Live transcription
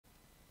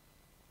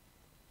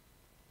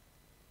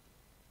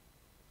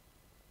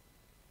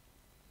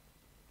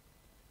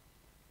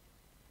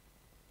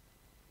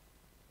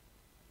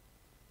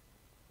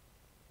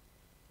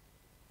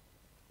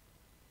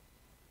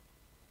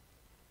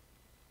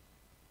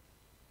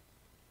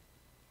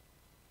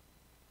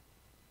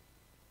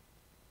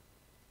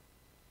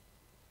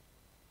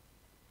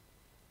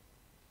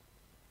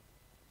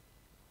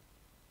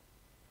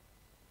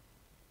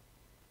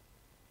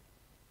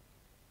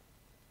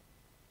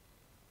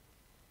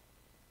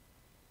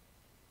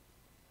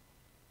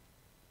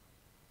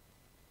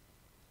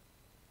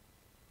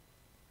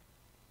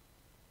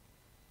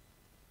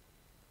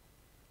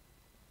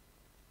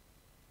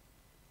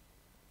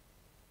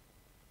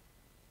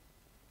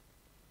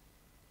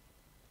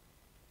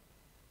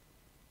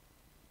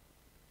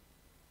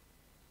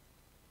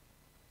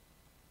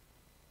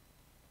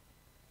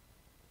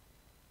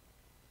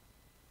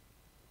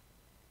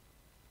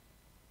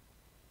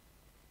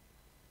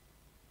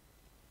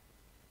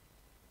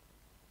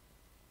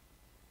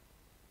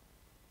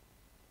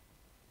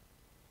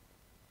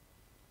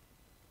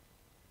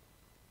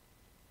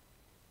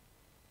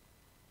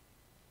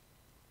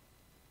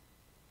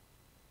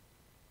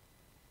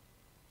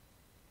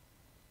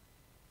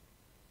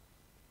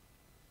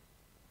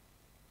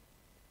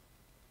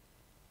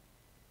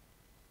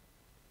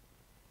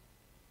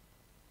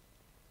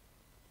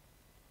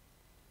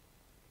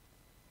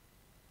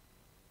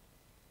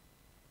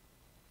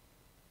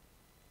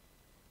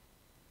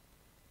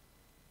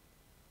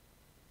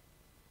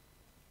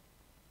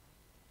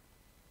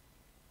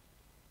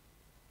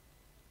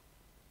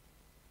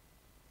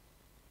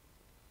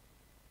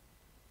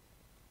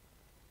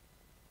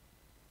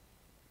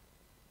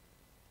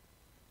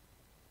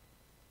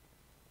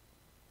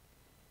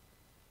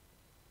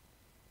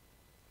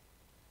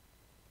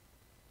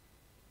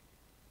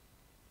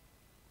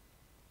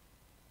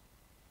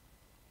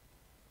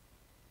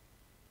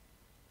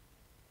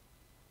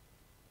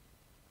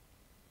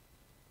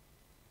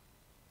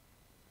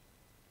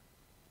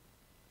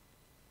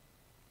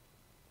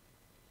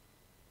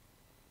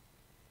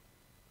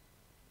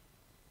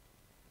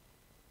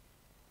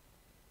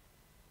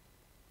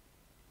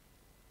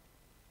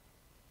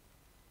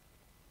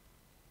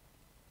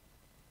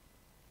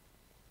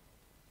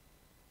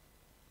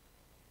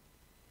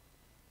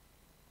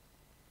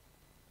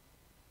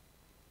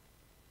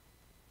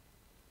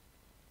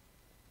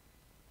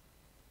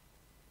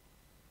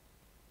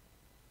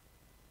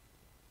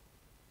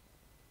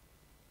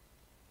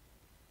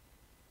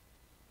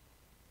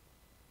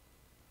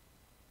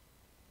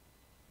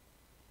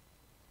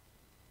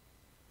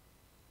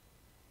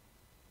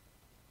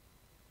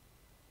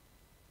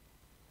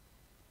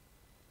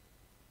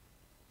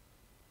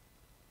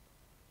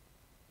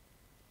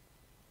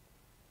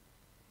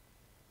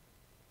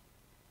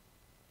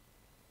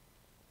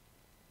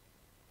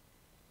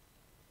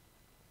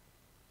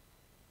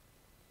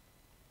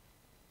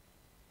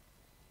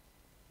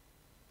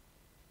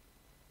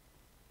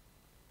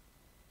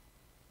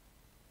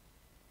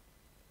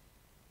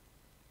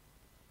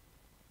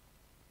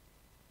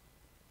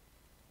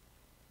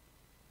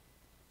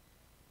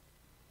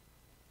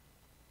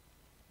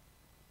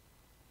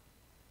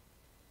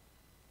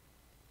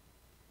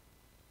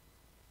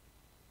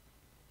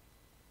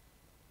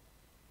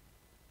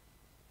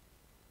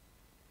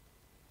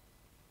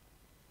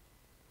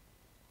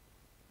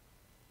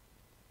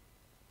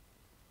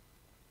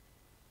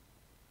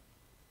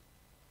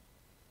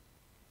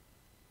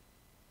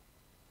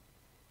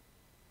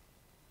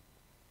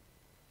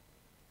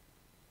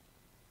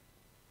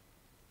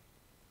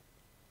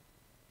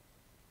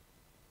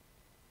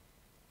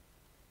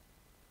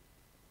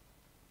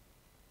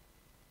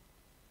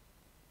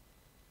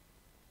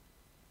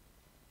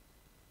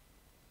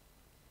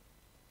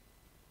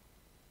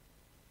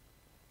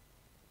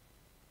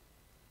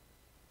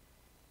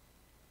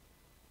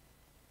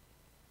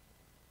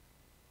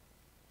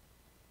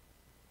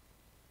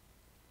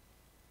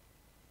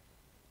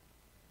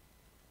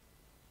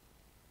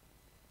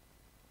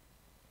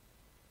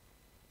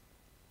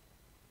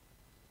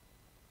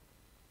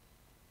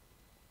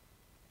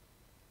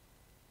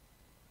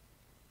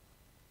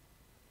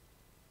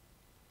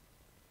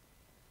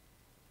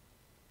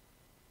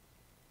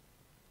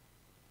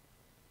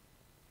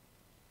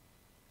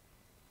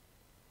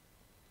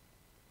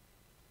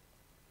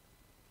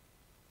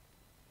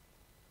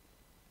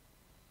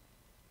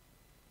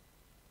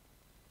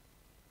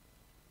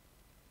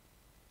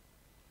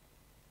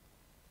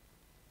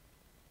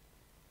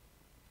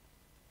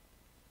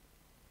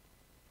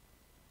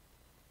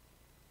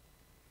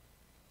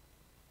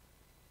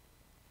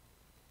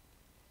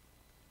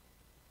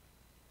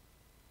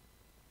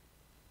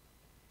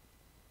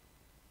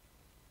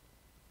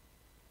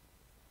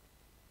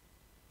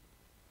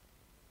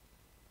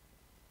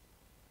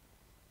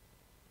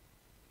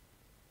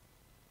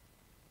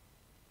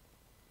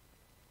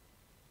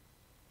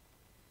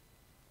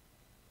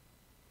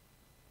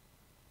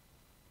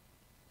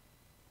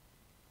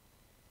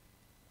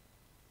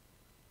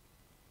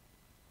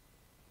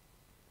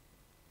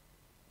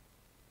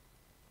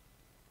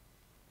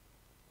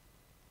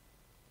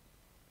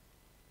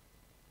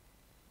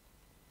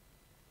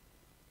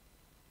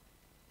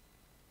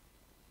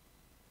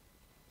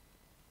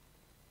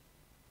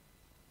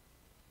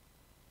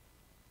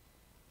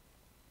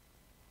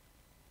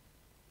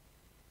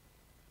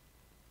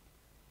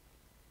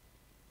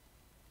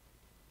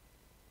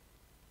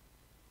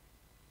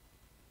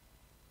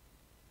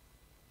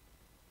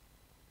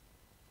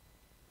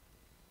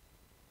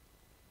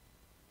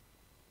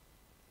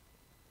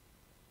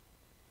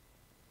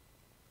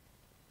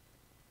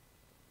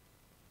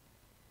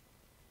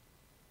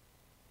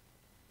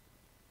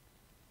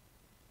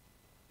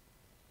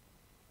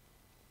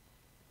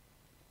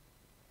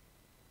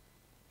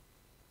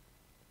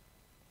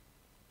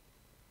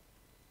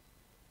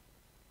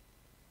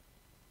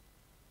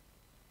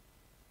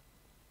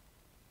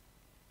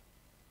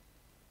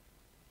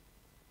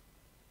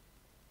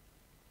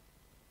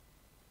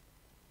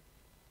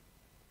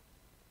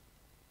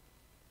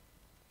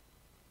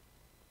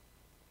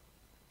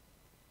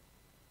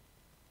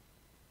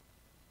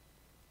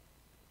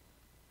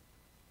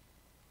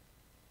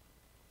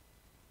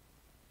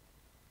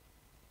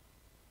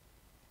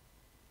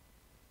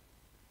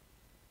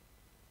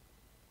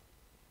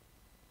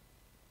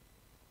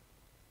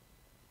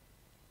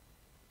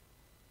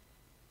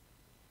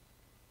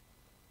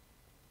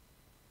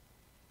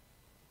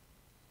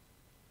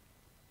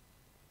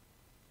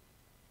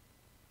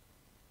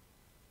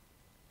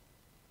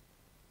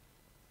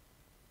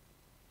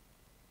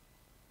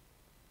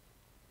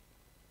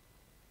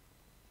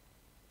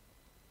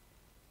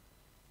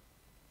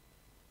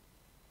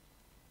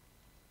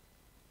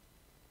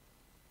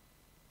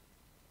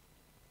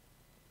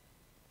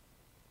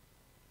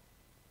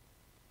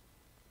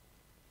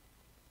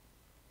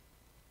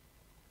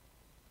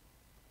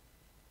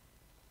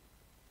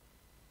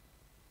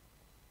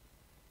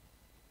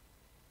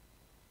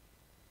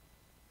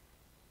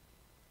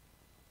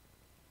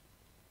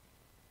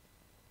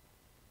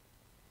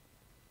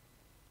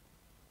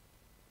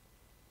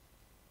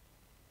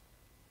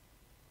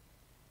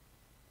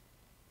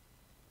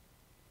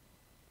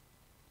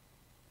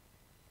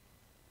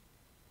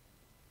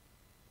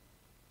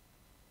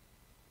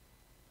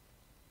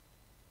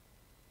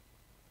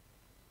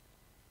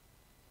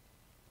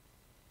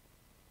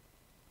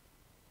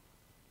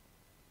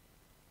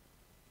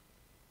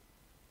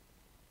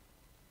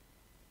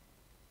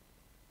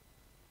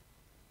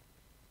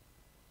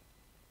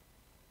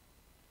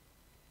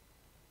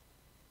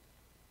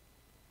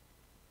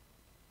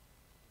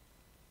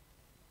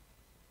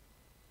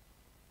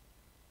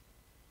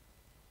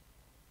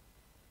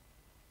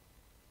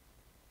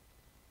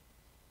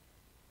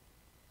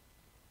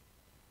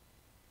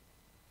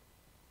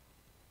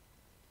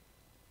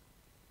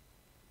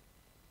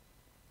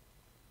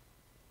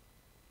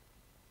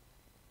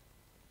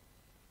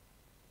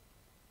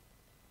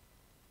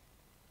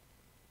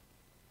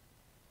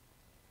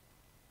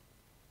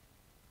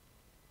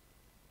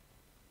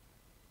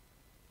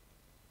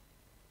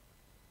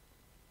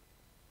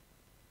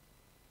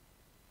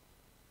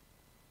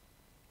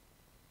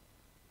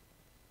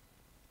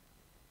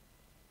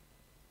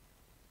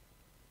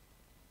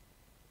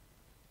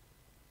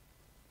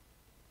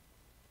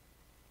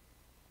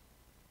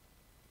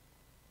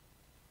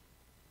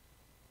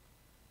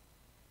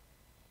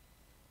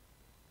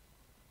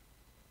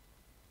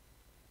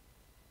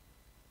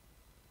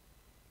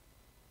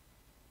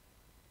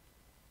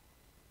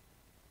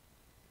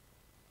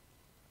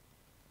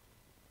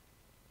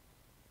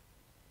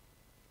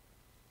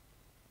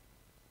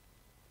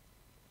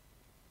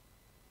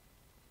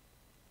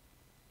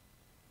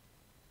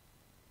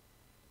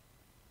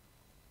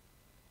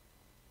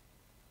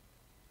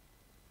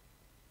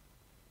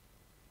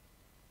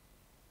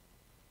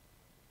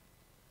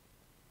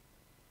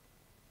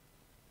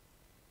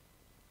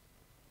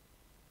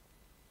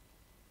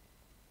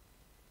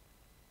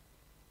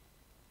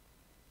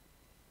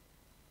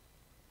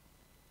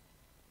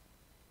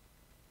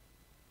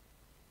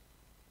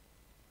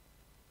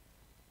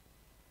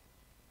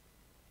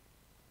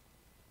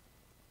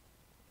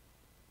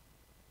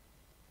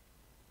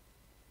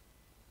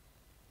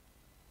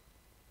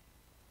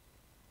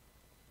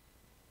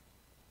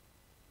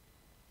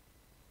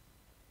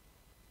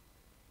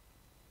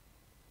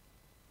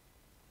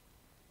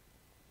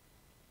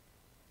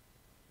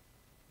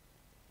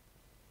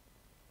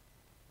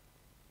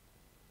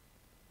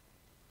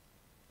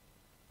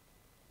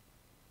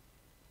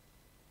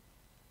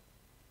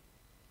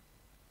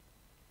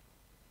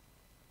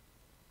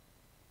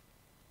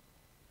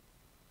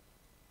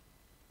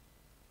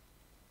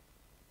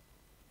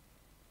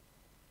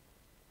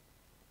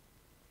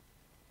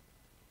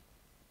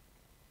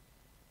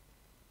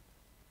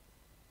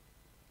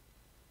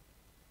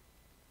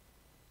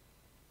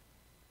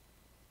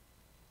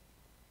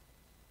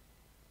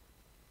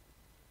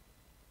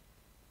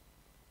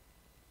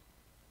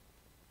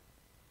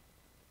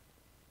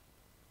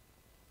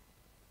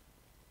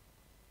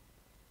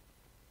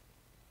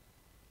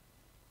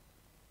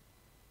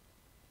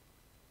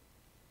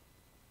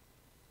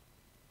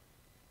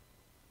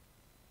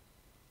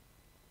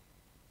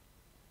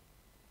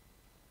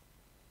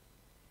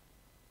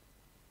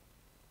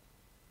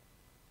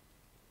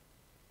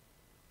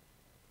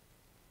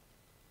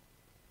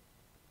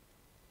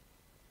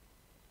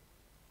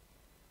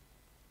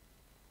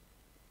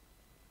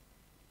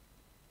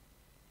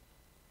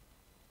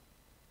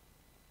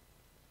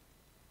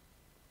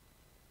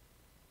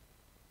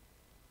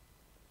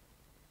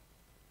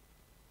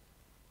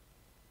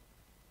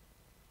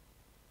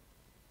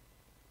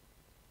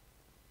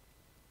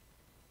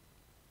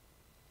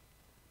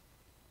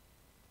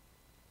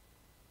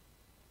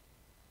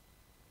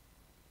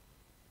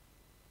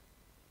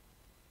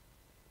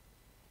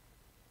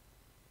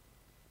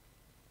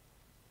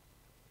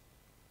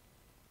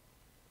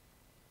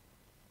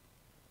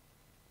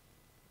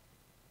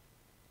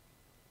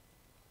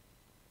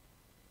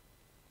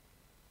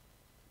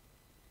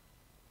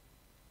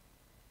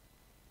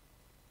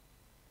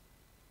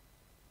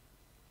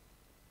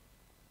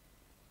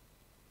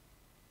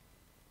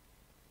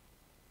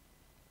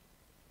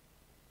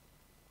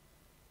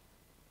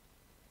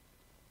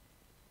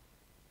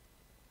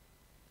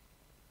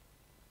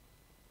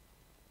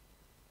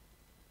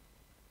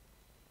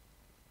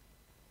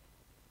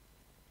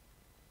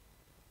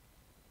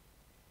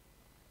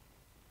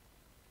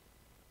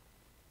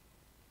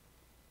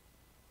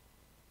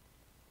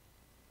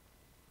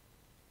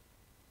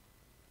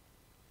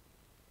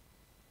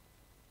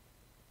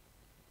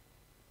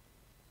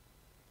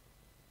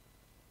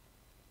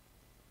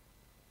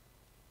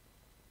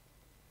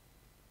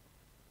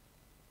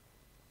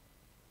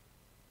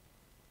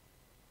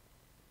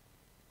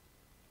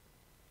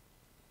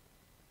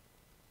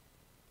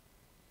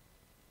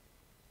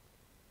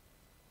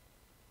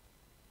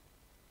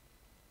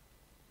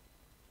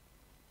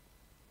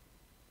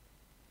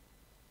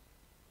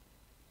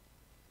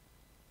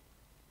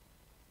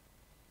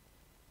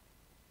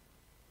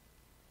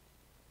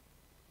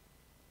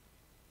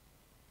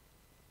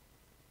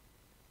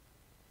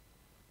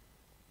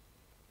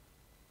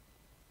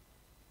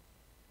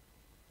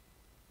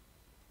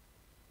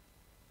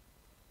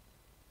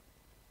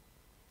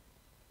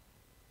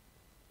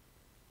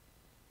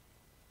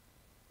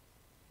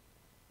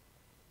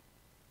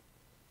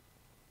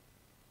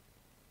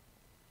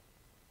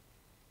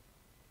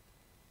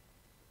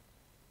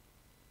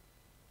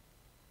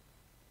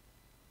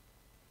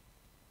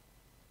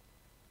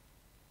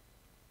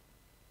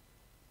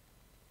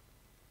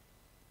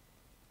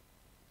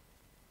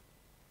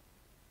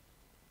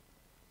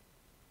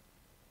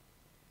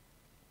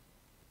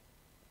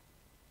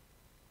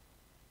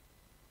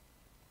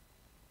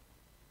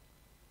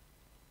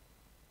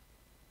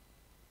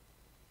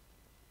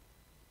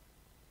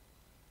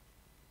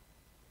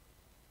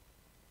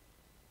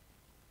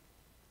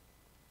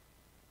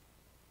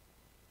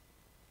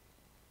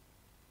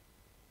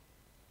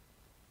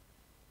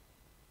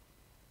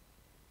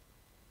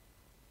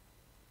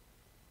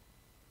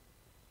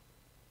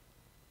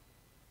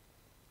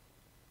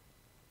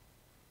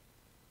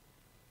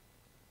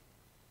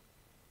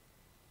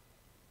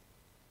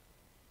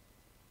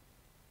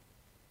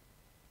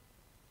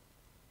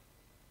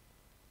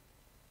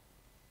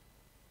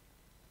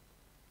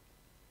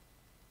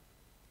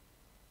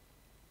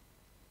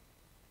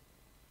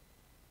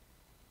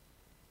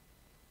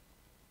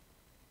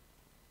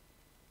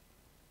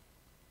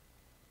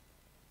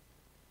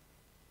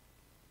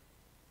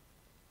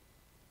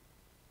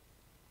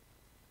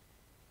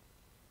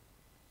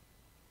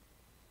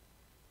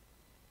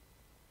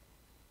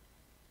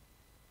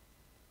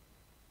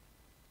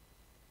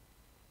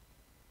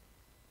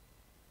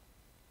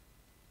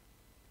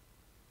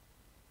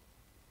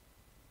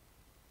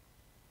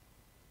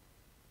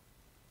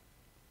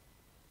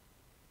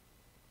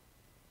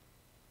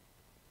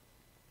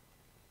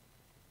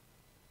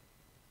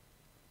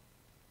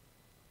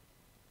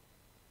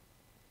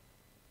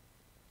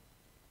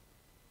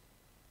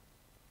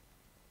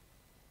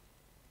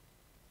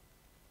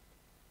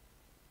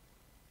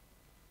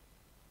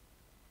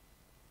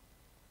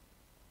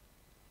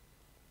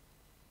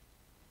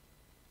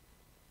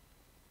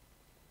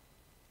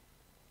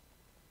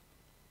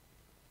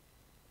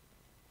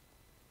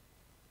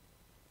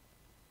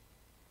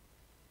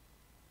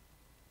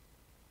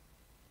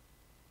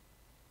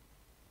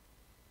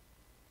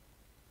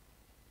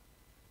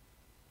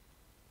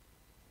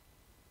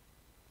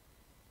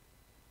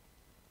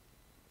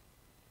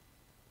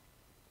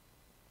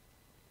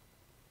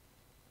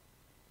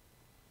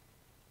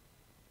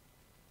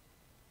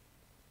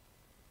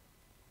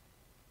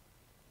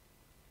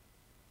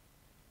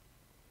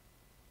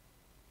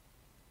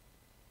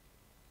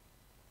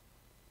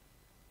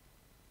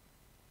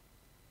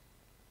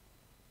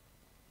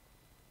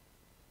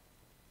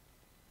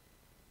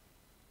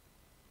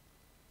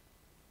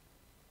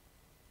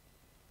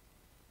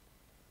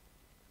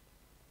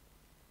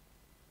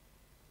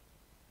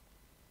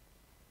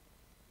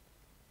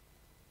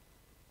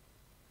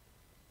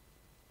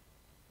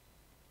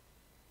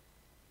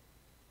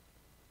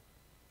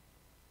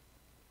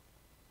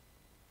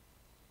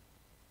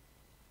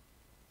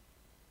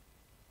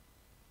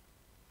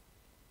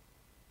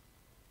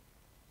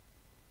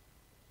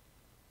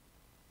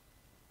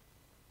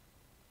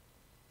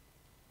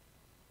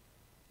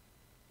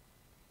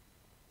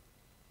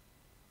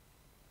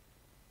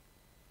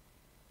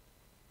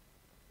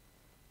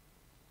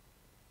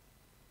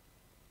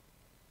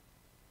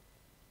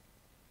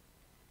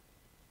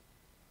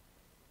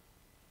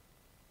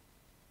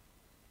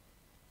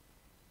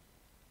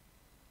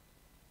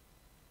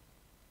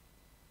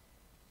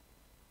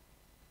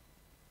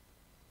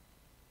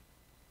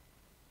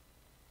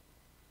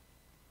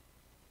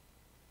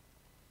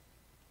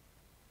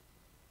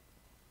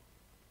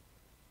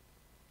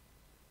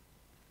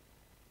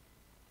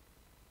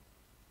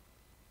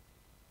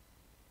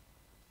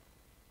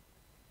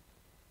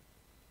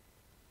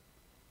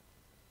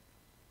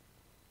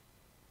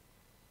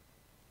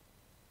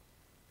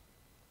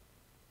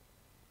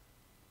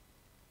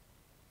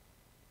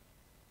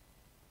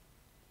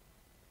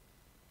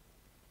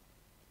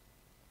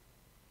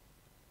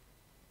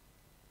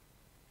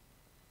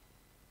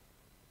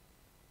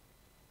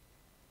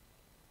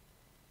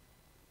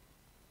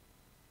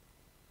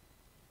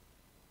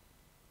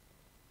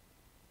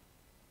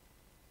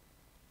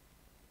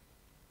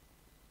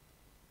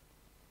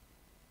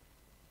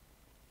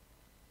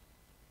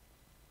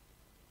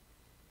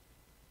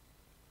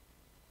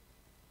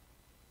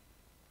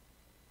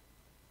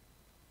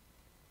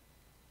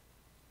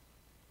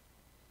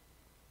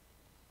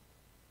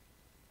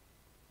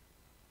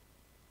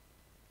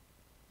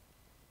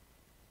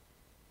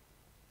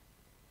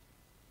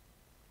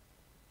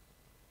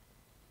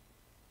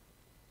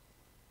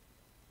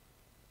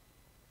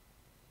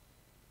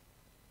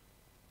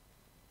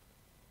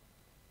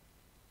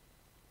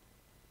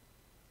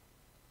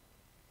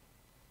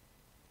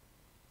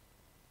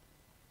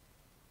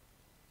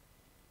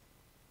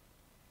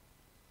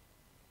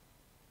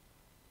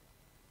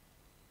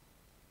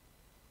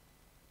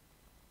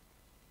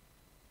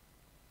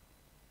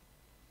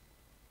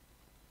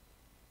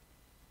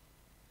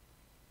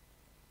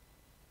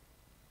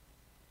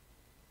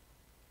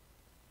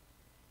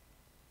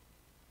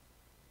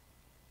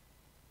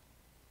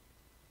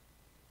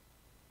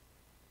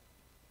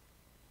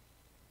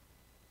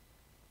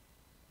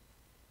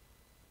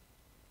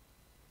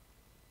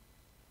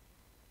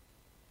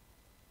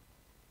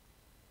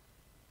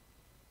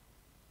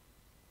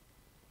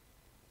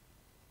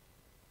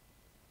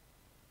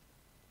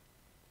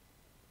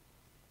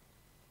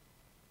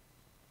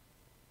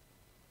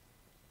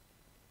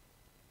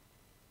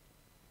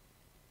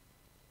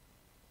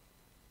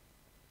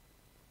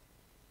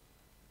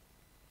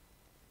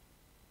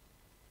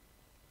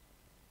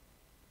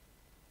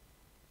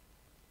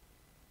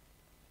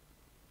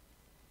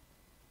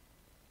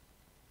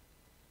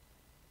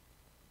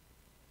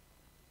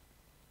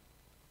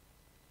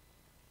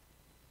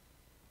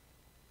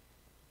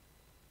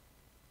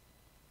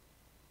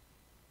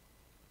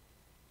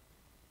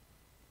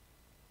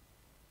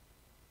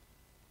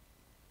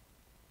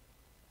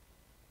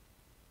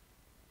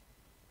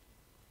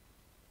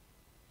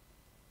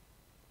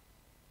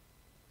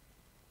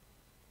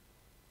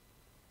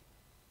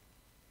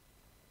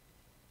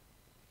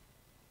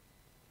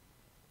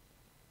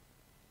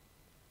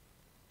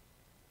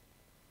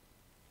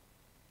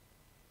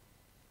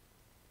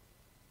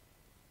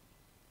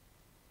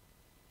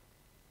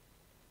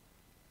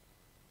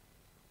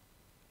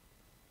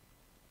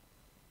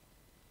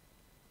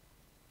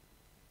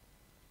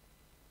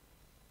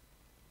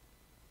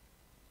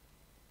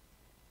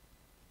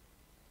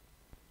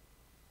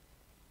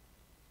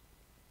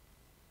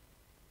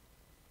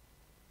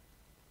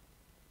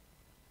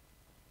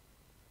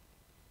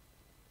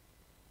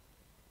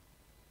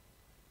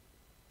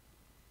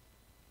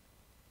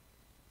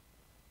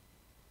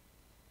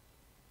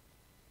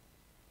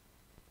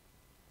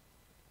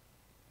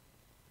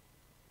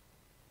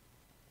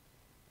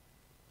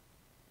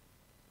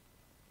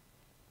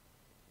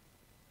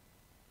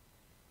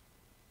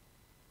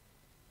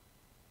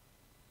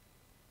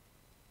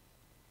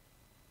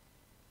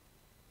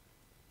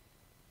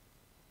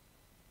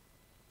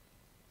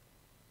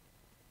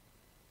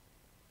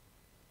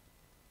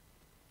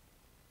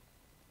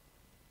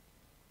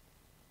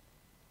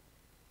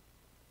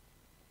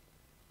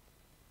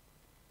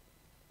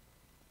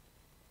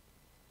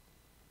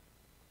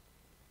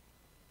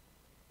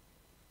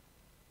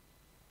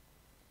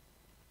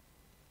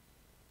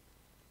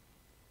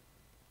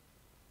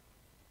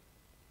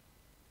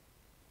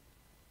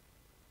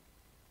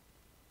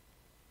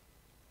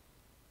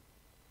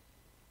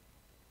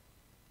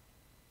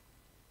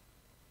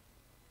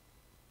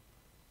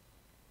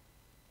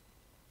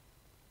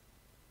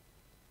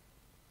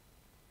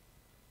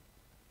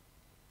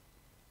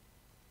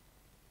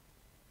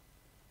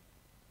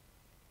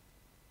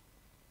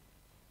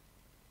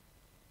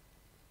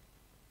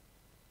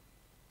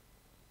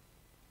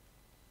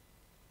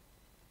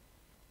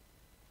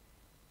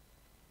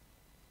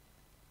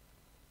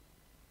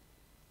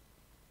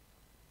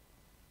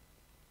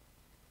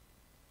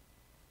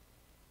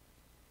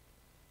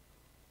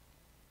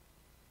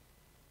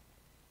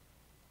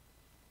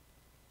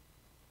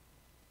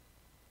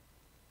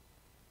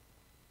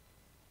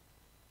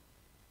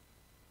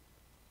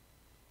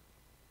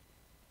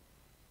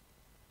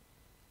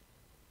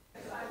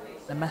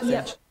the message.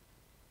 Yep.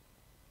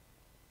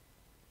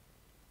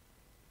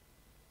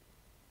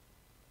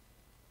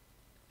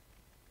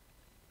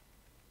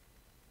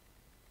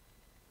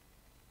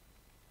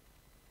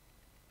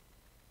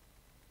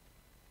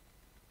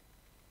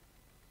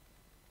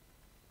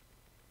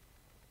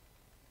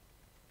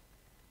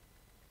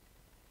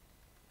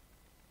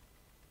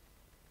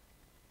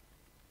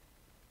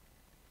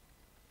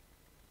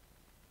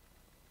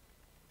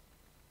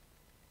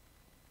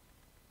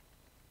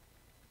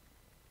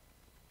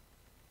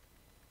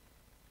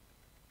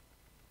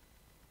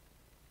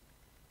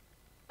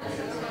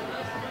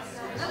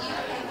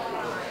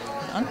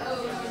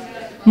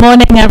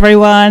 Morning,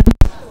 everyone.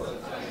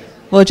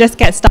 We'll just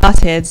get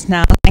started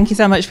now. Thank you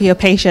so much for your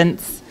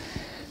patience.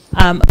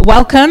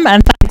 Welcome,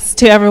 and thanks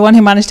to everyone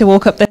who managed to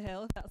walk up the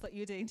hill. That's what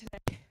you're doing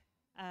today.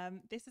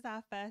 This is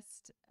our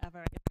first ever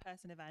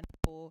in-person event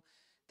for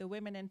the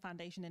Women in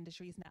Foundation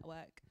Industries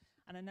Network.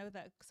 And I know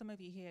that some of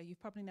you here, you've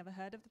probably never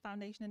heard of the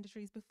foundation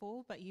industries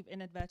before, but you've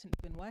inadvertently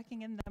been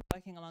working in them,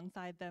 working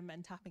alongside them,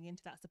 and tapping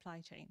into that supply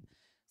chain.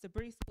 So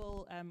Bruce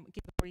will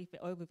give a brief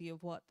overview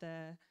of what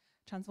the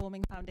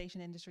Transforming Foundation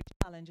Industry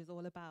Challenge is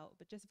all about.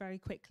 But just very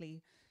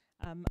quickly,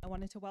 I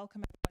wanted to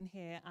welcome everyone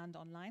here and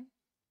online,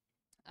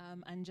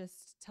 and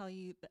just tell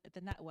you that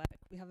the network,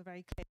 we have a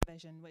very clear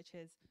vision, which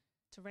is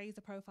to raise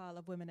the profile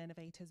of women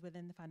innovators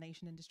within the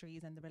foundation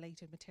industries and the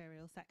related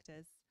material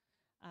sectors,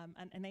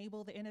 and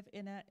enable the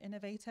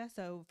innovator.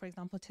 So, for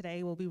example,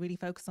 today we'll be really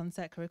focused on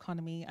circular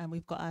economy, and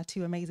we've got our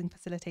two amazing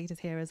facilitators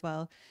here as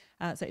well.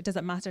 So it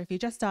doesn't matter if you're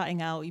just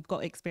starting out, you've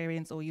got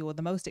experience, or you're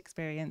the most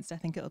experienced. I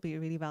think it'll be a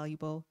really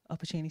valuable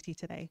opportunity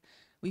today.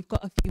 We've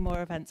got a few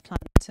more events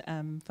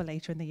planned for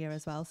later in the year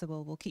as well, so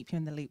we'll keep you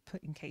in the loop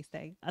in case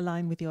they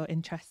align with your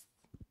interests.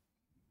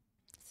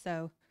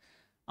 So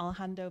I'll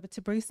hand over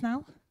to Bruce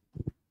now.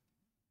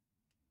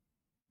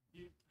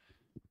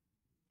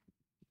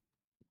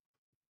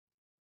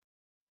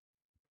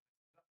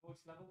 Voice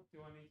level? Do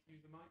I need to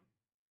use the mic?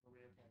 Are we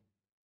okay?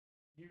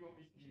 You want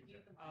me to use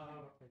it?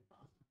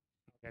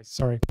 Okay,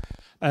 sorry.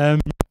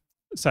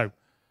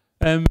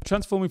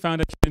 Transforming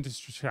Foundation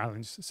Industry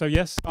Challenge. So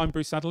yes, I'm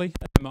Bruce Sadley.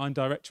 I'm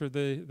director of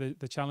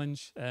the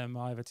challenge.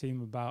 I have a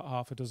team of about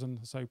half a dozen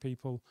or so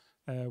people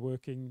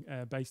working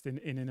based in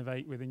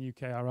Innovate within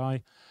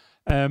UKRI.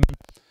 In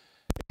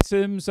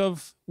terms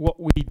of what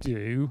we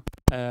do,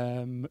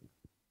 to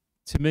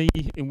me,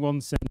 in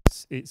one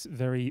sense, it's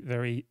very,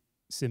 very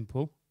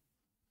simple.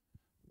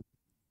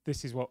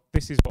 This is what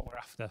we're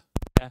after.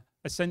 Yeah.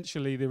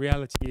 Essentially, the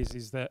reality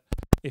is that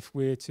if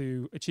we're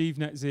to achieve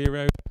net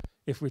zero,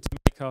 if we're to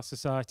make our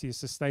society as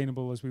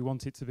sustainable as we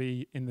want it to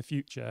be in the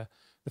future,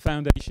 the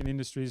foundation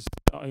industries,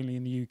 not only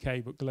in the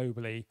UK but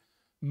globally,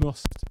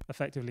 must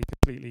effectively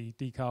completely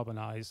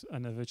decarbonise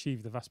and have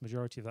achieved the vast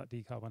majority of that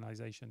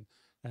decarbonisation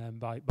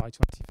by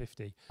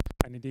 2050.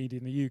 And indeed,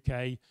 in the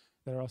UK,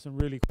 there are some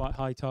really quite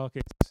high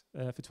targets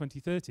for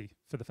 2030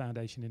 for the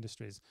foundation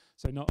industries.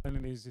 So not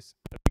only is this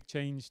a big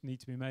change need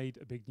to be made,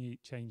 a big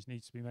change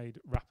needs to be made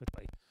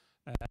rapidly.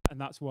 And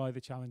that's why the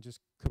challenge has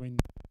come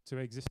into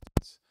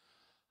existence.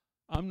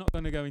 I'm not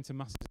going to go into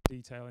massive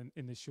detail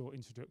in this short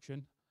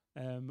introduction.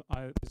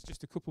 There's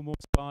just a couple more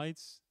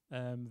slides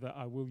that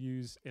I will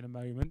use in a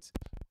moment.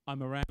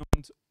 I'm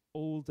around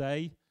all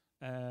day,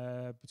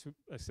 apart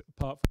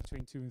from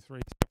between 2 and 3,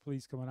 so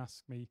please come and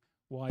ask me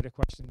wider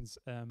questions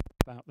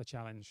about the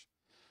challenge.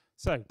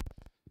 So,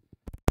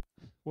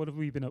 what have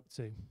we been up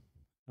to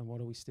and what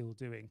are we still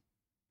doing?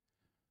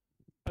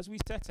 As we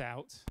set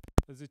out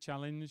as a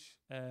challenge,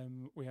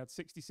 we had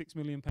 £66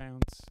 million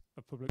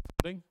of public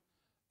funding,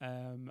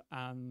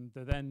 and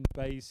the then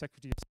Bayes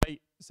Secretary of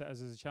State set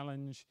us as a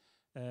challenge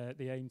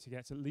the aim to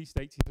get at least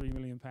 £83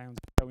 million of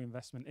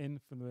co-investment in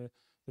from the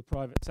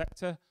private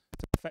sector.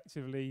 So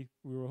effectively,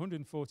 we were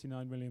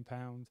 £149 million,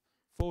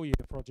 4-year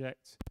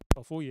project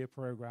or 4-year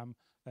programme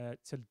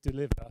to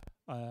deliver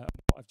what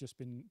I've just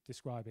been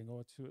describing,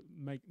 or to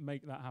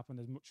make that happen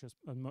as much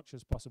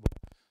as possible.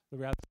 The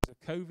realities of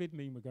COVID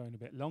mean we're going a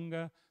bit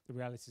longer. The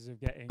realities of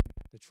getting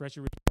the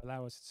Treasury to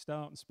allow us to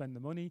start and spend the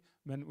money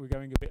meant we're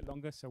going a bit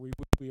longer, so we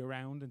will be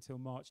around until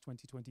March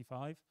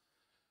 2025.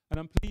 And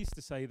I'm pleased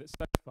to say that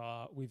so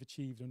far we've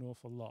achieved an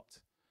awful lot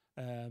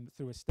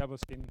through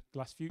establishing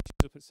Glass Futures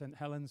up at St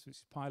Helens, which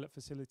is pilot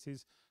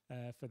facilities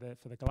for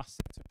the glass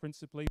sector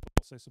principally,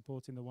 but also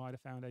supporting the wider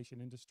foundation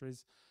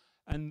industries.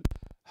 And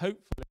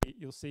hopefully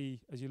you'll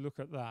see as you look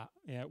at that,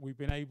 we've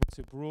been able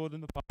to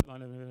broaden the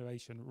pipeline of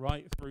innovation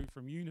right through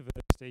from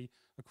university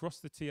across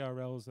the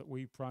TRLs that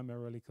we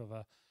primarily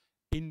cover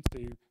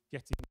into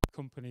getting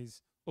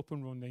companies up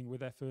and running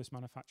with their first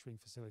manufacturing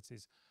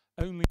facilities.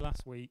 Only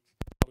last week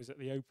I was at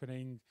the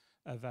opening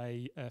of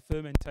a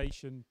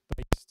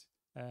fermentation-based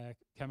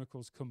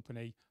chemicals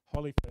company,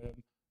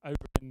 Hollyfirm, over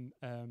in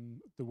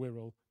the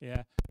Wirral,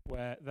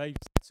 where they've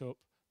set up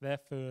their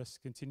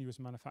first continuous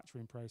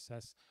manufacturing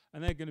process,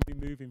 and they're going to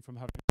be moving from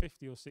having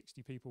 50 or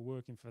 60 people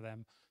working for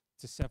them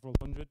to several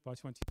hundred by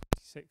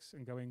 2026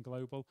 and going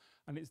global.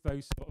 And it's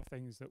those sort of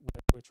things that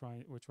we're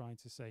trying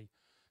to see.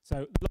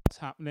 So lots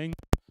happening.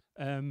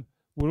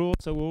 We're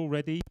also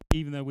already,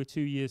 even though we're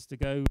 2 years to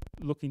go,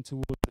 looking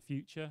towards the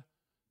future.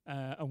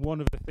 And one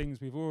of the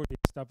things we've already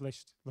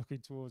established, looking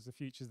towards the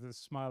future, is the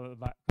smile at the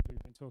back that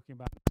we've been talking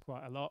about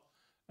quite a lot,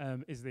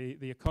 is the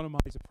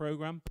Economiser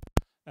programme.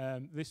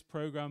 This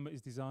programme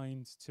is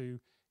designed to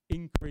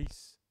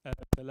increase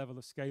the level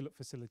of scale-up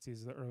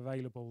facilities that are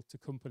available to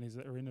companies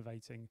that are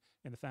innovating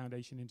in the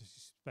foundation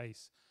industry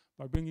space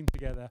by bringing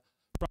together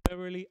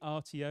primarily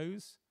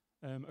RTOs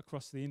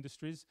across the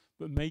industries,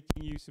 but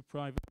making use of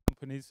private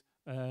companies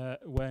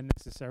where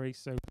necessary.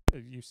 So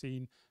you've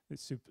seen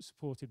it's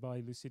supported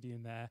by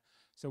Lucidium there.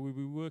 So we'll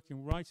be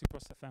working right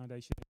across the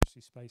foundation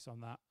industry space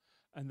on that.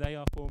 And they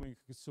are forming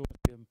a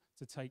consortium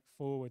to take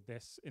forward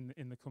this in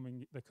the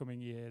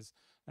coming years.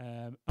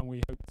 And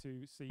we hope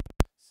to see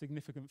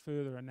significant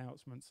further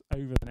announcements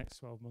over the next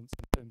 12 months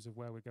in terms of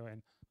where we're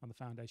going on the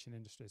foundation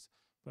industries.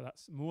 But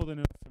that's more than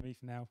enough for me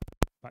for now.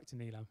 Back to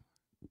Neelam.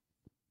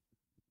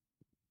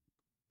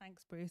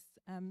 Thanks, Bruce.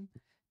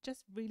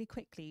 Just really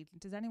quickly,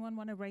 does anyone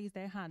want to raise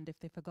their hand if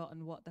they've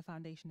forgotten what the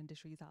foundation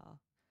industries are?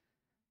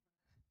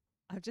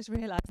 I've just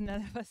realised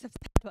none of us have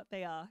said what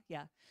they are.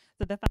 Yeah.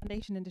 So the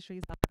foundation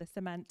industries are the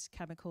cement,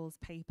 chemicals,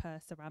 paper,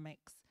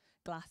 ceramics,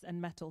 glass and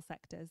metal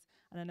sectors.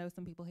 And I know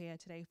some people here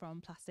today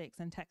from plastics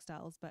and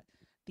textiles, but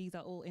these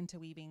are all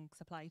interweaving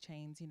supply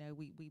chains. You know,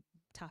 we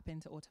tap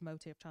into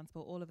automotive,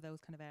 transport, all of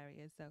those kind of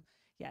areas. So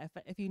yeah,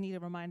 if you need a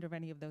reminder of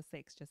any of those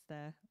six, just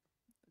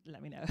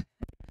let me know.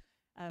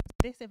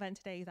 This event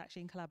today is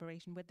actually in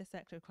collaboration with the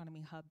Circular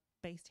Economy Hub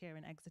based here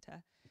in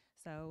Exeter.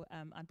 So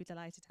I'd be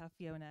delighted to have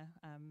Fiona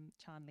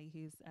Charnley,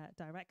 who's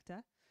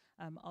director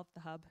of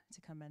the hub,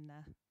 to come and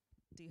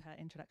do her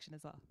introduction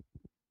as well.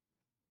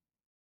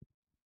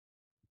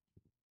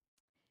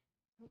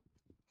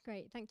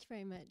 Great, thank you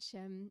very much,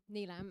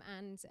 Neelam,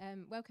 and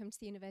welcome to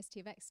the University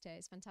of Exeter.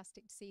 It's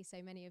fantastic to see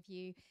so many of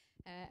you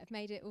have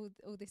made it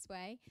all this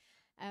way.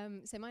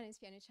 So my name is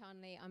Fiona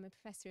Charnley. I'm a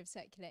Professor of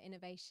Circular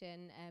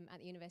Innovation at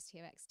the University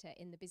of Exeter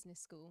in the Business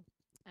School,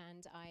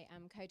 and I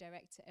am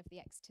co-director of the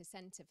Exeter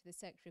Centre for the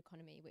Circular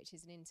Economy, which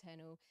is an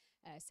internal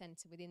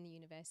centre within the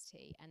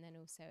university, and then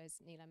also, as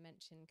Neelam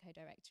mentioned,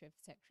 co-director of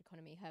the Circular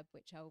Economy Hub,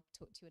 which I'll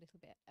talk to you a little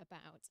bit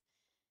about.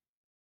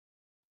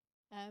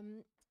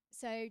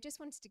 So just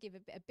wanted to give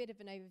a bit of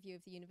an overview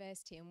of the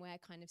university and where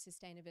kind of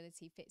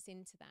sustainability fits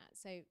into that.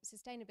 So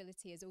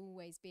sustainability has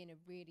always been a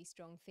really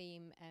strong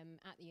theme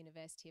at the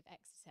University of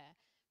Exeter,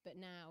 but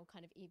now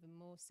kind of even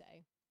more so.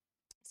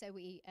 So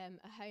we are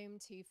home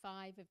to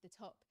 5 of the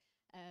top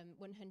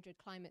 100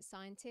 climate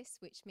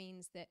scientists, which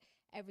means that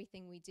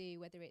everything we do,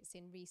 whether it's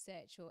in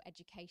research or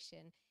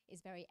education, is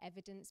very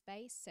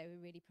evidence-based. So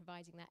we're really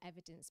providing that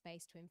evidence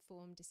base to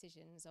inform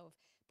decisions of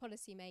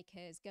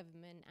policymakers,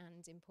 government,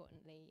 and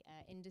importantly,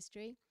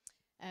 industry.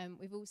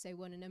 We've also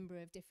won a number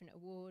of different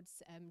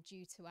awards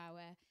due to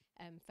our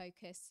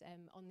focus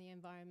on the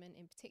environment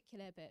in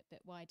particular, but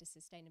wider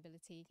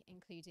sustainability,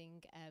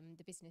 including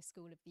the Business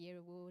School of the Year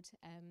Award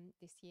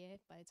this year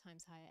by the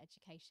Times Higher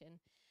Education.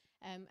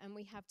 And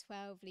we have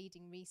 12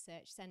 leading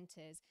research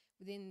centres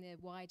within the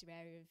wider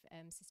area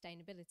of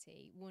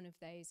sustainability. One of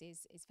those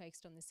is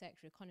focused on the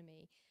circular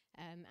economy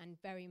and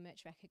very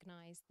much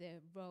recognise the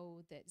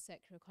role that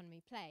circular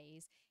economy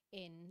plays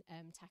in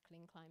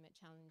tackling climate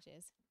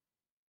challenges.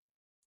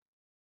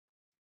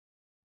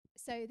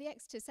 So the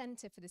Exeter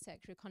Centre for the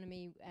Circular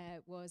Economy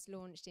was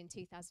launched in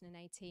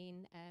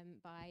 2018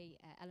 by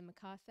Ellen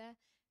MacArthur.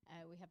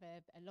 We have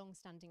a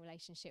long-standing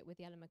relationship with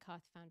the Ellen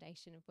MacArthur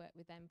Foundation. I've worked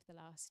with them for the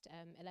last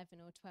 11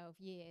 or 12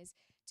 years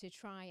to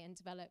try and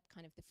develop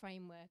kind of the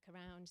framework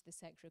around the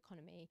circular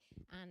economy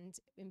and,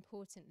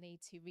 importantly,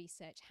 to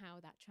research how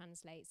that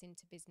translates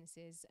into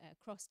businesses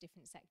across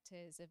different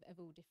sectors of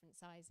all different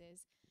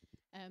sizes.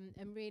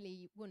 And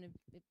really, one of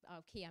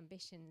our key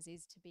ambitions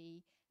is to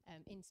be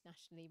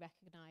internationally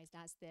recognised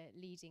as the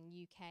leading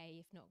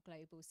UK, if not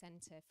global,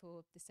 centre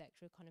for the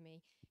circular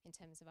economy in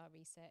terms of our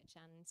research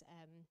and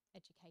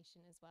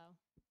education as well.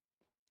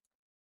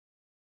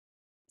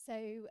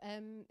 So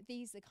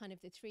these are kind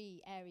of the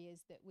 3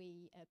 areas that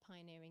we are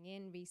pioneering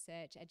in: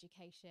 research,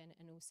 education,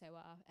 and also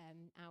our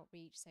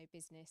outreach, so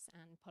business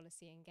and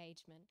policy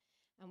engagement.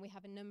 And we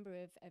have a number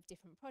of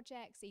different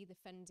projects, either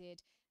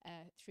funded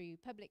through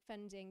public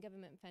funding,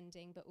 government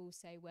funding, but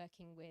also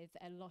working with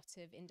a lot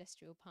of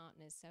industrial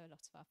partners. So a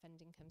lot of our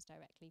funding comes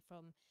directly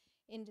from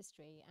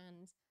industry.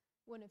 And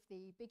one of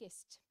the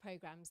biggest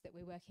programmes that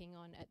we're working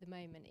on at the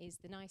moment is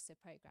the NICER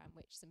programme,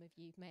 which some of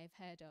you may have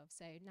heard of,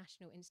 so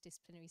National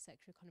Interdisciplinary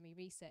Circular Economy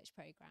Research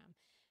Programme.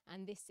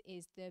 And this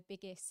is the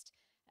biggest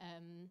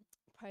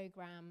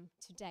programme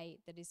to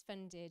date that is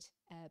funded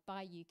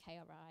by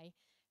UKRI,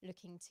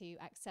 looking to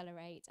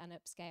accelerate and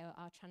upscale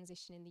our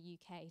transition in the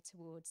UK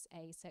towards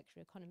a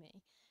circular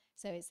economy.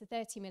 So it's a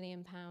 £30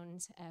 million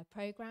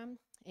programme.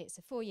 It's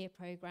a 4-year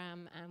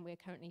programme, and we're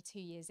currently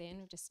 2 years in.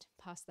 We've just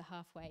passed the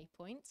halfway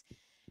point.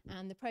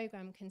 And the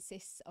programme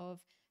consists of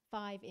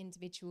 5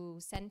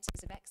 individual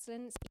centres of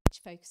excellence, each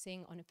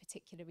focusing on a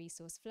particular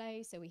resource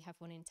flow. So we have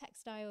one in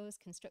textiles,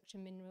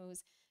 construction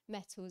minerals,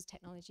 metals,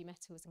 technology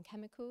metals and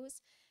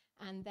chemicals.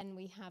 And then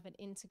we have an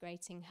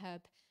integrating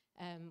hub,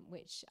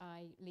 which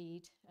I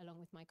lead along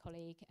with my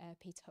colleague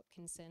Peter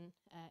Hopkinson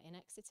in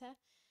Exeter.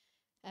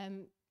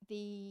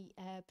 The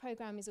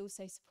programme is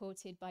also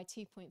supported by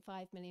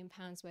 £2.5 million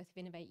worth of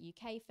Innovate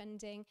UK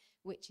funding,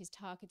 which is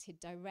targeted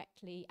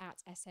directly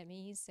at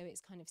SMEs. So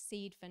it's kind of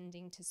seed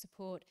funding to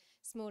support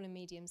small and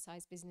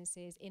medium-sized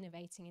businesses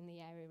innovating in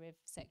the area of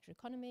circular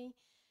economy.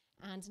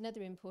 And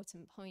another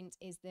important point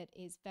is that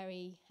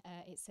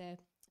it's a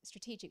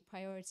strategic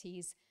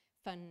priorities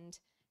fund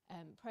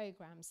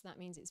programme, so that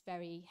means it's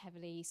very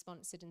heavily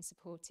sponsored and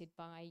supported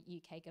by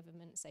UK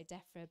government, so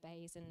DEFRA,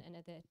 BEIS and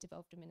other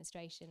devolved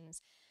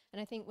administrations.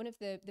 And I think one of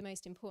the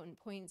most important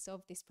points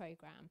of this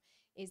programme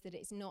is that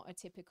it's not a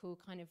typical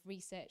kind of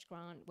research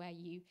grant where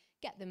you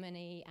get the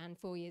money and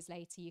 4 years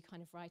later you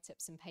kind of write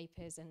up some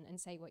papers and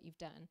say what you've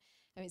done.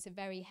 And it's a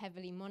very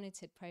heavily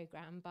monitored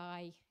programme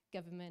by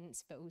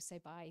government, but also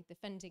by the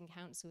funding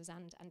councils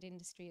and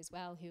industry as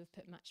well, who have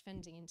put much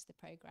funding into the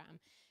programme.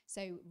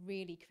 So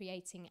really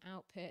creating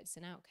outputs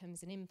and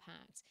outcomes and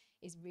impact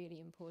is really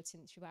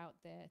important throughout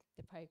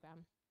the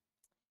programme.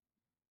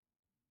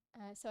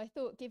 So I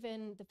thought,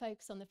 given the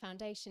focus on the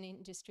foundation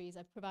industries,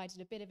 I've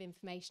provided a bit of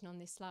information on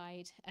this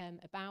slide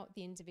about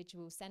the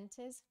individual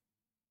centres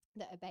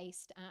that are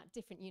based at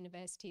different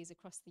universities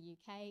across the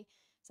UK.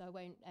 So I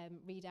won't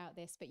read out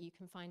this, but you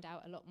can find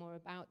out a lot more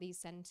about these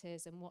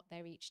centres and what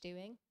they're each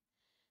doing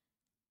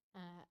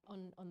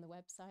on the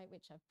website,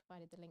 which I've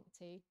provided the link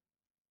to.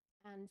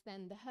 And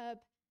then the hub,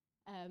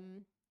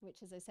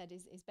 which, as I said,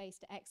 is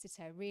based at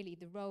Exeter. Really,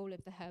 the role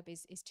of the hub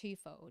is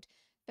twofold.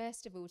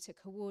 First of all, to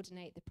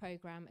coordinate the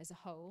programme as a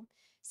whole.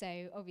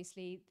 So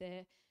obviously,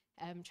 the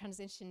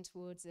transition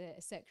towards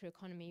a circular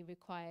economy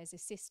requires a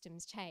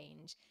systems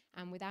change,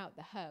 and without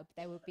the hub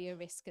there would be a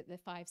risk that the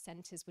 5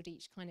 centres would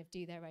each kind of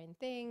do their own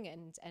thing,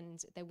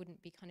 and there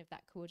wouldn't be kind of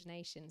that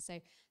coordination.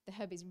 So the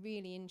hub is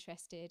really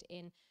interested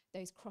in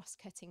those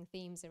cross-cutting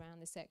themes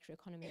around the circular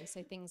economy,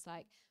 so things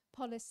like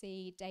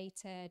policy,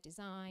 data,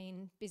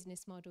 design,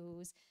 business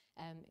models,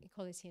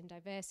 equality and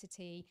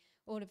diversity,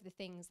 all of the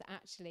things that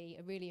actually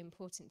are really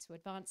important to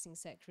advancing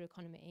circular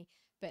economy,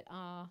 but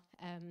are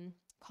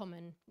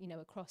common, you know,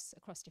 across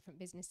different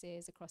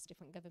businesses, across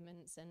different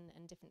governments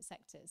and different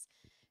sectors.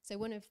 So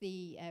one of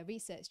the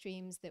research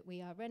streams that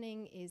we are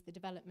running is the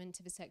development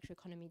of a circular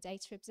economy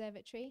data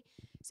observatory.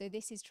 So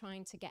this is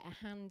trying to get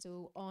a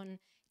handle on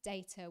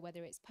data,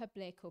 whether it's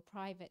public or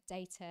private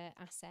data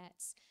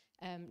assets,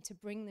 to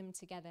bring them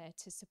together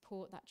to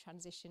support that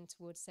transition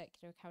towards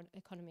circular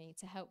economy,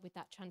 to help with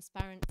that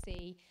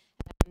transparency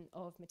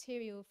of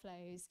material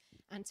flows,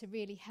 and to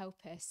really help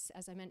us,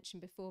 as I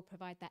mentioned before,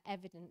 provide that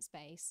evidence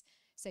base.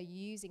 So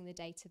using the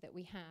data that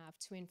we have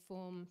to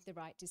inform the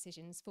right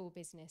decisions for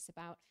business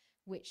about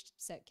which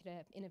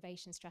circular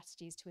innovation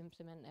strategies to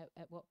implement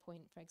at what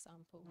point, for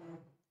example.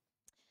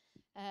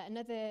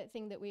 Another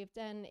thing that we have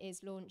done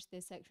is launch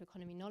the Circular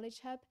Economy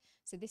Knowledge Hub.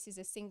 So this is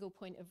a single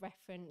point of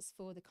reference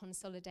for the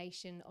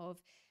consolidation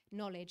of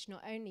knowledge,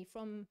 not only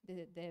from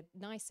the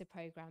NICER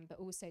programme, but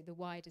also the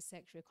wider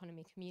circular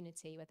economy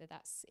community, whether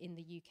that's in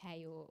the UK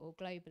or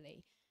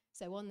globally.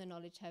 So on the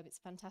Knowledge Hub, it's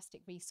a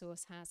fantastic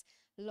resource, has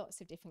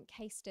lots of different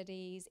case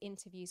studies,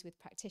 interviews with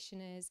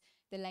practitioners,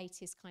 the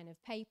latest kind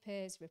of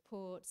papers,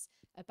 reports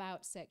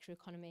about circular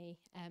economy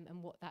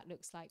and what that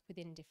looks like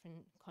within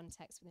different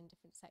contexts, within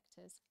different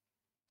sectors.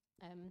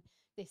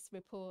 This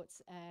report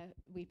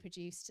we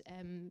produced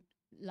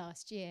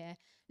last year,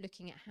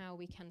 looking at how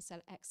we can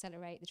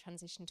accelerate the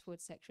transition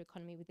towards circular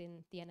economy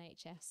within the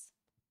NHS.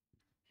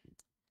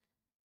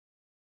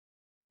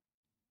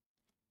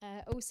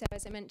 Also,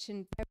 as I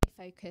mentioned,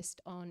 very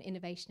focused on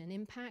innovation and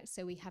impact.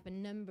 So we have a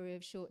number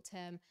of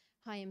short-term,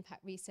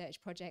 high-impact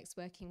research projects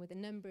working with a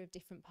number of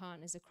different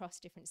partners across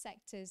different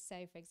sectors.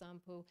 So, for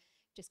example,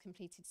 just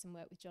completed some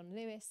work with John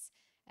Lewis.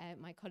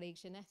 My colleague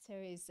Janetta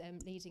is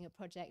leading a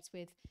project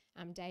with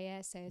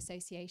AMDEA, so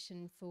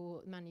Association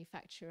for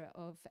Manufacturer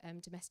of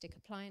Domestic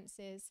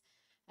Appliances.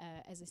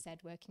 As I said,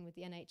 working with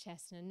the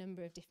NHS and a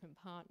number of different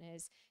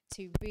partners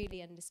to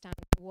really understand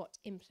what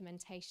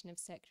implementation of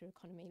circular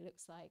economy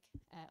looks like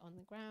on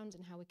the ground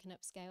and how we can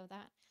upscale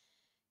that.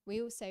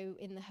 We also,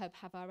 in the hub,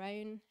 have our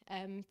own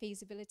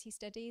feasibility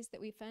studies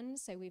that we fund.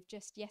 So we've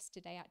just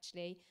yesterday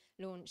actually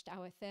launched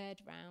our 3rd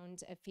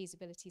round of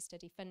feasibility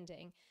study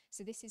funding.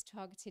 So this is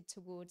targeted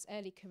towards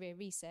early career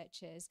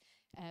researchers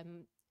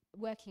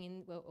working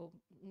in, well, or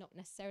not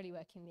necessarily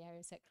working in the area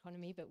of circular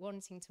economy, but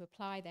wanting to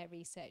apply their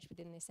research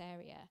within this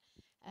area.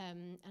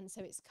 And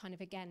so it's kind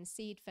of, again,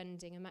 seed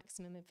funding, a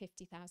maximum of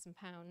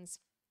 £50,000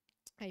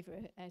 over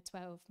a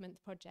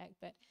 12-month project.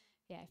 But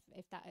yeah,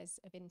 if that is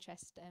of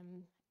interest,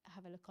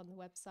 have a look on the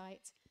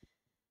website.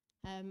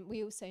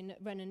 We also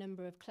run a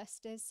number of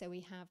clusters. So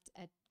we have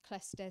a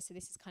cluster, so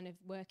this is kind of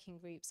working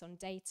groups on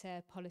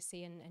data,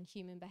 policy and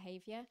human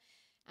behaviour.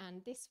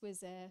 And this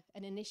was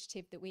an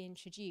initiative that we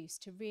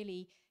introduced to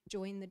really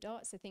join the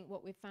dots. I think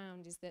what we've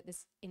found is that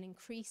there's an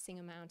increasing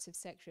amount of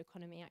circular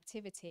economy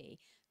activity,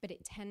 but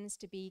it tends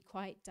to be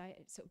quite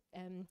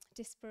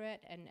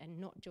disparate and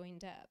not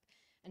joined up.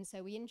 And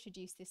so we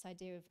introduced this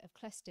idea of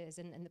clusters,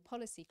 and the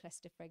policy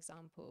cluster, for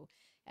example,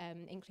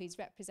 includes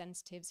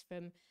representatives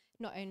from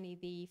not only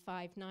the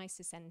 5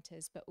 NICER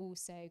centres, but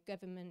also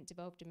government,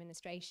 devolved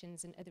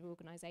administrations and other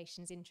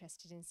organisations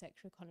interested in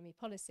circular economy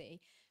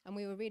policy. And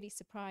we were really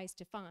surprised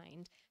to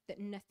find that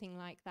nothing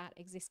like that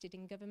existed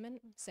in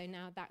government. So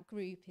now that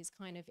group is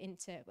kind of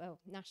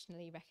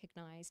nationally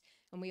recognised,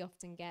 and we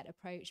often get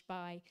approached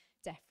by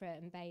DEFRA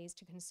and BEIS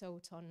to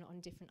consult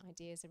on different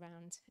ideas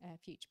around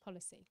future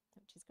policy,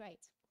 which is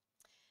great.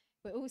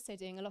 We're also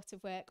doing a lot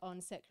of work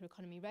on circular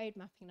economy road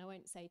mapping, and I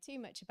won't say too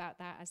much about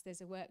that, as there's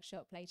a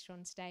workshop later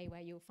on today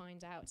where you'll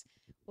find out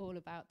all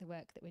about the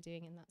work that we're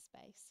doing in that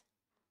space.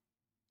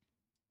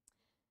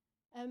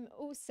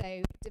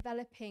 Also,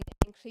 developing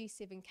an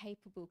inclusive and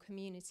capable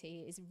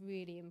community is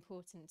really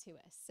important to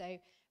us. So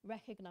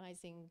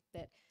recognising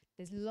that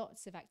there's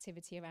lots of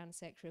activity around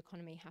circular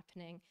economy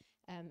happening.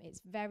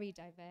 It's very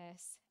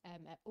diverse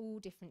at all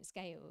different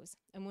scales.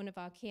 And one of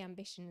our key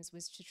ambitions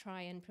was to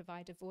try and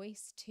provide a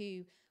voice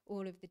to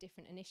all of the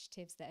different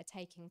initiatives that are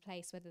taking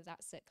place, whether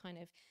that's at kind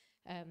of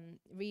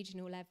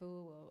regional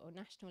level or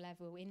national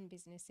level, in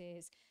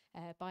businesses,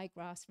 by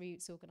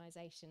grassroots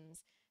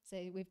organisations.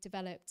 So we've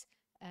developed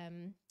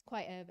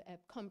quite a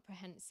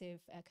comprehensive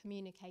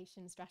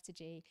communication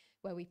strategy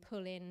where we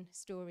pull in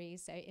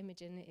stories. So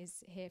Imogen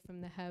is here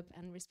from the Hub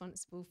and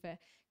responsible for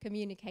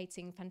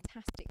communicating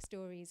fantastic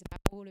stories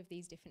about all of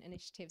these different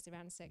initiatives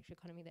around circular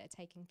economy that are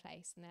taking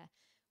place, and they're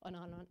on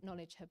our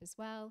Knowledge Hub as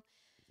well.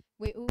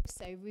 We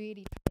also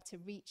really try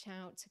to reach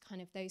out to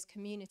kind of those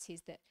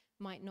communities that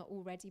might not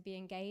already be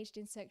engaged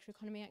in circular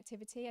economy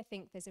activity. I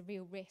think there's a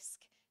real risk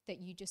that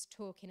you just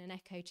talk in an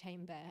echo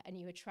chamber and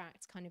you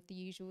attract kind of the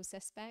usual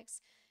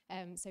suspects.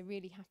 So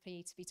really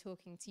happy to be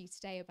talking to you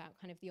today about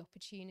kind of the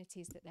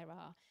opportunities that there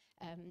are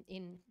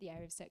in the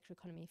area of circular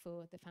economy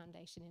for the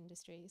foundation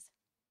industries.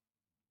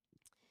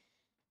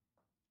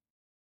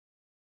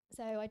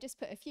 So I just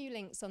put a few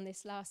links on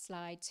this last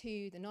slide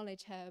to the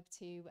Knowledge Hub,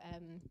 to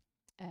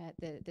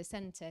the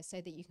centre, so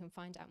that you can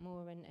find out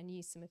more and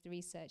use some of the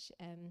research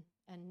and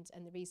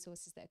the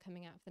resources that are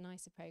coming out of the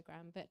NICER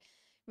programme. But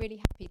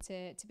really happy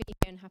to be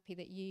here, and happy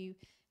that you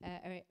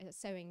are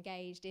so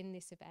engaged in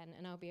this event,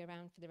 and I'll be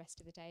around for the rest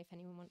of the day if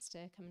anyone wants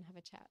to come and have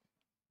a chat.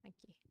 Thank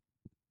you.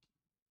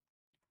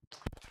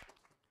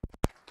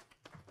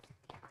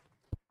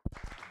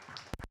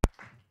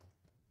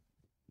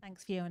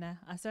 Thanks, Fiona.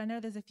 So I know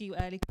there's a few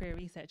early career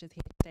researchers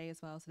here today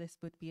as well, so this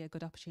would be a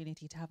good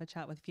opportunity to have a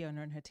chat with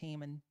Fiona and her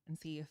team and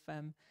see if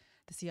the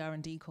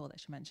CR&D call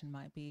that she mentioned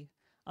might be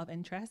of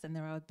interest. And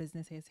there are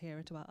businesses here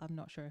as well. I'm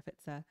not sure if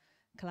it's a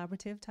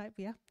collaborative type.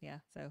 Yeah.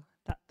 So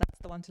that's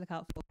the one to look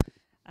out for.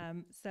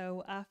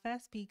 So our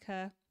first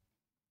speaker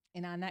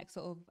in our next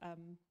sort of,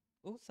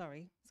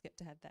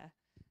 skipped ahead there.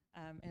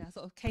 In our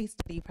sort of case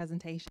study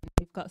presentation,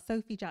 we've got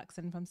Sophie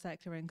Jackson from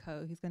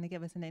Circular&Co, who's going to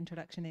give us an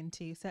introduction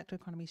into circular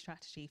economy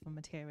strategy for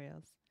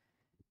materials.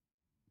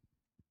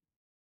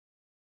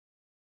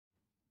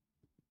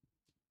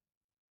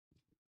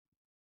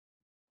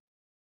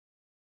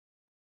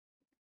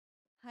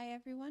 Hi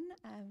everyone,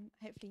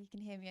 hopefully you can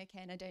hear me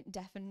okay and I don't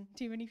deafen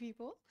too many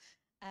people.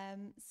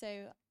 I'm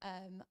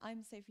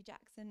Sophie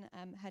Jackson,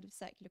 Head of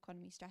Circular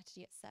Economy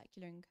Strategy at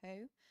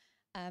Circular&Co,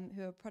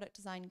 who are a product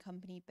design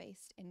company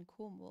based in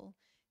Cornwall,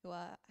 who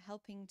are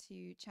helping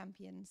to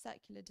champion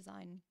circular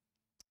design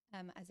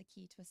as a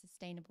key to a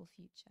sustainable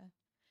future.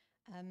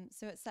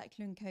 So at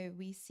Circular&Co,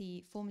 we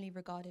see formerly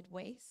regarded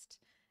waste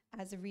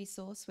as a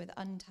resource with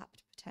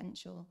untapped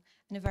potential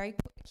and are very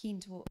keen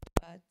to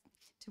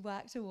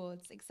work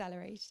towards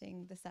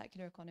accelerating the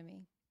circular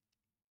economy.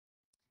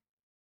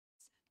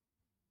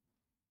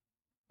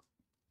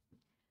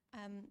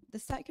 The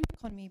circular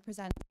economy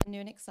presents a new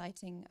and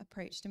exciting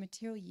approach to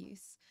material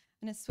use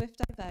and a swift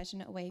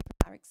diversion away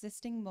from our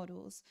existing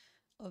models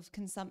of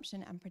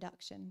consumption and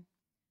production,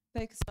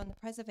 focused on the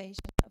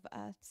preservation of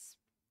Earth's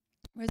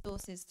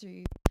resources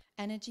through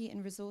energy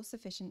and resource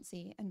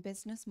efficiency and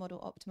business model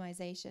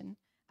optimization,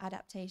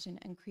 adaptation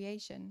and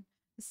creation.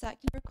 The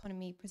circular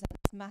economy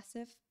presents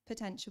massive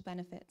potential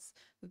benefits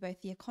for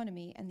both the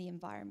economy and the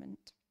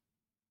environment.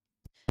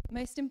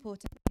 Most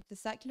importantly, the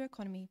circular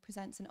economy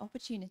presents an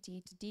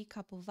opportunity to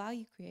decouple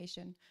value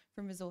creation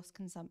from resource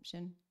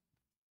consumption.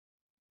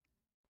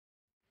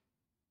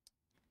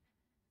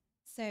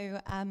 So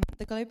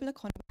the global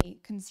economy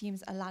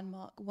consumes a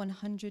landmark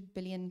 100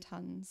 billion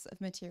tonnes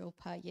of material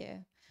per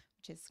year,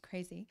 which is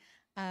crazy.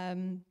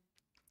 And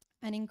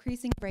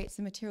increasing rates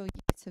of material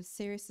use have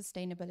serious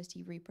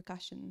sustainability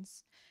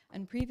repercussions.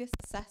 And previous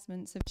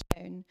assessments have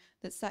shown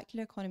that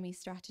circular economy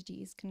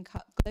strategies can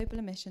cut global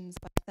emissions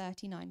by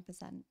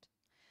 39%.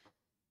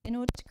 In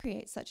order to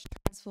create such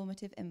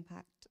transformative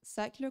impact,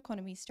 circular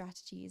economy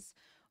strategies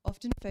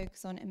often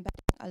focus on embedding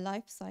a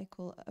life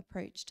cycle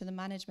approach to the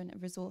management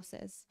of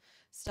resources,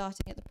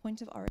 starting at the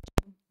point of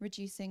origin,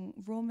 reducing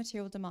raw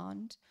material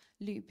demand,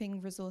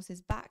 looping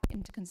resources back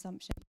into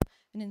consumption,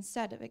 and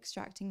instead of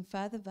extracting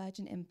further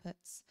virgin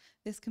inputs,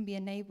 this can be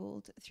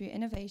enabled through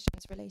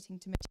innovations relating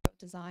to material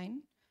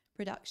design,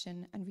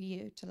 production, and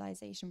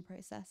reutilization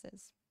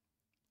processes.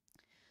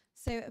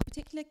 So a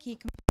particular key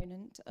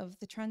component of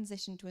the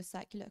transition to a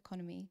circular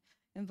economy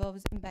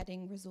involves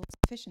embedding resource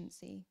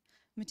efficiency.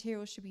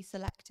 Materials should be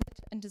selected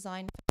and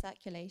designed for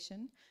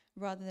circulation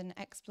rather than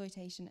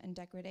exploitation and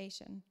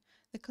degradation.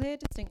 The clear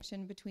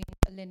distinction between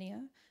a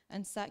linear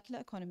and circular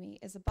economy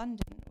is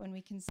abundant when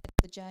we consider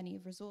the journey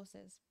of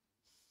resources,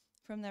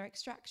 from their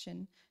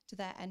extraction to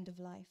their end of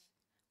life.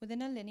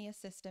 Within a linear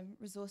system,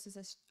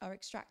 resources are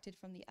extracted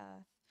from the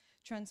earth,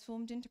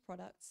 transformed into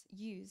products,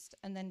 used,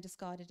 and then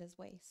discarded as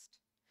waste.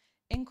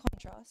 In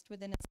contrast,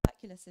 within a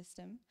circular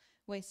system,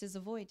 waste is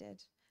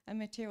avoided, and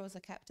materials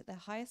are kept at their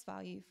highest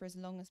value for as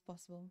long as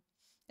possible.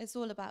 It's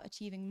all about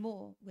achieving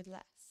more with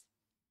less.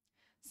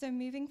 So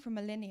moving from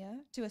a linear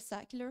to a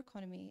circular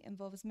economy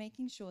involves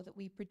making sure that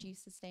we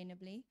produce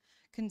sustainably,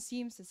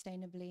 consume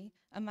sustainably,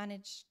 and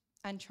manage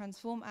and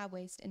transform our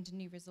waste into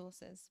new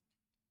resources.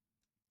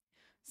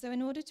 So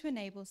in order to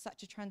enable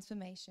such a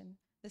transformation,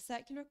 the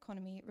circular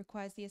economy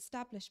requires the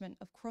establishment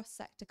of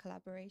cross-sector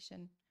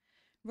collaboration.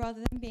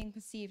 Rather than being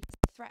perceived as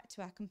a threat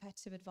to our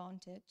competitive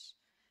advantage,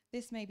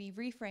 this may be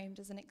reframed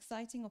as an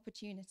exciting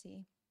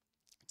opportunity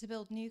to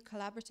build new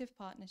collaborative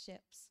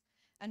partnerships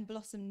and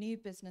blossom new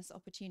business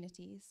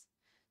opportunities.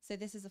 So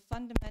this is a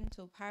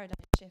fundamental paradigm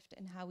shift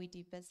in how we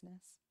do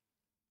business.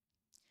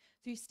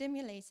 Through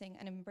stimulating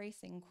and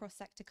embracing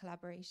cross-sector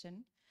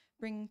collaboration,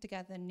 bringing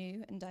together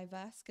new and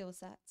diverse skill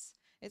sets,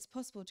 it's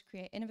possible to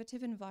create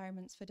innovative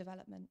environments for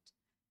development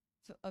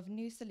of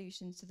new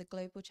solutions to the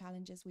global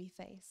challenges we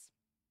face.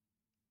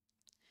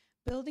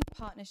 Building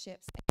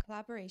partnerships and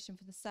collaboration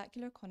for the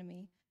circular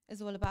economy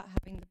is all about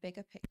having the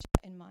bigger picture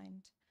in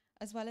mind,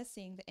 as well as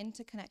seeing the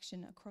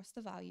interconnection across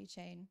the value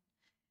chain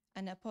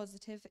and a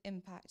positive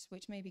impact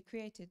which may be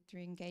created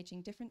through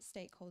engaging different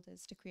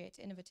stakeholders to create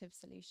innovative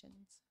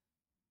solutions.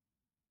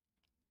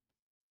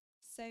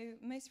 So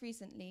most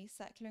recently,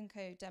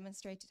 Cirklo&Co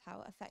demonstrated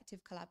how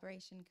effective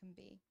collaboration can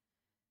be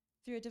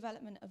through a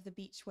development of the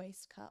Beach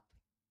Waste Cup.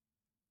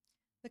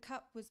 The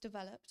cup was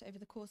developed over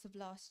the course of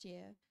last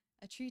year,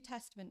 a true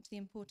testament to the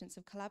importance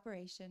of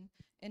collaboration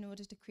in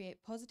order to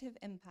create positive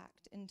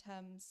impact in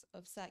terms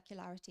of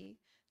circularity,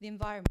 the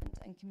environment,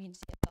 and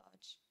community at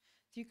large.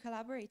 Through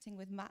collaborating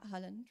with Matt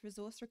Hulland,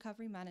 Resource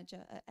Recovery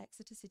Manager at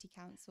Exeter City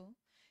Council,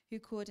 who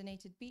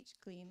coordinated beach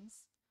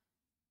cleans,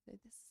 so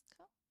this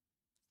cup,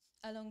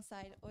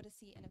 alongside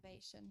Odyssey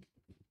Innovation.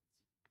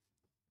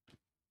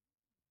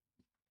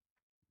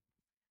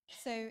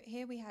 So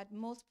here we had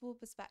multiple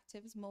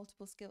perspectives,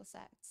 multiple skill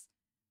sets,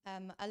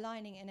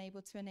 aligning and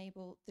able to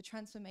enable the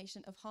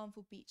transformation of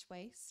harmful beach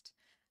waste.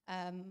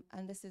 And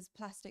this is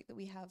plastic that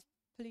we have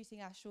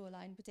polluting our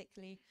shoreline,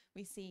 particularly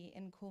we see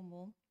in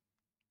Cornwall.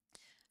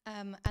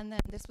 And then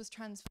this was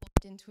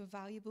transformed into a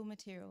valuable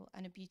material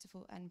and a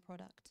beautiful end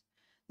product.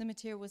 The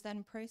material was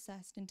then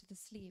processed into the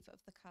sleeve of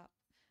the cup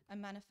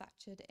and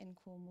manufactured in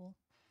Cornwall.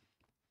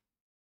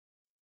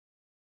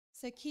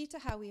 So key to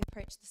how we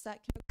approach the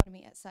circular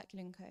economy at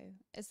Cirklo&Co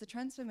is the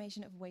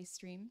transformation of waste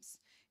streams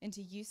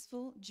into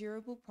useful,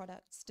 durable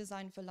products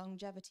designed for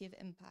longevity of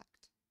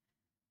impact.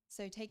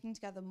 So taking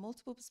together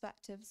multiple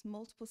perspectives,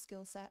 multiple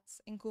skill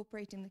sets,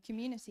 incorporating the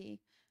community,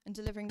 and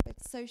delivering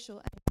both social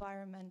and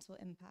environmental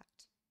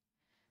impact.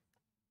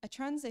 A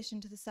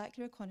transition to the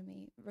circular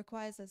economy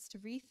requires us to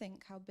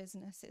rethink how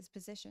business is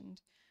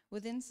positioned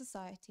within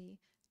society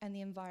and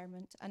the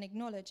environment and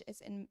acknowledge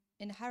its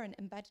inherent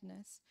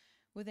embeddedness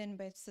within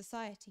both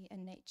society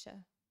and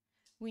nature.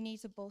 We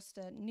need to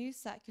bolster new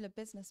circular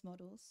business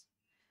models,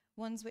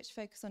 ones which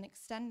focus on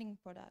extending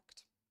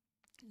product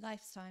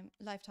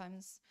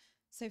lifetimes,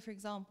 so for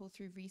example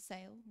through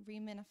resale,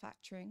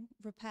 remanufacturing,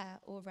 repair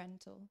or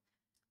rental,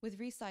 with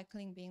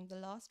recycling being the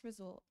last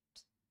resort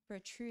for a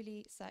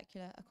truly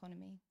circular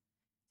economy.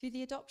 Through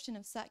the adoption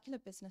of circular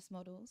business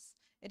models,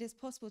 it is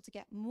possible to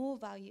get more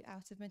value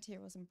out of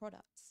materials and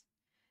products.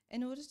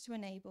 In order to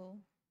enable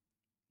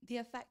the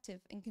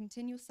effective and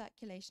continual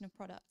circulation of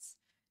products,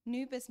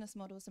 new business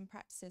models and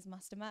practices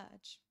must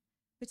emerge,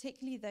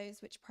 particularly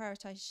those which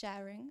prioritize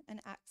sharing and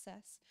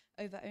access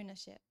over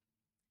ownership.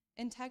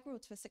 Integral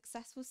to a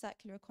successful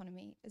circular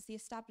economy is the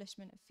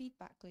establishment of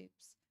feedback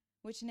loops,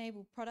 which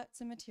enable products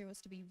and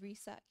materials to be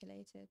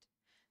recirculated.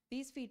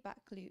 These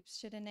feedback loops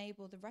should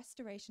enable the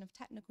restoration of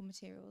technical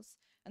materials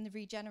and the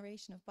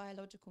regeneration of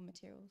biological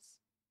materials.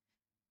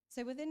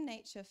 So within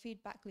nature,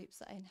 feedback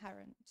loops are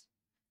inherent,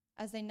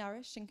 as they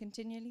nourish and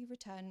continually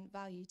return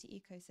value to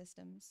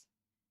ecosystems.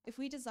 If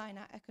we design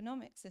our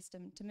economic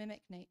system to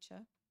mimic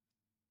nature,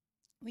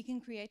 we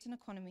can create an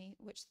economy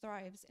which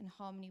thrives in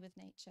harmony with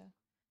nature.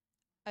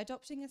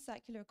 Adopting a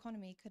circular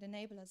economy could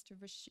enable us to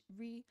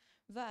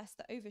reverse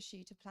the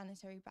overshoot of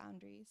planetary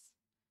boundaries.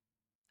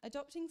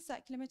 Adopting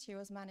circular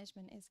materials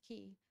management is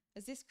key,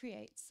 as this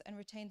creates and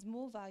retains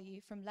more value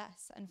from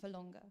less and for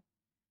longer,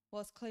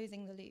 whilst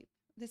closing the loop.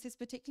 This is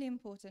particularly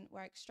important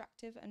where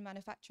extractive and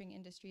manufacturing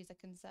industries are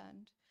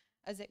concerned,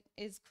 as it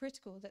is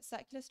critical that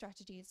circular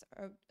strategies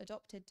are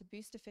adopted to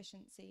boost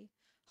efficiency,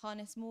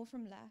 harness more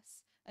from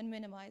less, and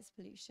minimize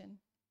pollution.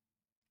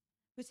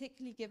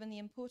 particularly given the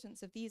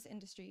importance of these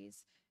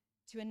industries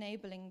to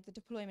enabling the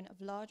deployment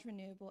of large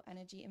renewable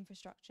energy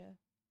infrastructure.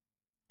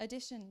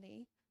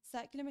 Additionally,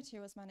 circular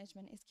materials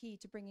management is key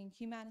to bringing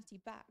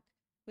humanity back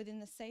within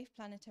the safe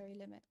planetary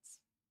limits.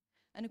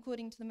 And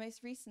according to the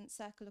most recent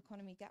Circular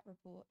Economy Gap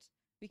report,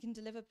 we can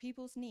deliver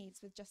people's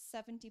needs with just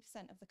 70%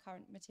 of the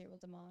current material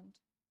demand.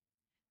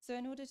 So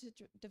in order to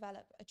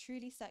develop a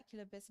truly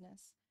circular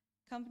business,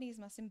 companies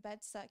must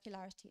embed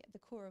circularity at the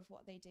core of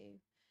what they do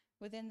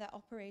within their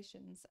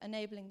operations,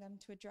 enabling them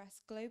to address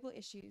global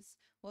issues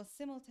while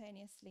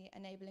simultaneously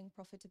enabling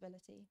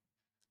profitability.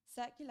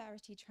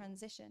 Circularity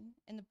transition,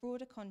 in the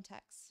broader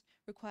context,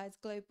 requires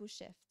global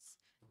shifts,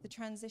 the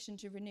transition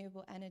to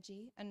renewable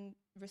energy and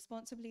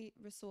responsibly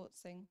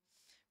resourcing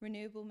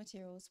renewable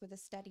materials with a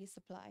steady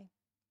supply.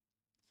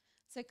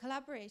 So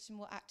collaboration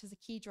will act as a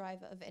key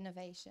driver of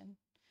innovation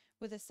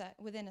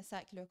within a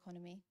circular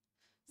economy.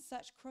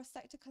 Such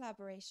cross-sector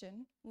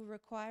collaboration will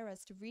require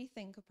us to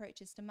rethink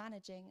approaches to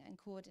managing and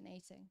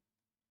coordinating.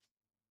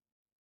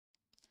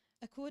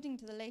 According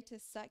to the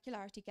latest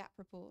Circularity Gap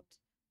report,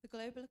 the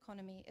global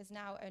economy is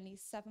now only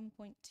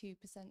 7.2%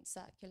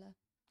 circular,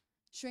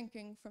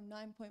 shrinking from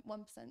 9.1%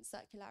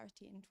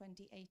 circularity in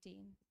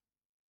 2018.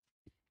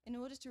 In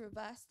order to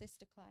reverse this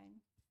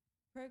decline,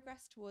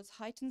 progress towards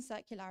heightened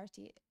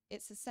circularity,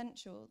 it's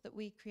essential that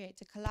we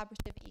create a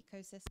collaborative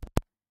ecosystem.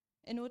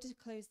 In order to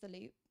close the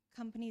loop,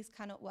 companies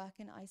cannot work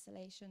in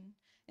isolation.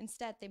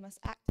 Instead, they must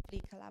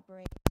actively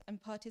collaborate and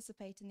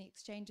participate in the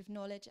exchange of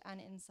knowledge and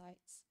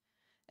insights.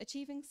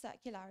 Achieving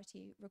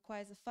circularity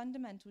requires a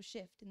fundamental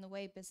shift in the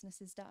way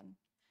business is done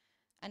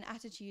and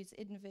attitudes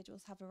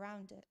individuals have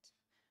around it.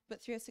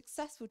 But through a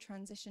successful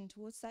transition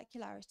towards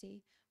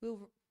circularity,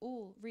 we'll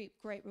all reap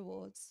great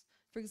rewards.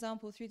 For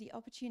example, through the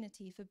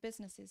opportunity for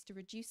businesses to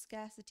reduce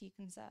scarcity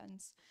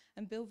concerns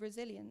and build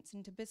resilience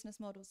into business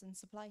models and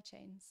supply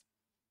chains.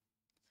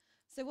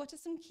 So what are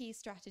some key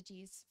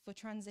strategies for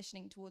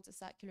transitioning towards a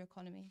circular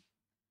economy?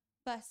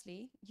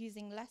 Firstly,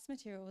 using less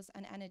materials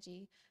and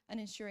energy and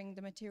ensuring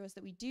the materials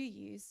that we do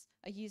use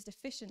are used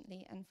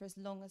efficiently and for as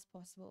long as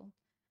possible.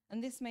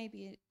 And this may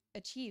be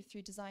achieved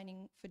through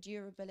designing for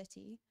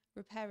durability,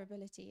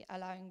 repairability,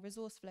 allowing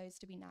resource flows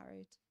to be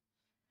narrowed.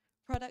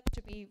 Products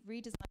should be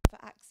redesigned for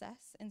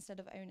access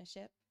instead of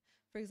ownership,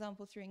 for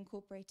example, through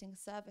incorporating a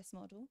service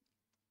model.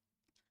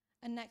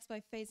 And next,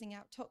 by phasing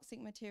out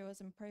toxic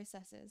materials and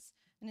processes,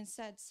 and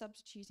instead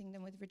substituting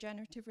them with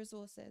regenerative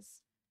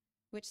resources,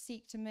 which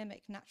seek to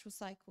mimic natural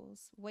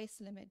cycles, waste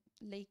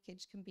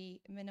leakage can be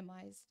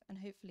minimized and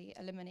hopefully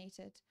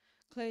eliminated,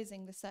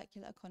 closing the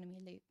circular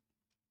economy loop.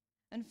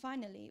 And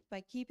finally, by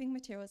keeping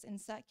materials in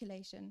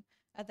circulation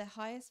at their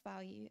highest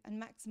value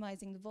and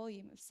maximizing the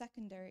volume of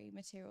secondary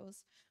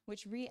materials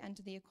which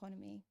re-enter the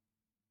economy.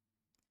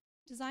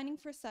 Designing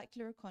for a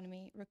circular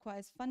economy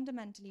requires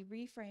fundamentally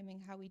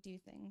reframing how we do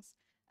things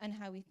and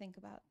how we think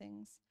about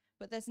things.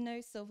 But there's no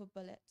silver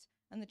bullet,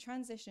 and the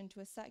transition to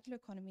a circular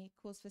economy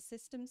calls for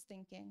systems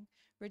thinking,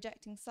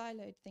 rejecting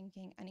siloed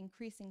thinking, and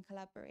increasing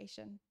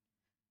collaboration.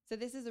 So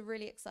this is a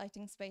really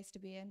exciting space to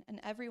be in, and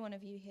every one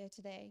of you here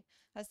today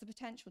has the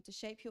potential to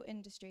shape your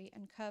industry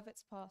and curve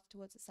its path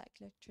towards a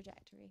circular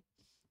trajectory.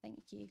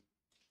 Thank you.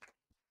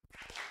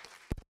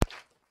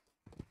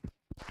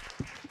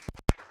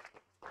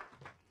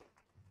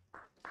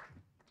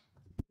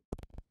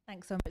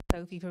 Thanks so much,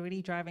 Sophie, for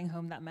really driving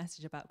home that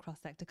message about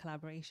cross-sector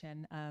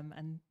collaboration.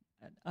 And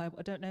I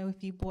don't know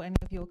if you brought any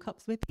of your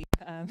cups with you.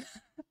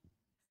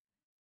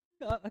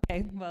 Oh,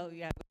 okay, well,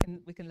 yeah,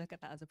 we can look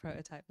at that as a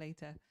prototype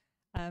later.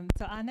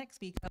 So our next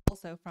speaker,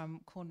 also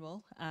from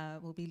Cornwall,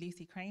 will be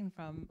Lucy Crane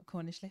from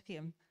Cornish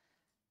Lithium.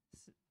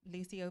 So,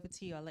 Lucy, over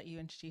to you. I'll let you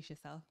introduce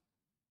yourself.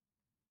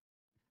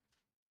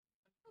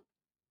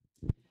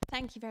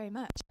 Thank you very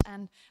much.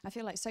 And I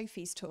feel like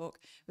Sophie's talk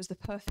was the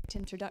perfect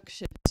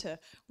introduction to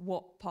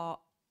what part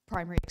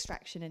primary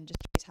extraction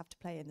industries have to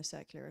play in the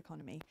circular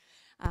economy.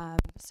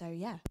 So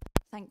yeah,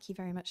 thank you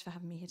very much for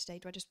having me here today.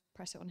 Do I just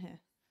press it on here?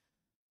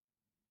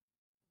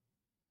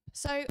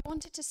 So I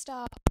wanted to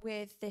start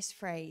with this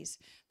phrase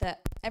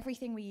that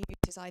everything we use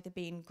is either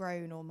being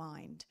grown or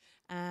mined.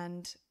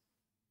 And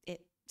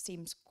it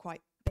seems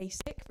quite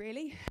basic,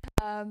 really.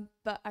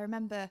 But I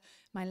remember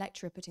my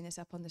lecturer putting this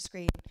up on the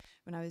screen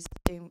when I was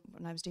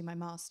doing my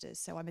master's.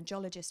 So I'm a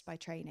geologist by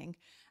training,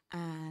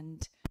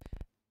 and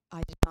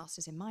I did a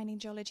master's in mining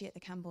geology at the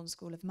Camborne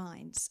School of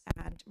Mines,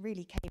 and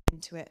really came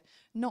into it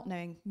not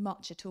knowing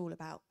much at all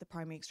about the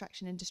primary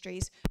extraction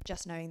industries,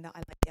 just knowing that I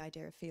liked the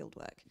idea of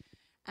fieldwork.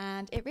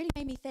 And it really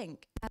made me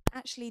think, and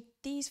actually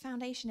these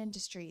foundation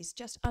industries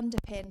just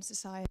underpin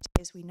society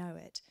as we know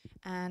it.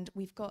 And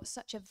we've got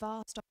such a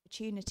vast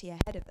opportunity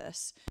ahead of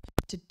us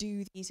to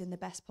do these in the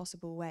best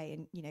possible way.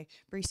 And, you know,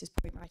 Bruce's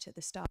point right at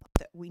the start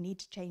that we need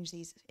to change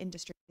these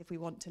industries if we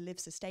want to live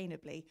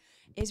sustainably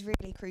is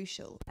really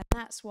crucial. And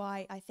that's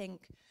why I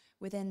think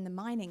within the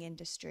mining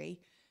industry,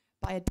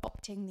 by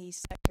adopting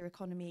these circular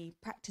economy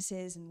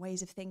practices and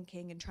ways of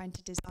thinking and trying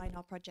to design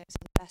our projects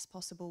in the best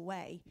possible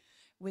way,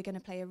 we're going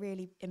to play a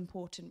really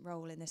important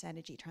role in this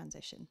energy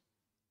transition.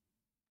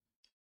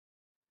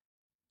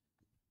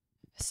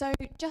 So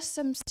just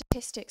some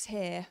statistics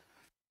here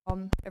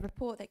from a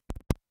report that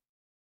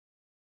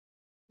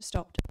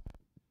stopped.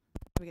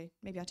 There we go.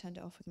 Maybe I turned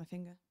it off with my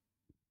finger.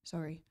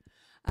 Sorry.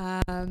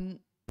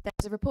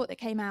 There's a report that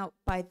came out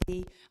by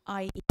the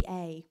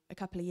IEA a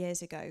couple of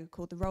years ago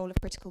called The Role of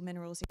Critical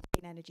Minerals in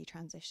Clean Energy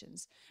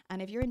Transitions.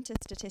 And if you're into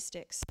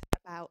statistics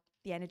about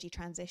the energy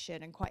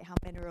transition and quite how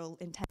mineral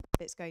intensive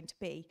it's going to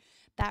be,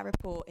 that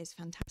report is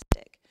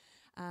fantastic.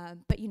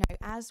 But you know,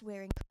 as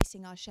we're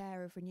increasing our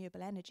share of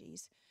renewable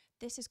energies,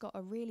 this has got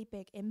a really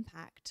big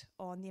impact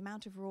on the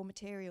amount of raw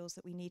materials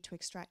that we need to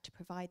extract to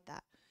provide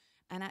that.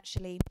 And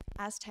actually,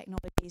 as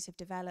technologies have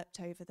developed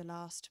over the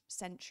last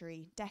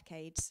century,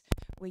 decades,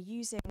 we're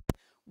using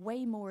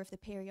way more of the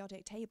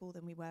periodic table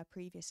than we were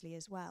previously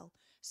as well.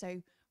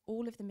 So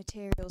all of the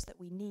materials that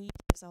we need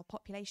as our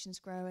populations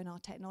grow and our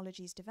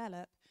technologies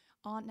develop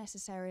aren't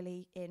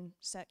necessarily in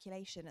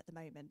circulation at the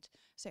moment.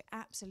 So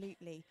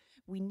absolutely,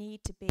 we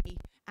need to be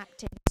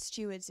acting as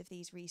stewards of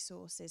these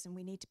resources, and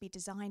we need to be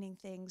designing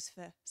things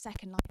for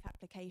second life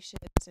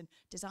applications and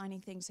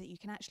designing things that you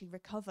can actually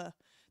recover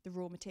the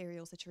raw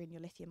materials that are in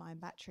your lithium-ion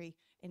battery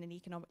in an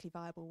economically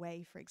viable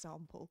way, for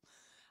example,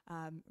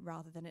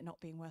 rather than it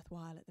not being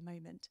worthwhile at the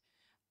moment.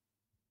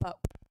 But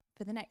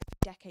for the next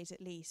decades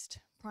at least,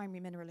 primary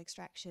mineral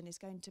extraction is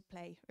going to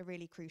play a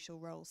really crucial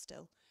role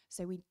still.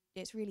 So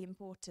it's really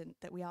important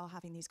that we are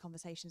having these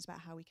conversations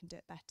about how we can do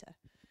it better.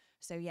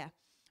 So yeah,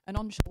 an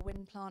onshore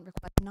wind plant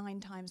requires 9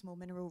 times more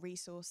mineral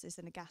resources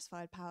than a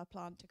gas-fired power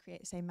plant to create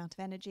the same amount of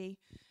energy.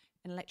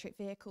 An electric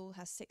vehicle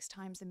has 6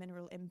 times the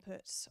mineral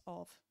inputs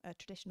of a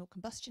traditional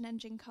combustion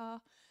engine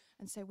car.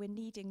 And so we're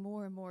needing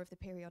more and more of the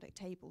periodic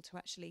table to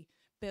actually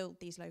build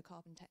these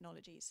low-carbon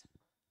technologies.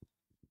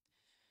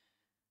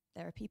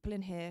 There are people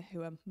in here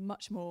who are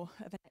much more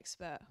of an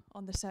expert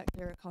on the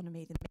circular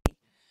economy than me.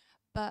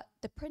 But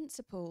the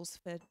principles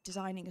for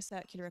designing a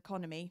circular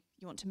economy,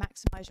 you want to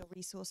maximize your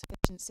resource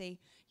efficiency,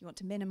 you want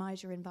to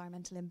minimize your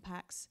environmental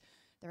impacts,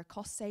 there are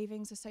cost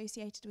savings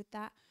associated with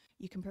that,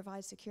 you can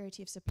provide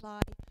security of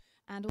supply,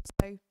 and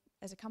also,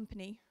 as a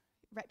company,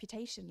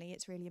 reputationally,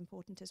 it's really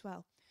important as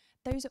well.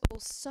 Those are all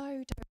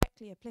so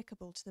directly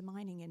applicable to the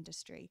mining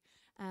industry,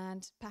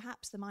 and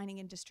perhaps the mining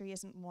industry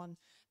isn't one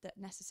that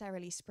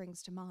necessarily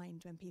springs to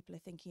mind when people are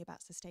thinking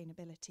about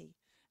sustainability.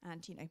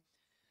 And, you know,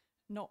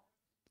 not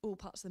all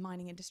parts of the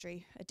mining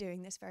industry are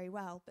doing this very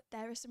well, but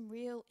there are some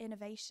real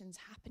innovations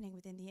happening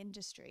within the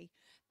industry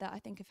that I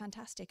think are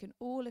fantastic, and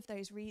all of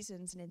those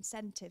reasons and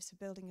incentives for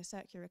building a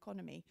circular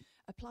economy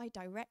apply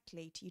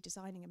directly to you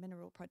designing a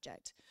mineral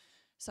project.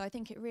 So I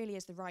think it really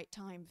is the right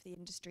time for the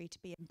industry to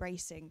be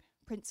embracing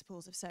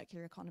principles of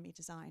circular economy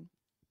design.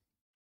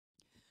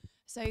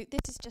 So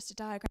this is just a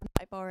diagram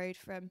that I borrowed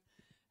from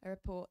a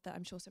report that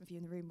I'm sure some of you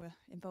in the room were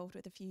involved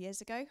with a few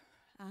years ago,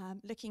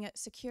 looking at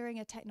securing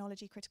a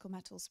technology critical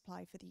metal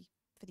supply for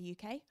the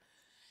UK.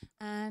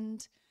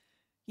 And,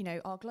 you know,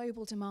 our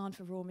global demand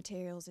for raw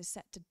materials is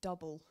set to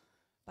double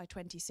by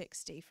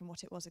 2060 from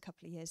what it was a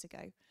couple of years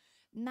ago.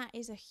 And that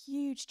is a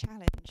huge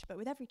challenge, but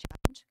with every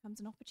challenge comes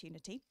an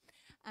opportunity.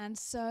 And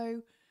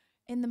so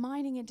in the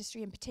mining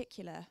industry in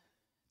particular,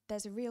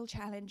 there's a real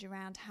challenge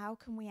around how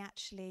can we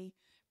actually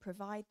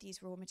provide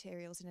these raw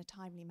materials in a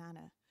timely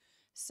manner.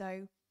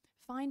 So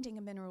finding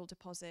a mineral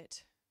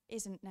deposit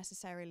isn't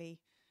necessarily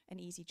an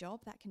easy job.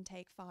 That can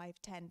take 5,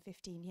 10,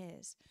 15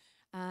 years.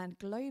 And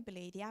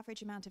globally, the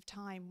average amount of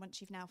time once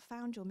you've now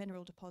found your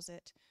mineral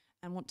deposit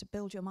and want to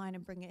build your mine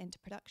and bring it into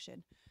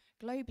production,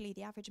 globally,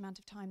 the average amount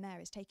of time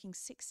there is taking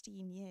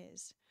 16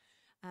 years.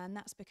 And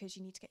that's because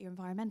you need to get your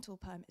environmental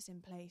permits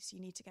in place, you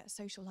need to get a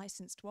social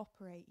license to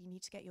operate, you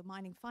need to get your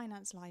mining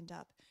finance lined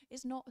up.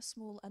 It's not a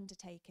small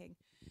undertaking.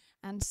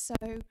 And so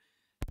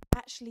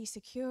actually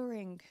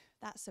securing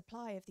that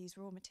supply of these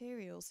raw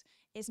materials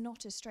is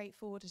not as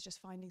straightforward as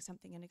just finding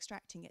something and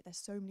extracting it. There's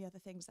so many other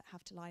things that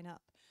have to line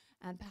up.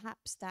 And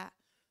perhaps that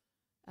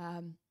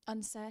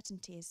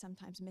uncertainty is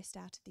sometimes missed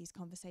out of these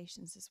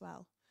conversations as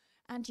well.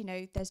 And, you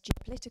know, there's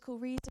geopolitical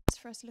reasons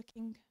for us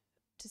looking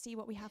to see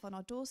what we have on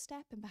our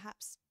doorstep and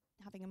perhaps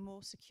having a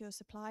more secure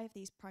supply of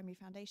these primary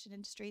foundation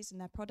industries and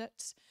their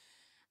products.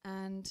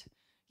 And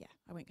yeah,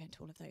 I won't go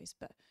into all of those,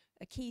 but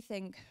a key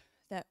thing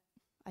that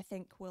I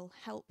think will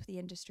help the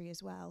industry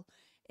as well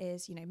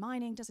is, you know,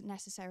 mining doesn't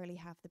necessarily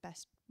have the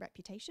best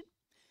reputation.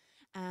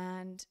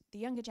 And the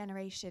younger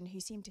generation who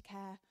seem to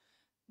care,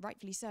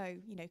 rightfully so,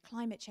 you know,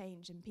 climate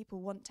change, and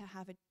people want to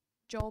have a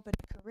job and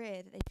a career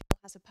that they feel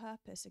has a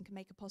purpose and can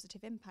make a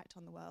positive impact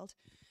on the world.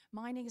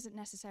 Mining isn't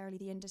necessarily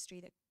the industry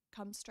that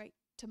comes straight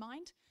to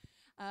mind.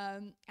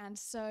 And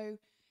so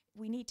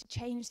we need to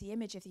change the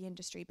image of the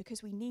industry,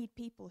 because we need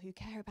people who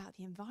care about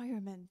the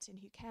environment and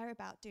who care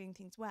about doing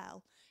things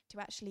well to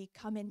actually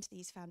come into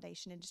these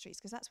foundation industries,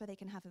 because that's where they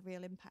can have a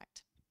real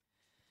impact.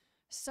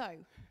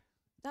 So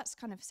that's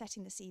kind of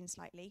setting the scene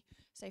slightly.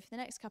 So for the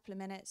next couple of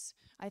minutes,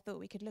 I thought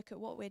we could look at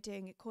what we're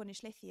doing at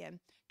Cornish Lithium,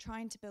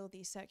 trying to build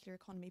these circular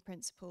economy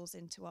principles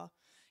into our,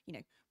 you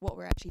know, what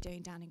we're actually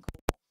doing down in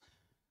Cornwall.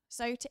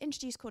 So to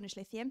introduce Cornish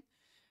Lithium,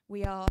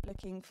 we are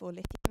looking for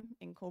lithium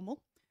in Cornwall.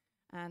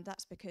 And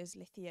that's because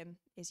lithium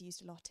is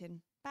used a lot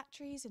in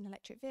batteries, in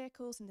electric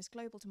vehicles, and this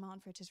global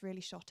demand for it has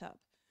really shot up.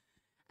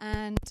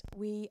 And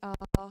we are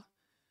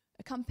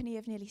a company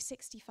of nearly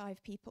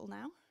 65 people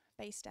now,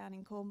 based down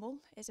in Cornwall.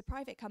 It's a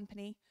private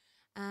company,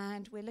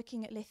 and we're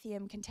looking at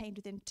lithium contained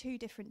within 2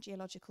 different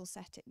geological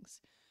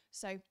settings.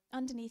 So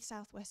underneath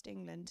southwest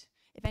England,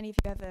 if any of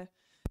you ever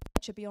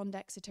venture beyond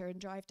Exeter and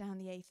drive down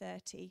the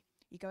A30,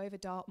 you go over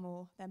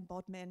Dartmoor, then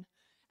Bodmin,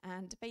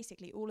 and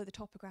basically all of the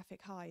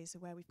topographic highs are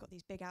where we've got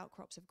these big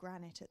outcrops of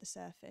granite at the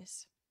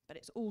surface, but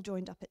it's all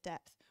joined up at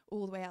depth,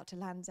 all the way out to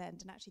Land's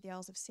End, and actually the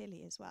Isles of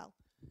Scilly as well.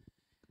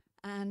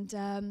 And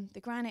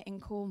the granite in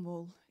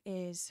Cornwall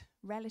is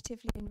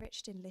relatively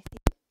enriched in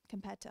lithium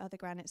compared to other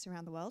granites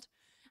around the world,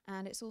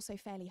 and it's also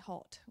fairly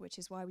hot, which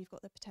is why we've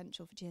got the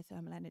potential for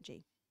geothermal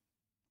energy.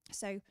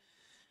 So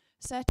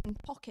certain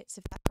pockets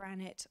of that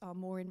granite are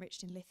more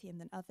enriched in lithium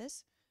than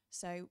others.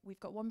 So we've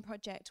got one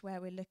project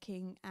where we're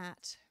looking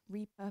at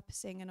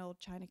repurposing an old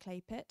China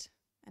clay pit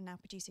and now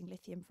producing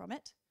lithium from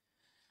it.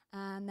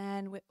 And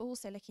then we're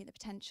also looking at the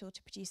potential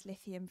to produce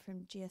lithium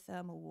from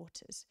geothermal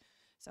waters.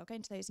 So I'll go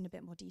into those in a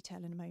bit more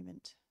detail in a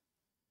moment.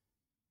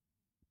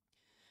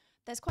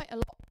 There's quite a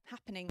lot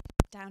happening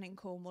down in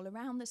Cornwall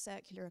around the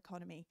circular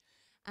economy.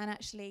 And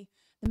actually,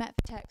 the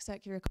Met4Tech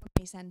Circular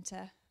Economy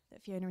Centre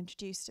that Fiona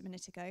introduced a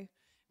minute ago,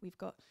 we've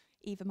got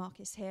Eva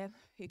Marcus here,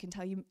 who can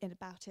tell you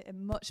about it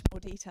in much more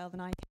detail than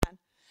I can.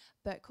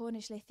 But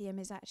Cornish Lithium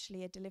is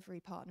actually a delivery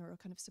partner or a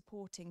kind of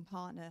supporting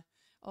partner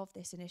of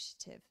this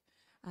initiative.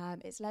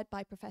 It's led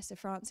by Professor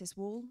Francis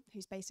Wall,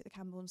 who's based at the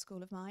Camborne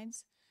School of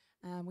Mines.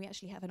 We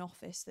actually have an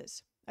office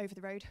that's over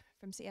the road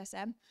from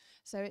CSM,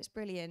 so it's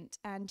brilliant.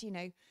 And, you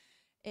know,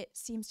 it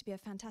seems to be a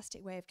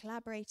fantastic way of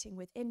collaborating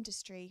with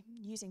industry,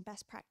 using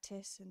best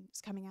practice, and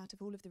it's coming out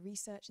of all of the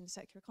research in the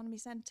Circular Economy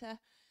Centre,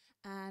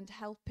 and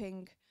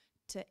helping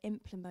to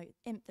implement,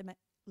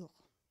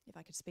 if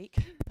I could speak,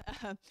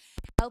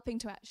 helping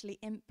to actually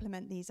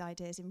implement these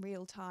ideas in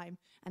real time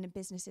and in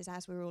businesses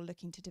as we're all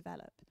looking to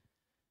develop.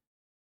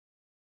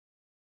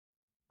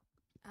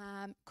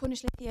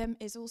 Cornish Lithium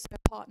is also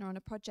a partner on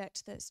a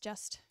project that's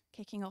just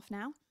kicking off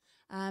now.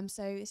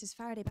 So this is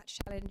Faraday Batch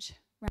Challenge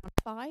round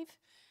 5,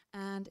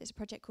 and it's a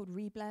project called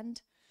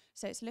Reblend.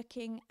 So it's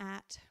looking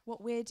at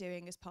what we're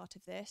doing as part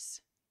of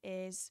this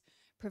is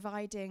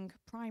providing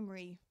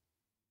primary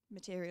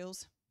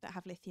materials that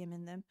have lithium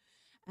in them,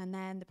 and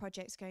then the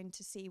project's going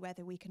to see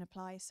whether we can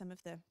apply some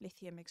of the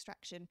lithium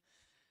extraction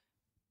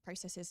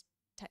processes,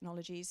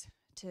 technologies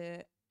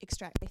to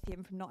extract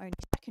lithium from not only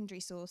secondary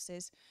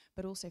sources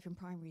but also from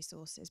primary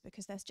sources,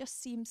 because there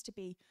just seems to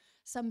be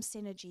some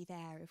synergy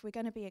there. If we're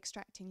going to be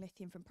extracting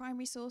lithium from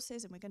primary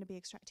sources and we're going to be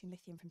extracting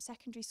lithium from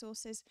secondary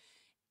sources,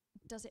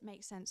 does it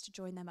make sense to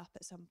join them up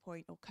at some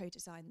point or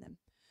co-design them?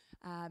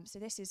 So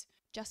this is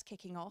just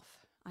kicking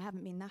off. I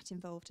haven't been that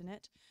involved in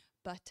it,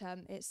 but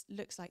it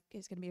looks like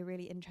it's going to be a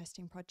really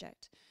interesting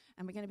project.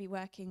 And we're going to be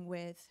working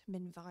with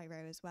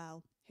Minviro as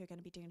well, who are going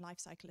to be doing life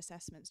cycle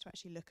assessments to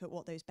actually look at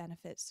what those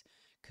benefits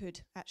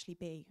could actually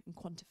be and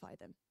quantify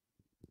them.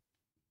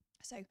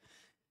 So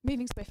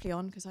moving swiftly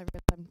on, because I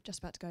realize I'm just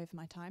about to go over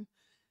my time,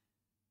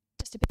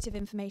 just a bit of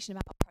information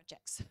about our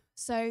projects.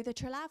 So the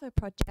Trelava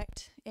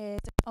project is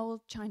an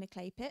old China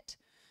clay pit.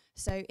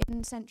 So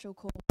in central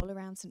Cornwall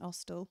around St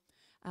Austell,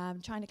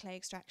 China clay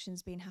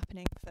extraction's been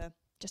happening for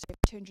just over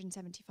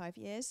 275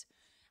 years,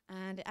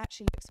 and it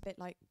actually looks a bit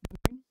like the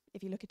moon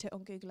if you look at it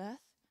on Google Earth,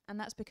 and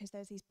that's because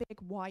there's these big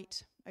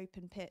white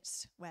open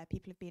pits where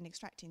people have been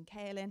extracting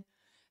kaolin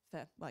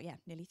for, well, yeah,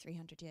 nearly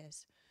 300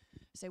 years.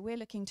 So we're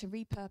looking to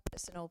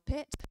repurpose an old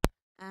pit,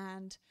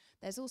 and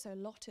there's also a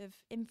lot of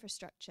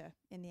infrastructure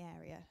in the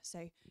area.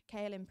 So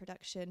kaolin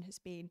production has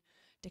been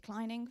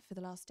declining for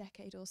the last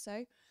decade or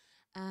so,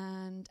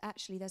 and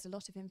actually there's a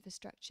lot of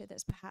infrastructure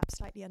that's perhaps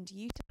slightly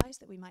underutilised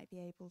that we might be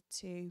able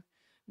to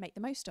make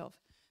the most of.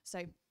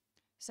 So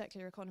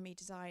circular economy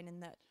design in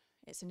that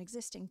it's an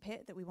existing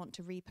pit that we want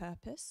to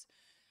repurpose.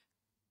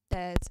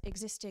 There's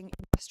existing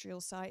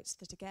industrial sites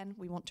that, again,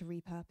 we want to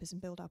repurpose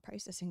and build our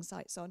processing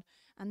sites on.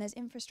 And there's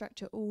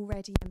infrastructure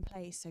already in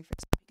place. So, for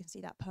example, you can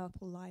see that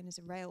purple line is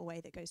a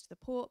railway that goes to the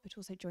port, but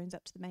also joins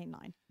up to the main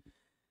line.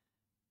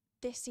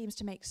 This seems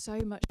to make so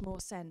much more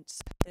sense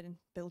than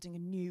building a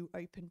new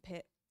open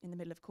pit in the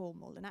middle of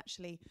Cornwall. And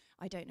actually,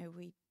 I don't know if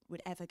we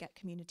would ever get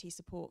community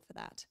support for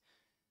that.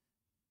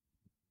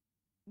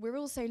 We're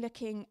also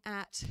looking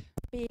at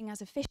being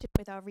as efficient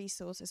with our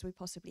resource as we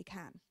possibly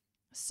can.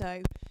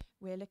 So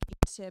we're looking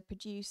to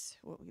produce,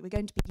 or we're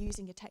going to be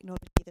using a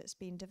technology that's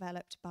been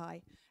developed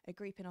by a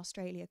group in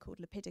Australia called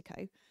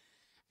Lipidico.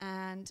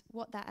 And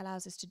what that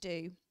allows us to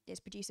do is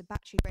produce a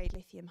battery-grade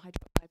lithium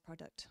hydroxide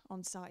product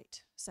on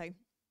site. So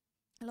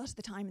a lot of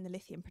the time in the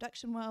lithium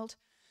production world,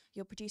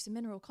 you'll produce a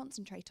mineral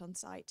concentrate on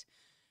site,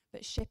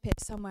 but ship it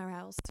somewhere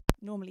else,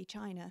 normally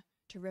China,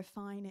 to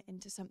refine it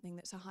into something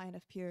that's a high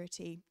enough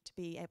purity to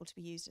be able to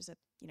be used as a,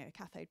 a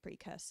cathode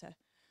precursor.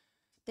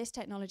 This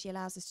technology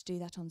allows us to do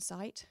that on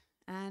site,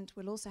 and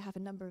we'll also have a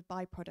number of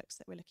byproducts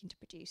that we're looking to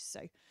produce.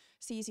 So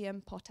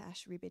cesium,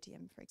 potash,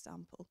 rubidium, for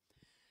example.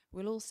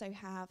 We'll also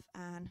have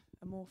an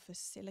amorphous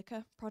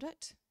silica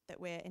product that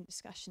we're in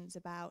discussions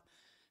about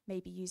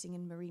maybe using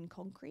in marine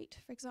concrete,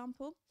 for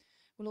example.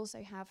 We'll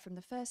also have from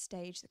the first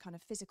stage, the kind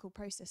of physical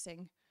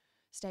processing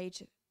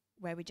stage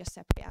where we just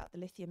separate out the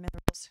lithium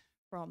minerals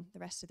from the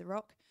rest of the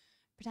rock,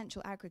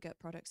 potential aggregate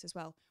products as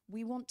well.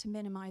 We want to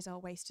minimize our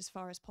waste as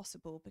far as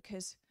possible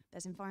because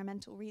there's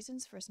environmental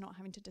reasons for us not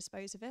having to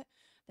dispose of it.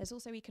 There's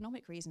also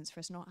economic reasons for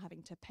us not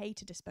having to pay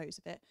to dispose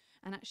of it.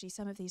 And actually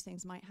some of these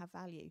things might have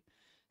value.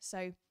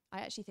 So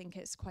I actually think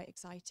it's quite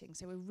exciting.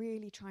 So we're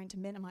really trying to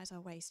minimize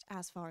our waste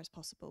as far as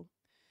possible.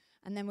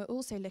 And then we're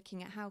also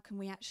looking at how can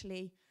we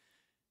actually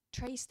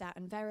trace that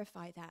and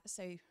verify that.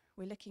 So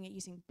we're looking at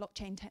using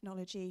blockchain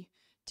technology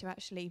to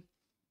actually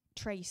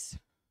trace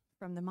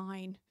from the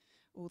mine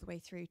all the way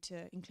through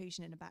to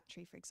inclusion in a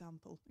battery, for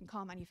example. And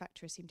car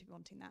manufacturers seem to be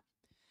wanting that.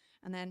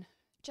 And then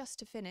just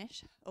to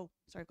finish, oh,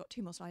 sorry, I've got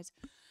 2 more slides.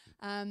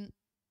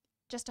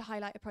 Just to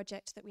highlight a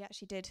project that we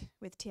actually did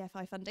with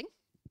TFI funding.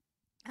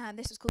 And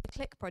this was called the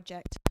CLICK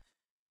project.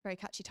 Very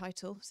catchy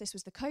title. So this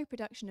was the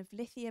co-production of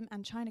lithium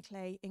and china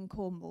clay in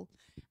Cornwall.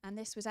 And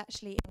this was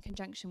actually in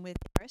conjunction with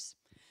ECRs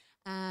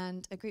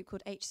and a group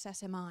called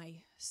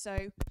HSSMI.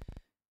 So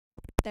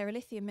there are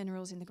lithium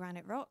minerals in the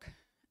granite rock.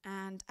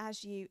 And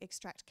as you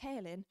extract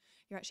kaolin,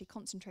 you're actually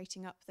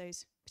concentrating up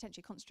those,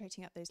 potentially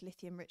concentrating up those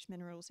lithium-rich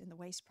minerals in the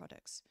waste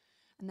products.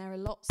 And there are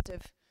lots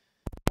of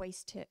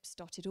waste tips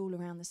dotted all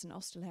around the St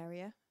Austell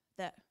area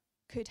that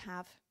could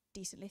have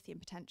decent lithium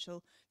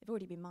potential. They've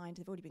already been mined,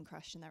 they've already been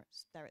crushed, and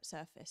they're at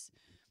surface.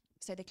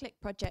 So the CLICK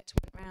project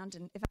went around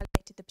and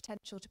evaluated the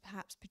potential to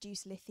perhaps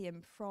produce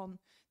lithium from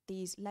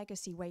these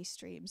legacy waste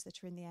streams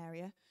that are in the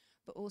area,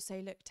 but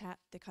also looked at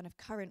the kind of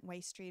current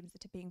waste streams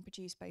that are being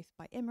produced both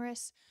by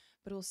Imerys,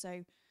 but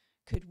also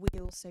could we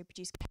also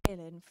produce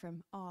kaolin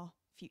from our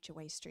future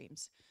waste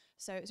streams.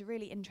 So it was a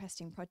really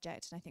interesting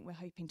project, and I think we're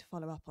hoping to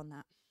follow up on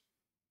that.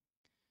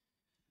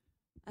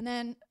 And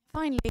then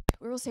finally,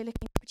 we're also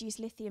looking to produce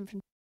lithium from.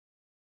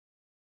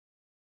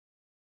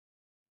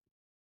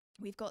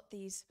 We've got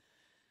these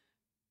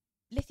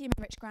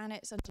lithium-enriched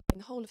granites underlying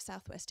the whole of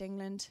southwest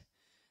England.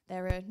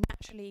 There are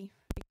naturally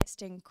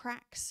existing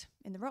cracks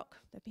in the rock.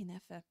 They've been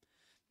there for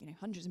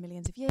hundreds of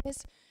millions of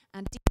years,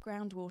 and deep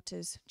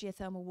groundwaters,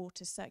 geothermal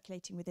waters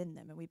circulating within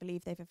them, and we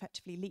believe they've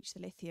effectively leached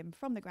the lithium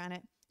from the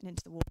granite and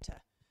into the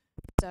water.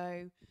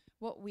 So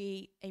what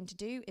we aim to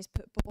do is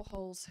put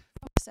boreholes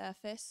from the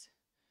surface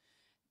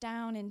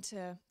down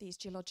into these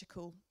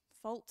geological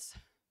faults,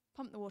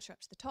 pump the water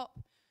up to the top.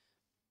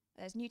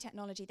 There's new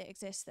technology that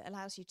exists that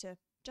allows you to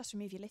just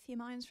remove your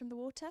lithium ions from the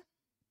water.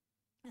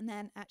 And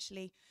then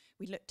actually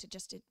we look to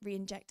just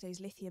re-inject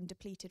those lithium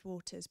depleted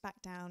waters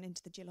back down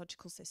into the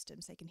geological system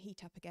so they can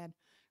heat up again,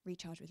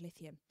 recharge with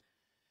lithium.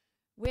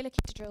 We're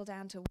looking to drill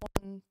down to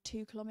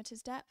 1-2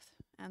 kilometers depth,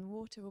 and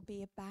water will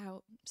be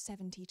about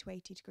 70 to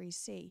 80 degrees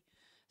C.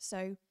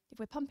 So if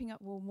we're pumping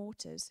up warm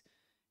waters,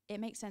 it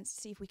makes sense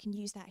to see if we can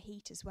use that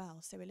heat as well.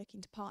 So we're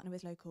looking to partner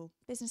with local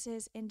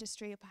businesses,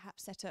 industry, or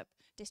perhaps set up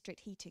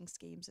district heating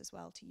schemes as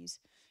well to use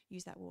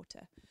that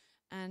water.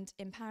 And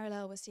in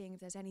parallel, we're seeing if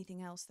there's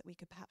anything else that we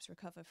could perhaps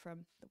recover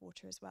from the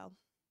water as well.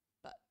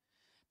 But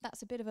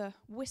that's a bit of a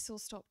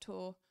whistle-stop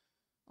tour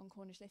on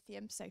Cornish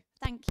lithium. So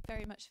thank you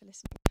very much for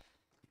listening.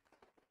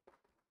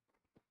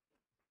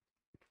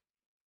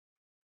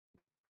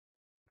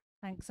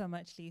 Thanks so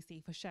much, Lucy,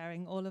 for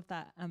sharing all of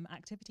that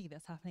activity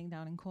that's happening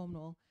down in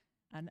Cornwall.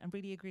 And I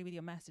really agree with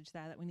your message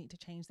there that we need to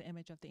change the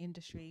image of the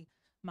industry,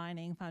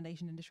 mining,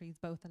 foundation industries,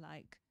 both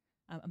alike.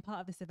 And part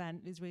of this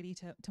event is really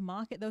to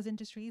market those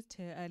industries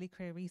to early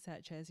career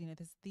researchers.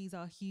 These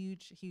are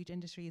huge, huge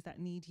industries that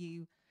need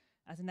you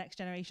as a next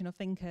generation of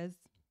thinkers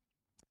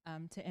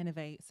to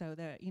innovate. So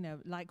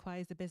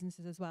likewise, the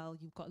businesses as well.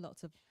 You've got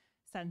lots of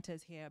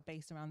centres here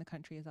based around the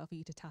country as well for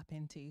you to tap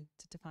into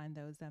to find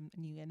those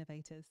new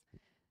innovators.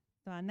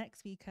 So our next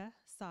speaker,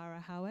 Sara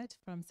Howard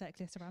from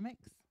Circular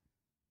Ceramics.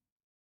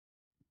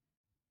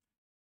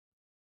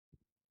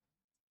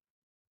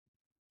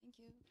 Thank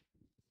you.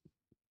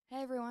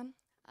 Hey everyone,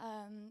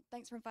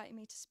 thanks for inviting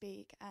me to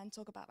speak and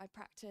talk about my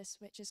practice,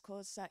 which is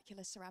called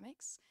Circular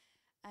Ceramics.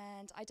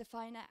 And I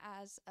define it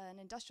as an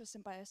industrial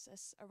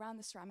symbiosis around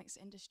the ceramics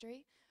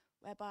industry,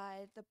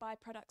 whereby the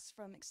byproducts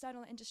from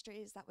external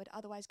industries that would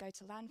otherwise go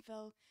to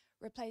landfill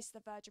replace the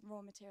virgin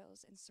raw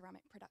materials in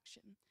ceramic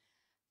production.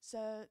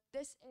 So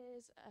this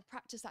is a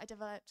practice that I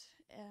developed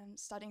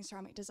studying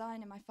ceramic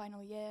design in my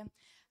final year.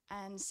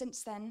 And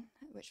since then,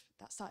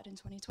 that started in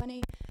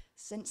 2020,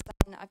 since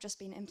then I've just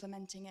been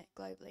implementing it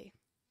globally.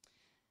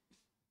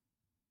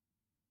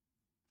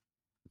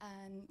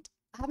 And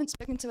I haven't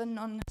spoken to a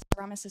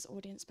non-ceramicist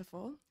audience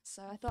before,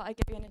 so I thought I'd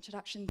give you an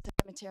introduction to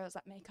the materials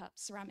that make up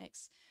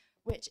ceramics,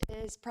 which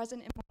is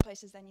present in more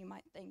places than you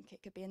might think.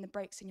 It could be in the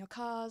brakes in your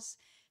cars,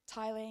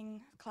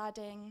 tiling,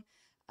 cladding,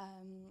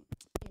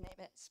 you name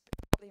it, it's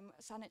probably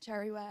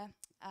sanitary ware.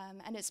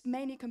 And it's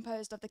mainly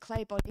composed of the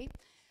clay body,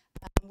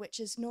 which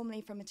is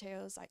normally from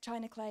materials like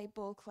china clay,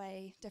 ball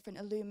clay, different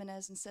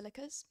aluminas and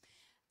silicas.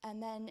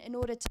 And then in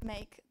order to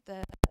make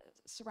the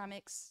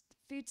ceramics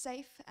food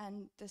safe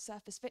and the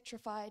surface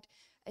vitrified,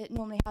 it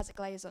normally has a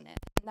glaze on it.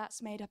 And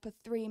that's made up of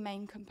 3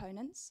 main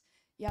components.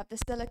 You have the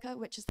silica,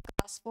 which is the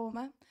glass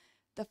former,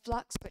 the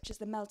flux, which is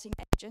the melting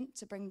agent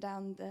to bring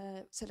down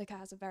the silica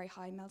has a very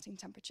high melting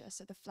temperature,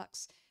 so the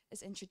flux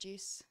is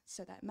introduced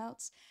so that it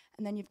melts.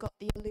 And then you've got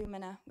the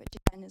alumina, which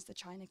again is the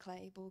china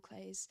clay, ball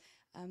clays,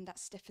 that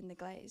stiffen the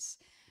glaze.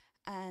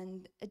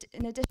 And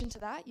in addition to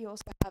that, you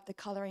also have the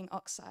colouring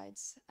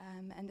oxides,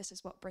 and this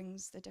is what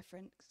brings the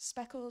different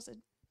speckles,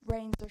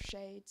 grains or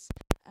shades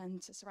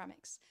to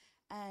ceramics.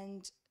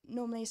 And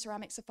normally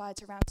ceramics are fired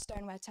to around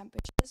stoneware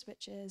temperatures,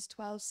 which is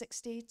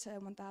 1260 to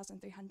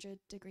 1300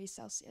 degrees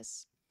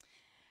Celsius.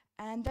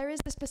 And there is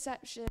this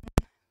perception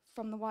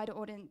from the wider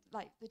audience,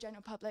 like the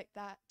general public,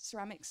 that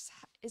ceramics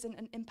isn't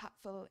an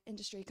impactful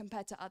industry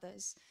compared to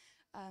others.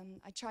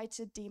 I try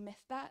to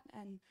demyth that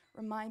and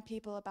remind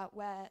people about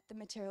where the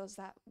materials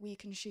that we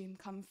consume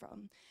come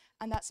from.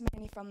 And that's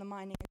mainly from the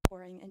mining and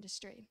quarrying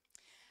industry.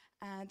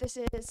 This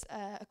is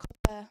a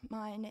copper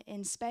mine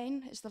in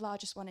Spain. It's the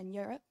largest one in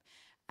Europe.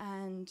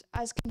 And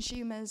as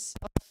consumers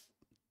of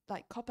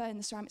like copper in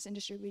the ceramics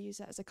industry, we use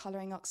it as a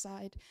colouring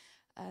oxide.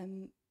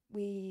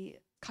 We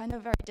kind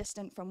of very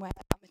distant from where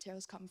our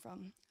materials come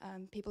from.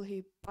 People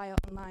who buy it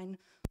online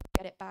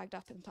get it bagged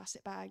up in a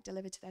plastic bag,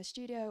 delivered to their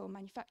studio or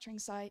manufacturing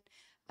site,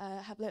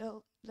 have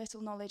little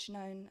knowledge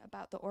known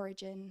about the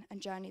origin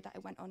and journey that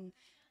it went on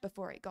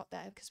before it got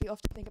there, because we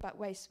often think about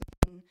waste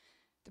within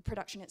the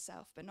production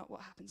itself, but not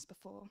what happens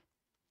before.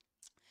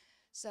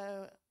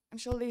 So I'm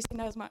sure Lucy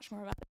knows much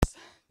more about this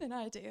than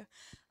I do.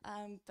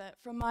 But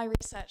from my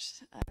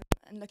research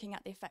and looking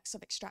at the effects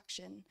of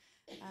extraction,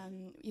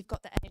 you've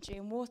got the energy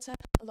and water.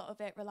 A lot of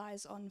it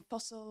relies on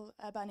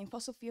burning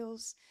fossil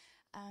fuels,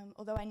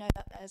 although I know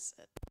that there's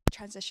a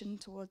transition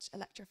towards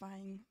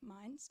electrifying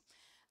mines.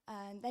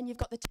 And then you've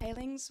got the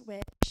tailings,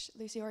 which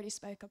Lucy already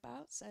spoke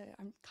about, so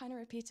I'm kind of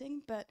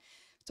repeating, but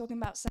talking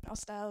about St.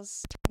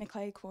 Austell's china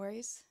clay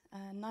quarries,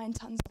 9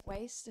 tons of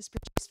waste is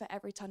produced for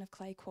every ton of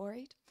clay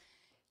quarried.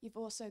 You've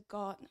also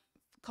got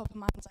copper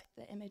mines like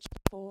the image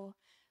before,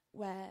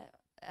 where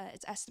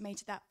it's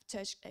estimated that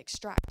to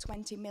extract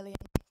 20 million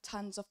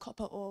tons of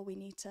copper ore, we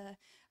need to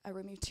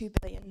remove 2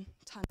 billion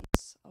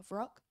tons of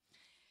rock.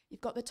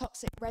 You've got the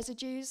toxic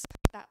residues,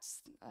 that's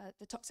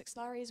the toxic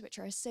slurries, which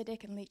are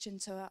acidic and leach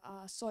into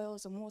our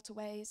soils and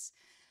waterways.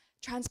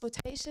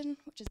 Transportation,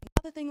 which is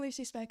another thing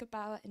Lucy spoke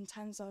about in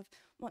terms of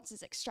once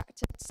it's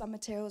extracted, some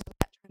materials will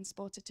get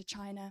transported to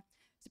China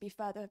to be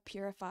further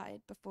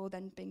purified before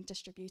then being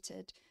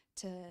distributed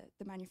to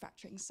the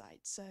manufacturing site.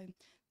 So,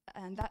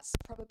 and that's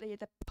probably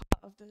the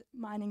part of the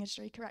mining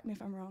industry, correct me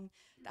if I'm wrong,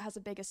 that has the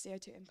biggest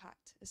CO2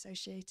 impact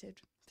associated,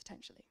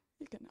 potentially.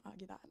 You can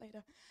argue that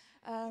later.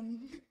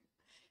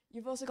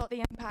 You've also got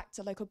the impact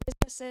to local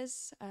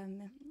businesses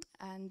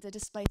and the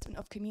displacement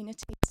of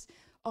communities.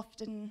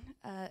 Often,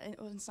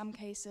 or in some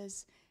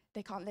cases,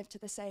 they can't live to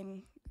the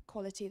same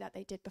quality that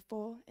they did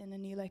before in a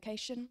new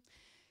location.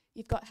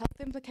 You've got health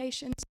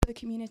implications for the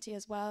community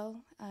as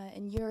well.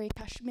 In UKRI,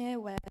 Kashmir,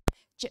 where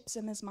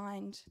gypsum is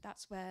mined,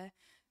 that's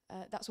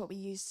what we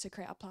use to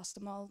create our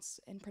plaster molds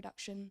in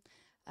production.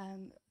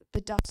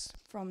 The dust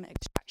from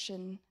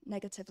extraction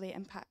negatively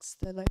impacts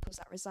the locals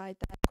that reside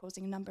there,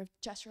 causing a number of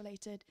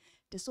chest-related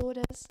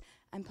disorders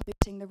and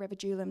polluting the river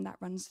Julim that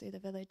runs through the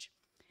village.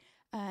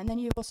 And then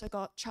you've also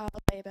got child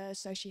labour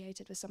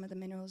associated with some of the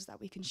minerals that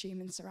we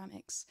consume in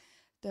ceramics.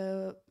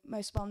 The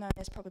most well-known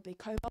is probably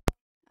cobalt,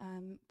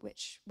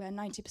 where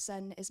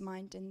 90% is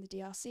mined in the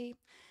DRC.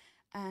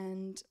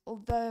 And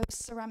although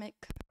ceramic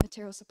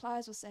material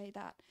suppliers will say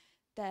that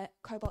their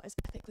cobalt is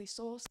ethically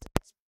sourced,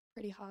 it's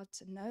pretty hard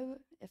to know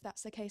if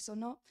that's the case or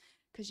not,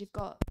 because you've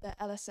got the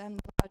LSM,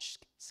 the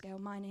large-scale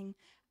mining,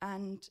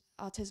 and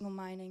artisanal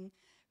mining.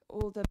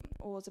 All the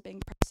ores are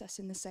being processed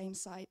in the same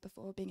site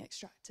before being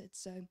extracted,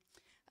 so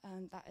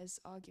that is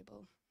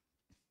arguable.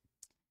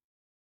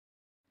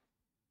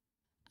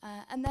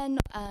 And then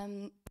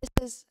this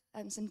is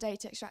some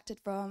data extracted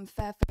from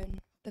Fairphone,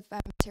 the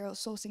Fair Material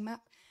Sourcing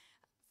Map.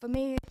 For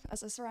me,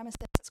 as a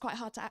ceramicist, it's quite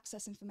hard to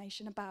access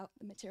information about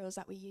the materials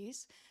that we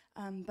use,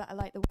 but I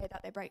like the way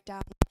that they break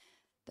down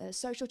the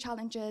social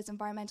challenges,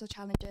 environmental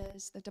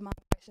challenges, the demand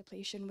growth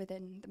depletion with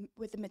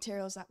the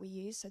materials that we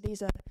use. So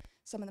these are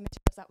some of the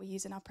materials that we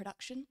use in our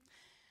production.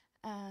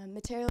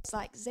 Materials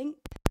like zinc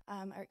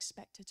are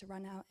expected to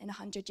run out in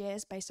 100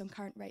 years based on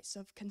current rates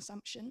of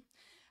consumption.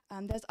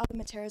 There's other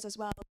materials as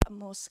well that are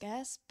more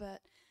scarce,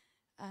 but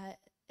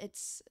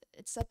it's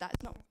said that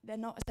they're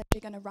not essentially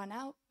going to run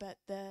out, but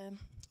the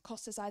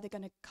cost is either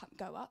going to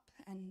go up,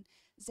 and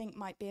zinc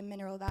might be a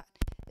mineral that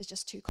is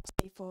just too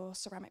costly for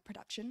ceramic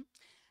production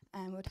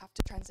and would have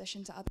to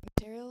transition to other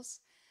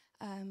materials,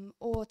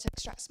 or to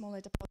extract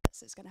smaller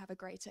deposits, it's going to have a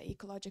greater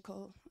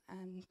ecological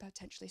and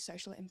potentially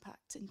social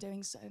impact in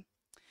doing so.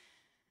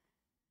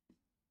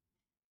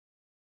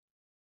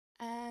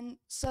 And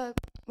so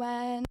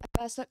when I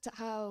first looked at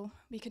how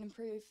we can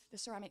improve the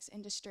ceramics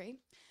industry,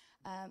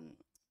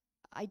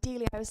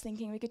 ideally I was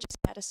thinking we could just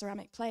add a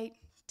ceramic plate,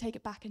 take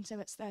it back into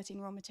its 13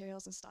 raw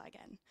materials and start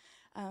again.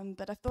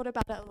 But I've thought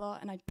about it a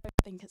lot, and I don't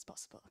think it's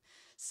possible.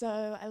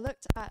 So I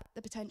looked at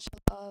the potential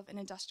of an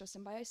industrial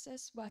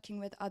symbiosis, working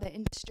with other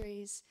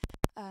industries,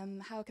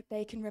 how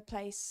they can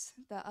replace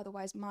the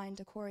otherwise mined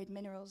or quarried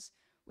minerals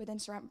within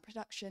ceramic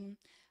production,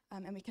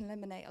 and we can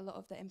eliminate a lot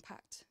of the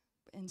impact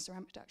in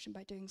ceramic production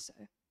by doing so.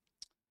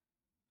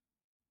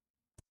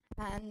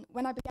 And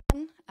when I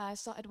began, I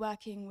started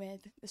working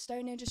with the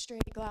stone industry,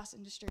 glass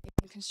industry,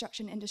 and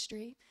construction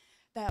industry.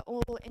 They're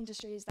all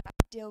industries that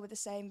deal with the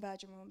same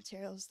virgin raw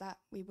materials that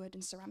we would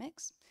in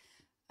ceramics.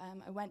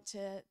 I went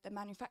to the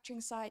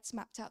manufacturing sites,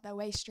 mapped out their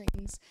waste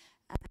streams,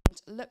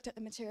 and looked at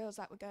the materials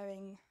that were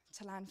going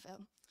to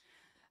landfill.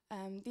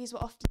 These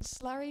were often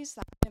slurries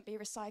that couldn't be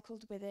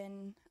recycled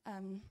within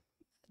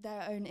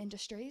their own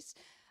industries,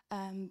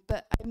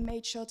 but I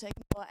made sure to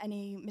ignore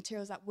any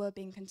materials that were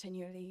being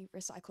continually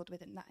recycled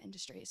within that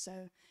industry.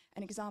 So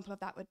an example of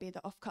that would be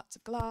the offcuts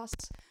of glass,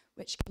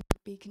 which can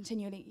be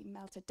continually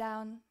melted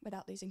down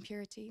without losing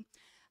purity.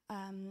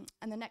 And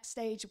the next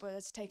stage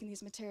was taking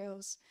these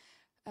materials,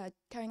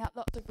 carrying out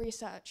lots of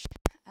research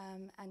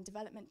and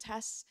development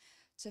tests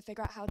to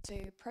figure out how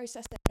to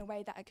process it in a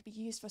way that it could be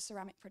used for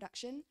ceramic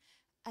production,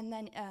 and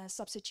then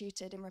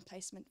substituted in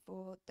replacement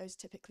for those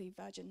typically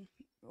virgin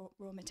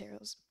raw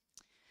materials.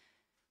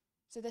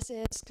 So this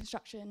is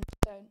construction,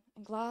 stone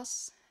and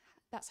glass.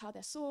 That's how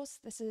they're sourced.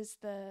 This is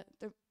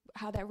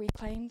how they're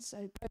reclaimed.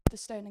 So both the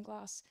stone and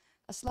glass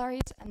are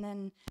slurries, and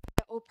then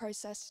they're all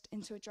processed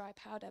into a dry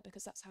powder,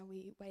 because that's how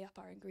we weigh up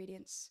our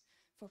ingredients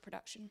for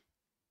production.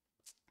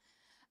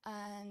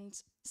 And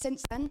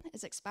since then,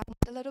 it's expanded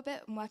a little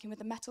bit. I'm working with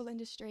the metal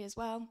industry as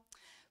well.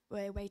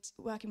 We're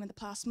working with the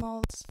plast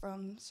molds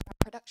from ceramic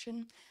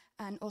production,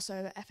 and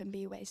also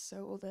F&B waste,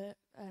 so all the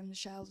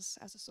shells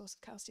as a source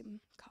of calcium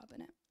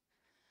carbonate.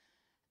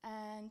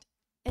 And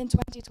in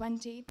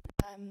 2020,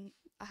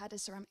 I had a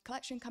ceramic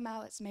collection come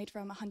out. It's made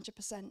from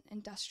 100%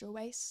 industrial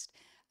waste,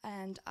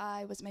 and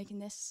I was making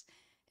this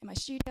in my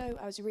studio.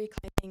 I was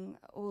reclaiming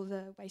all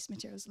the waste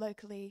materials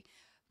locally,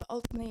 but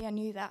ultimately I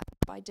knew that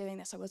by doing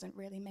this I wasn't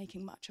really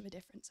making much of a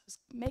difference. I was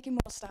making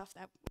more stuff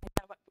that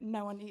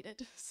no one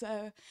needed.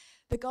 So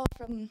the goal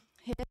from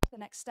here, the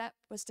next step,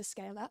 was to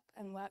scale up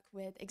and work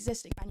with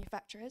existing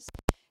manufacturers,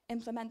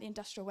 implement the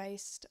industrial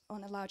waste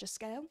on a larger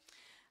scale.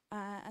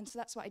 And so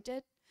that's what I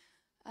did.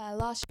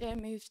 Last year I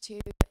moved to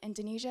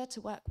Indonesia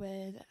to work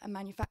with a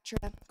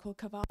manufacturer called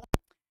Kavala.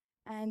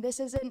 And this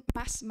isn't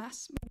mass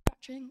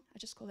manufacturing, I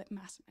just call it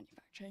mass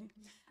manufacturing.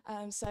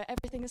 So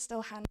everything is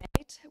still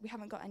handmade. We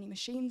haven't got any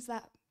machines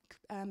that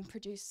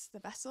produce the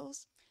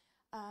vessels.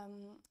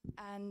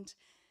 And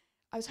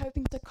I was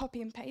hoping to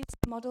copy and paste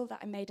the model that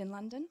I made in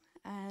London,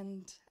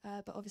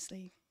 but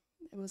obviously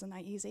it wasn't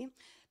that easy.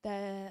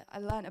 I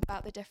learned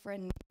about the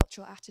different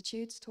cultural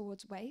attitudes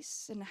towards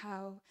waste, and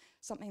how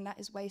something that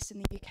is waste in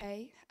the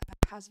UK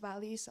has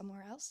value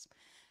somewhere else.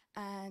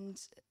 And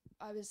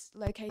I was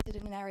located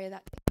in an area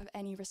that didn't have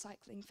any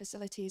recycling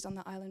facilities on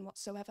the island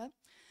whatsoever.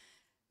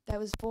 There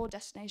was 4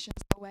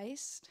 destinations for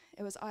waste.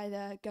 It was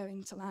either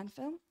going to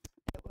landfill,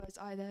 it was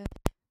either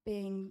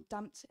being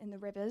dumped in the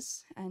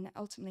rivers and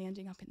ultimately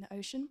ending up in the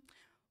ocean,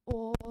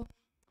 or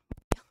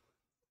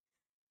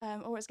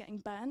it's getting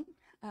burnt,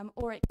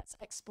 or it gets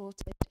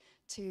exported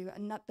to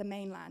the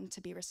mainland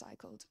to be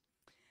recycled.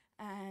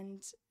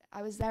 And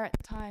I was there at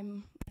the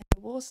time when the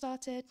war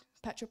started,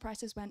 petrol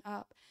prices went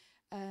up,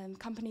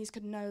 companies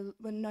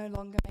were no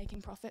longer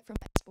making profit from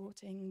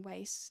exporting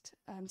waste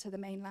to the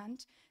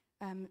mainland,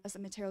 as the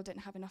material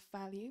didn't have enough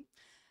value.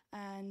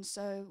 And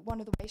so one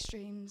of the waste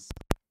streams,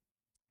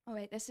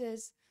 this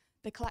is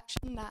the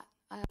collection that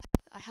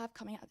I have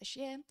coming out this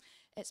year.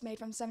 It's made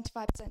from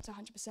 75% to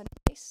 100%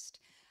 waste.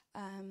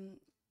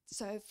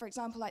 So for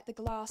example, like the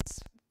glass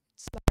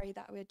slurry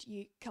that would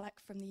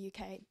collect from the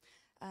UK,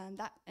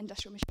 that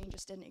industrial machine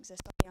just didn't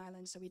exist on the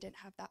island, so we didn't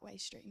have that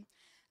waste stream.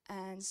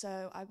 And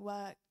so I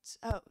worked,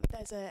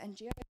 there's an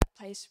NGO that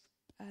placed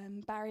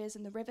barriers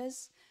in the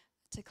rivers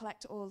to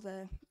collect all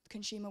the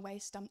consumer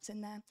waste dumped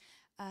in there.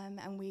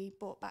 And we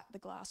brought back the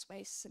glass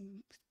waste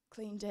and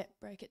cleaned it,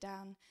 broke it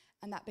down,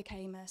 and that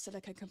became a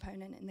silica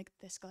component in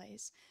this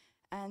glaze.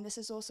 And this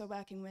is also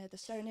working with the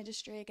stone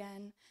industry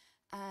again,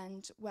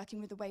 and working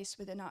with the waste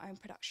within our own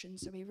production.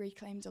 So we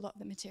reclaimed a lot of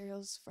the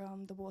materials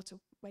from the water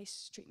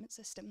waste treatment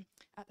system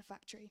at the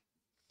factory.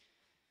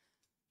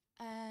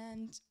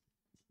 And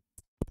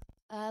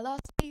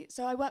lastly,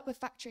 so I work with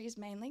factories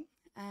mainly,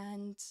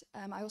 and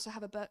I also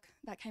have a book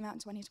that came out in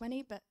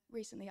 2020, but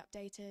recently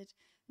updated,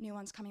 new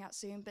ones coming out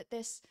soon. But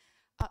this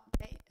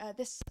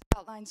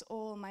outlines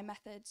all my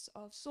methods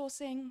of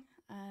sourcing,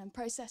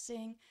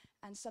 processing,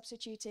 and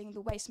substituting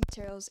the waste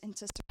materials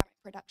into ceramic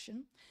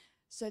production.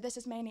 So this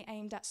is mainly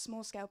aimed at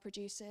small-scale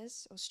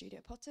producers or studio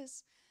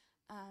potters,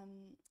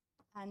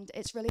 and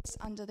it's released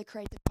under the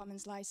Creative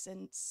Commons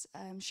license,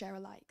 share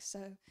alike. So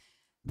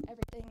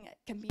everything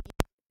can be,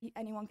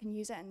 anyone can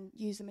use it and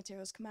use the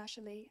materials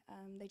commercially.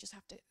 They just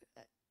have to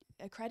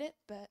accredit,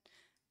 but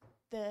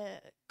the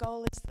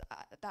goal is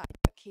that I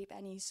work keep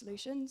any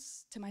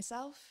solutions to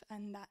myself,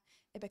 and that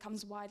it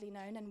becomes widely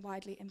known and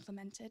widely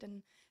implemented,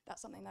 and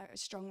that's something that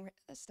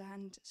I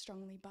stand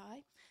strongly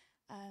by.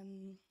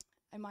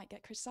 I might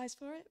get criticised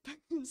for it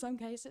in some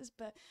cases,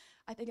 but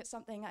I think it's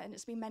something, and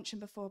it's been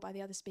mentioned before by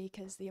the other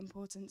speakers, the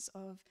importance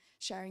of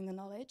sharing the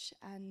knowledge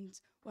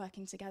and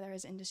working together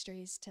as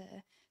industries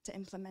to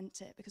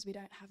implement it, because we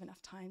don't have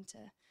enough time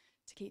to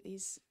keep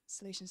these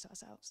solutions to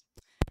ourselves.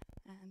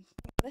 And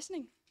thank you for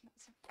listening.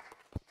 That's it.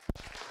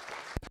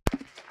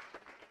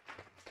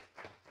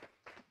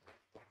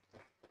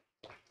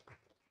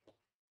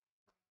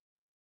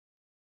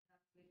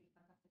 Absolutely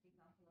fantastic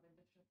example of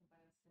industrial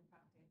symbiosis in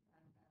practice,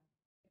 and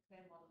a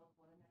clear model of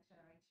what the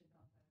next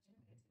generation of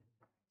innovators.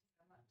 Thank you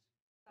so much.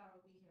 Sara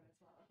will be here as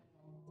well if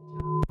anyone wants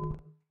to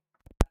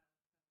chat.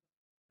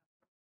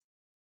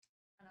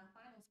 And our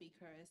final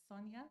speaker is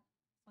Sonja.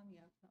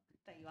 Sonja,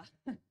 there you are.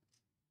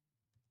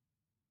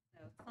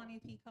 So Sonja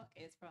Peacock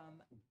is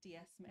from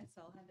DS Smith,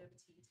 so I'll hand over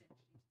to you to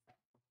introduce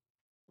yourself.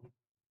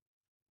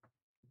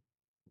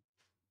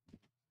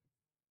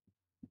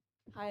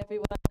 Hi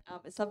everyone,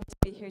 it's lovely to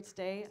be here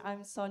today.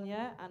 I'm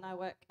Sonja and I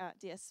work at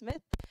DS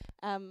Smith.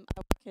 I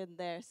work in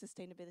their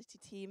sustainability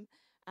team,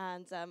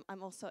 and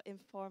I'm also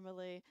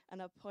informally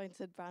an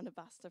appointed brand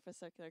ambassador for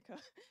Circular&Co.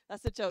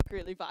 That's a joke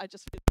really, but I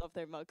just really love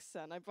their mugs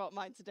and I brought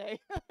mine today.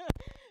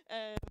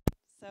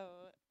 So,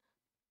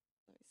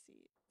 let me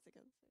see, is it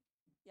going to say?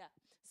 Yeah,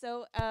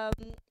 so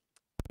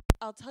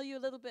I'll tell you a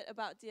little bit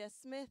about DS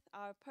Smith,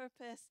 our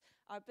purpose,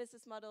 our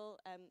business model,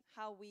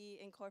 how we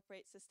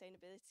incorporate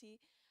sustainability,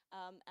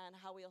 and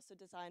how we also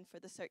design for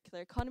the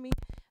circular economy,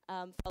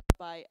 followed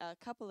by a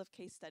couple of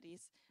case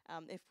studies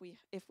if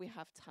we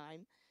have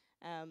time.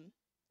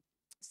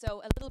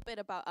 So a little bit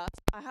about us.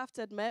 I have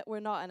to admit we're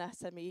not an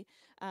SME,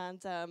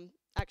 and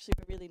actually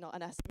we're really not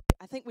an SME.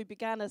 I think we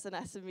began as an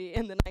SME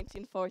in the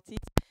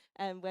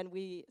 1940s, when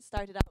we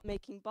started out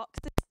making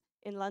boxes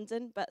in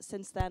London, but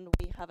since then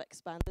we have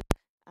expanded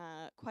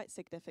quite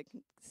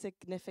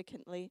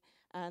significantly,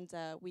 and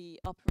we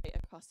operate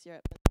across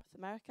Europe and North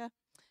America.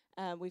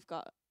 We've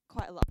got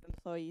quite a lot of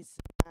employees,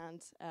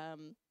 and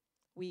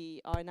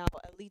we are now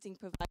a leading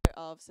provider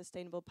of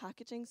sustainable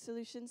packaging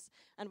solutions,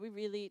 and we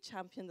really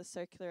champion the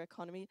circular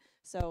economy.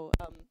 So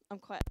I'm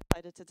quite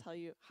excited to tell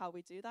you how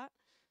we do that.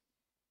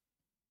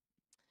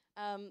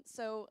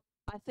 So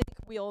I think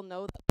we all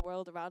know that the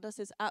world around us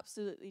is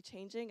absolutely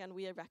changing, and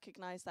we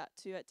recognize that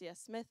too at DS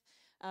Smith.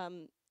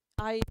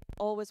 I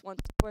always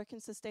wanted to work in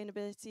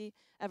sustainability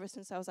ever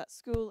since I was at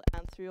school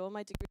and through all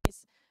my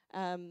degrees,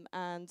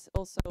 and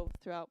also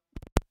throughout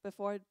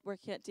before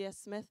working at DS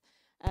Smith.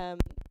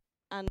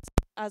 And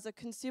as a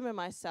consumer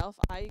myself,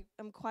 I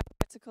am quite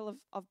critical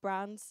of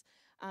brands,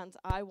 and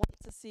I want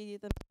to see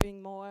them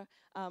doing more,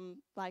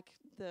 like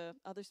the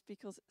other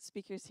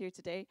speakers here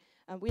today.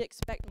 And we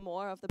expect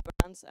more of the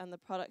brands and the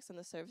products and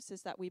the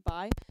services that we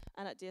buy,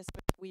 and at DS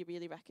Smith we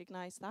really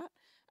recognize that,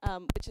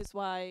 which is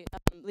why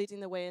leading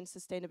the way in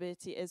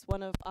sustainability is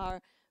one of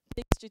our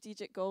big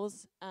strategic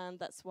goals, and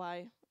that's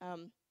why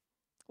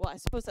well, I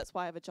suppose that's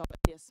why I have a job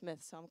at DS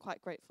Smith, so I'm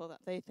quite grateful that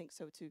they think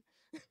so too.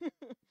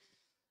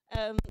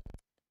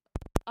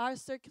 Our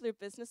circular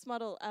business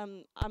model,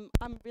 I'm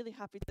really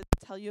happy to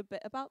tell you a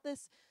bit about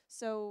this.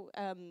 So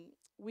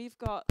we've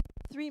got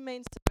three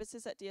main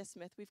services at DS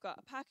Smith. We've got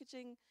a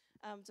packaging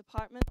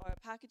department, or a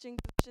packaging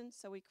division,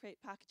 so we create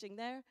packaging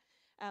there.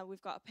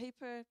 We've got a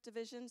paper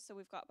division, so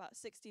we've got about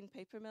 16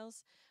 paper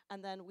mills,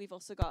 and then we've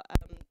also got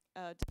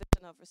a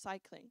division of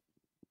recycling.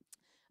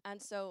 And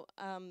so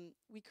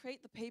we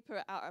create the paper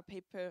at our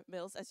paper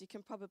mills, as you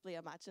can probably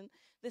imagine.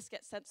 This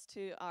gets sent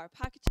to our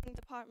packaging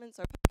departments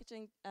or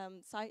packaging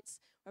sites,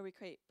 where we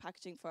create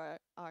packaging for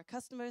our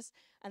customers,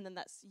 and then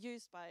that's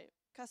used by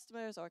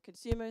customers or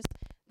consumers.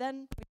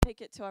 Then we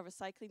take it to our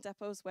recycling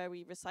depots, where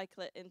we recycle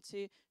it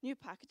into new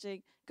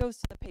packaging, goes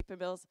to the paper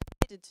mills,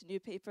 made into new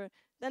paper,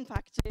 then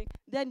packaging,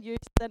 then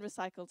used, then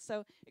recycled.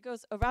 So it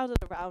goes around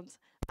and around,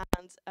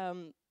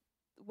 and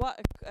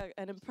what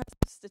an impressive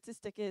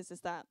statistic is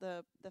that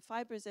the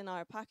fibers in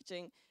our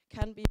packaging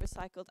can be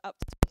recycled up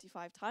to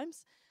 25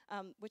 times,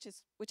 which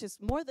is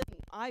more than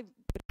I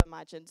would have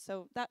imagined.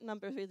 So that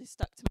number really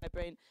stuck to my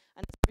brain,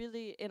 and it's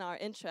really in our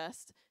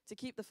interest to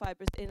keep the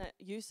fibers in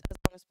use as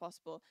long as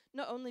possible.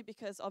 Not only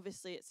because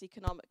obviously it's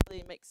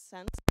economically makes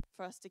sense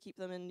for us to keep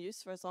them in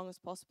use for as long as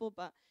possible,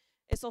 but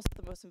it's also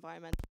the most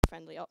environmentally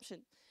friendly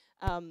option.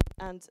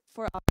 And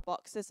for our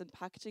boxes and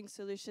packaging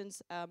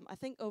solutions, I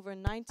think over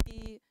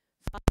 95%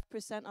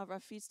 of our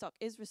feedstock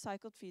is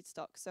recycled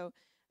feedstock. So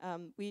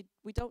we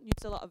don't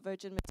use a lot of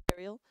virgin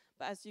material,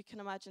 but as you can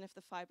imagine, if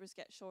the fibers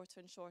get shorter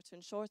and shorter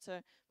and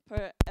shorter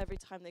per every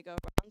time they go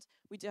around,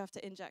 we do have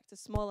to inject a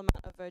small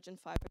amount of virgin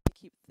fiber to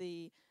keep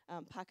the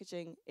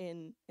packaging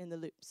in the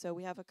loop. So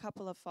we have a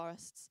couple of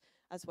forests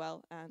as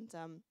well, and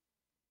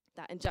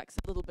that injects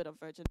a little bit of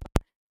virgin.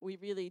 We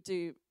really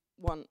do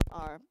want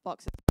our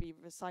boxes to be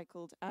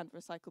recycled and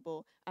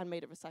recyclable and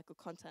made of recycled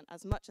content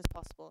as much as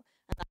possible,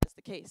 and that is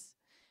the case.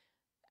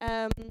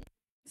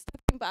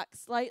 Stepping stepping back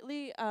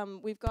slightly,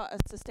 we've got a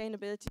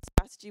sustainability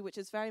strategy which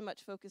is very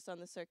much focused on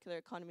the circular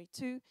economy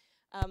too,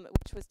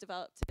 which was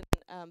developed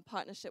in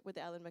partnership with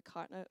the Ellen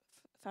MacArthur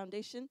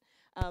Foundation.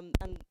 And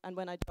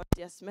when I joined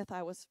DS Smith,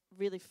 I was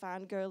really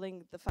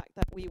fangirling the fact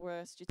that we were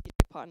a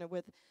strategic partner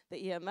with the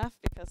EMF,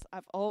 because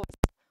I've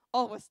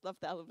always loved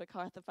the Ellen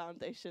MacArthur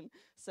Foundation.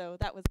 So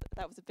that was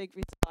a big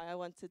reason why I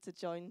wanted to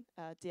join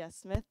DS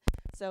Smith.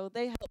 So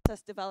they helped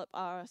us develop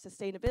our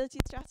sustainability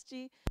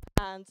strategy,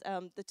 and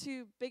the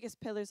two biggest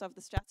pillars of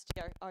the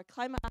strategy are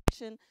climate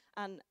action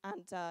and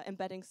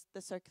embedding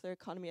the circular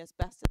economy as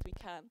best as we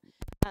can.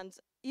 And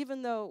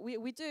even though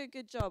we do a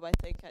good job, I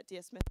think, at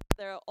DS Smith,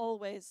 there's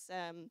always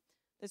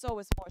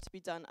more to be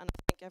done, and I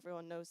think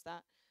everyone knows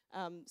that.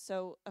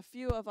 So a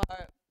few of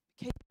our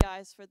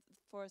KPIs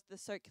for the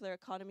circular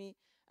economy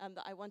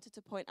that I wanted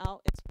to point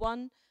out is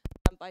one,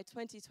 by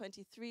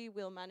 2023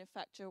 we'll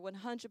manufacture 100%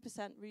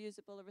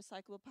 reusable or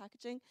recyclable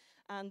packaging,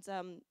 and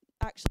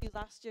actually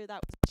last year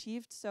that was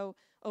achieved, so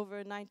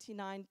over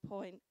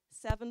 99.7%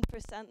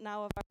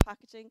 now of our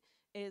packaging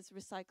is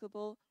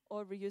recyclable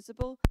or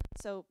reusable,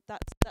 so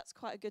that's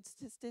quite a good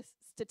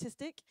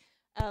statistic.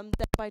 Then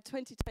by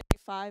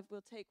 2025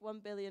 we'll take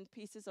 1 billion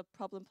pieces of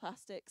problem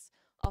plastics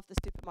off the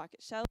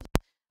supermarket shelves.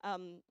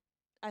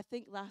 I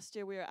think last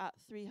year we were at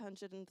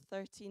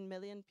 313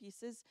 million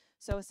pieces,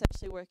 so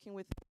essentially working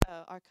with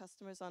our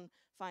customers on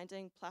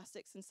finding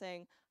plastics and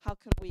saying, how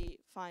can we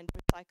find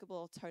recyclable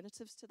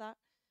alternatives to that?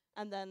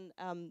 And then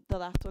the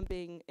last one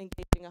being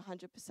engaging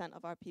 100%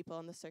 of our people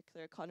on the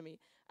circular economy.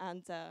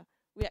 And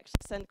we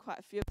actually send quite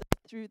a few of them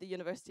through the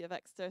University of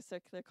Exeter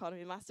Circular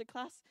Economy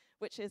Masterclass,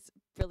 which is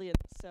brilliant,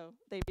 so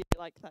they really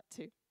like that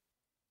too.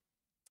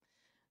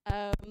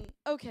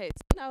 Okay,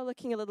 so now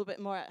looking a little bit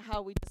more at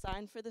how we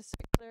design for the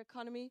circular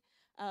economy.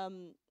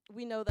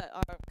 We know that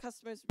our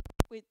customers,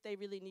 they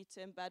really need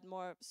to embed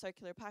more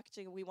circular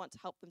packaging, and we want to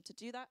help them to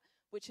do that,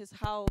 which is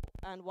how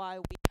and why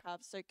we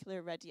have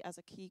Circular Ready as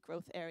a key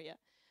growth area.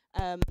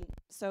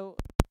 So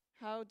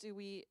how do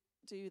we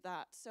do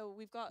that? So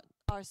we've got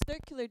our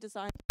circular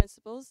design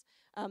principles.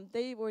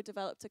 They were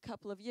developed a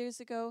couple of years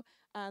ago,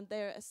 and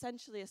they're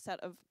essentially a set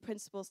of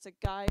principles to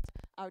guide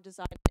our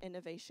design and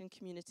innovation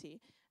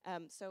community.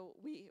 So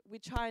we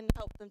try and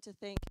help them to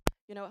think,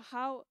 you know,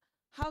 how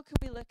can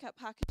we look at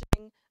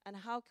packaging and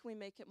how can we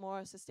make it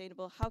more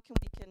sustainable? How can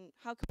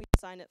we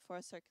design it for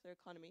a circular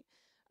economy?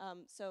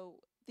 So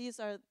these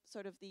are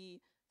sort of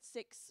the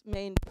 6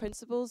 main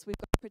principles. We've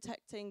got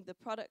protecting the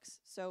products.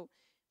 So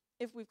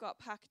if we've got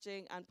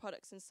packaging and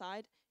products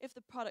inside, if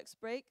the products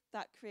break,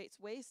 that creates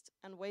waste,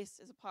 and waste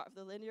is a part of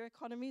the linear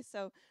economy.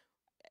 So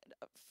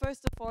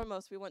first and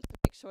foremost, we want to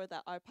make sure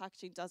that our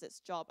packaging does its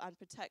job and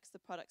protects the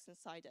products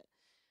inside it.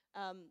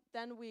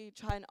 Then we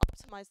try and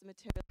optimize the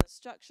material and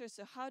structure.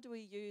 So how do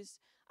we use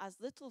as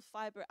little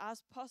fiber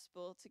as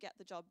possible to get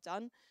the job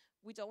done?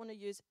 We don't want to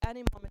use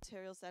any more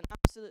materials than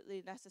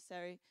absolutely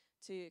necessary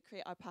to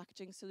create our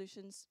packaging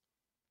solutions.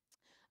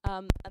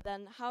 And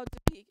then how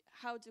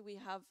do we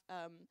have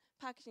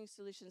packaging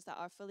solutions that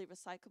are fully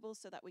recyclable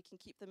so that we can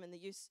keep them in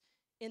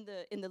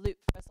the loop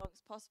for as long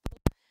as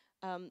possible?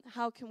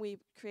 How can we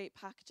create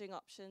packaging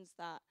options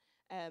that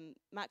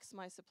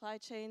maximize supply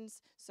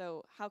chains?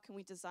 So how can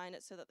we design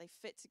it so that they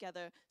fit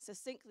together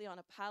succinctly on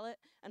a pallet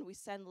and we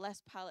send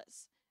less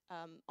pallets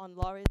on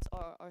lorries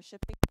or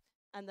shipping?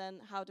 And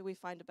then how do we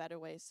find a better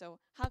way? So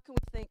how can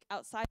we think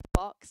outside the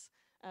box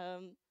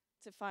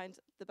to find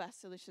the best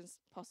solutions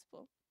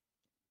possible?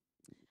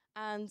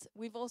 And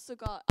we've also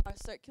got our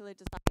circular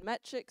design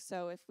metrics.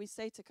 So if we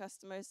say to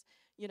customers,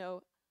 you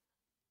know,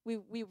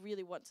 we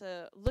really want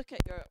to look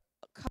at your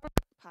current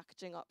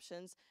packaging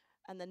options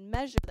and then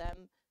measure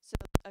them so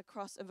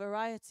across a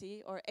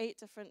variety or 8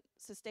 different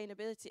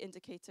sustainability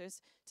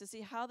indicators to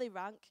see how they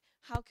rank,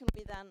 how can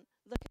we then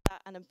look at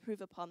that and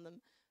improve upon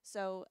them.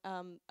 So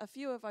a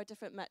few of our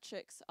different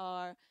metrics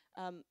are,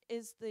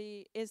 is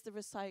the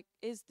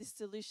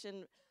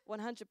solution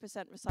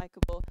 100%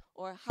 recyclable,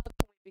 or how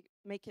can we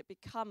make it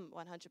become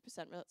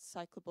 100%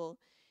 recyclable?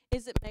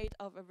 Is it made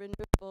of a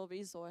renewable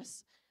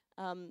resource?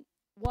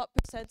 What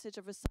percentage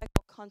of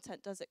recycled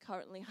content does it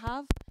currently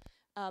have?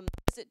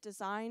 Is it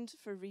designed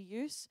for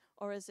reuse,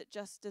 or is it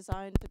just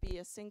designed to be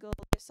a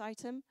single-use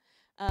item?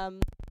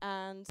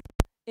 And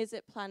is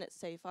it planet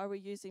safe? Are we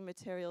using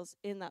materials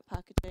in that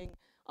packaging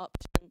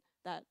option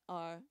that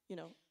are, you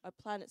know, are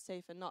planet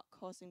safe and not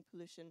causing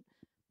pollution?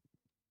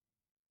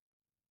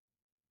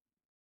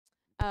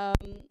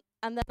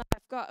 And then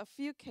I've got a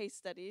few case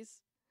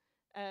studies.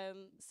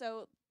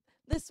 So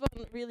this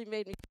one really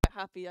made me quite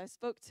happy. I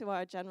spoke to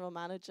our general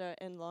manager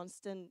in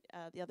Launceston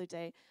the other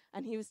day,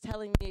 and he was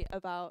telling me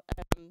about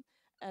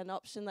an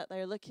option that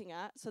they're looking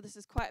at. So this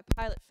is quite a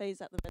pilot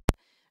phase at the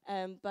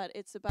minute, but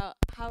it's about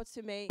how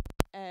to make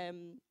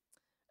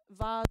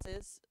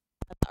vases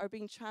that are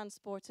being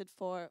transported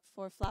for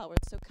flowers.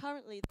 So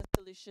currently the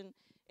solution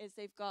is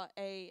they've got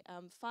a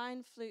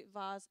fine flute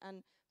vase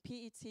and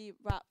PET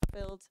wrap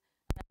filled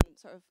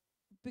sort of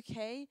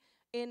bouquet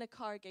in a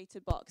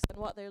corrugated box. And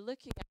what they're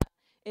looking at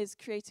is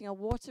creating a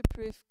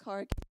waterproof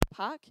corrugated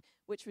pack,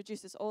 which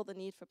reduces all the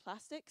need for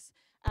plastics.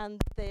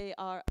 And they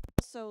are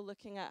also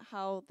looking at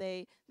how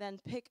they then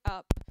pick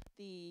up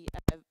the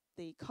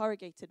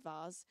corrugated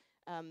vase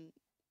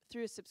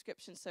through a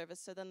subscription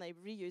service, so then they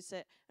reuse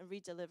it and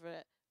redeliver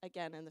it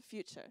again in the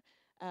future.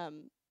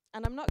 And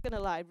I'm not going to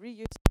lie,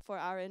 reuse for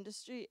our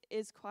industry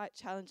is quite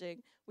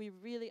challenging. We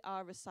really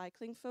are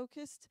recycling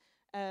focused,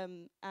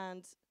 and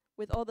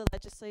with all the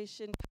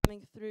legislation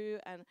coming through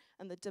and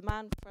the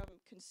demand from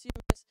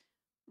consumers,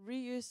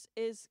 reuse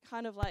is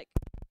kind of like,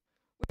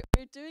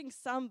 we're doing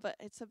some, but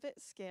it's a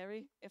bit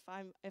scary if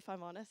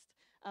I'm honest.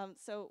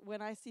 So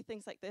when I see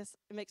things like this,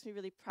 it makes me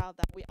really proud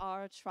that we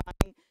are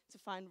trying to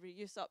find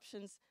reuse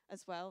options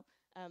as well.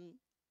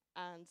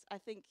 And I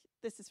think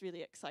this is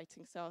really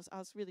exciting. So I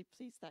was really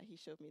pleased that he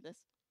showed me this.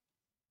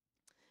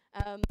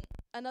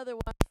 Another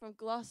one from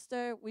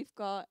Gloucester, we've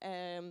got,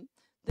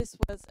 this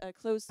was a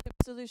closed loop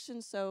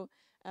solution. So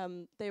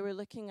they were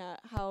looking at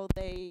how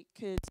they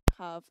could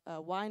have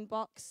a wine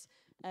box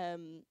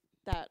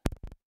that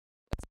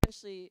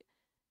essentially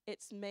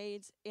it's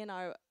made in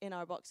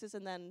our boxes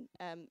and then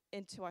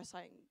into our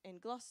site in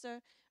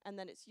Gloucester, and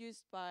then it's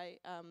used by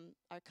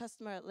our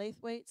customer at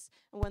Laithwaites,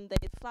 and when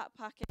they flat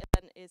pack it,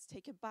 then it's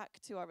taken back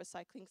to our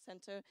recycling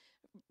centre,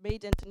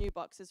 made into new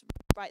boxes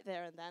right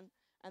there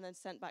and then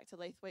sent back to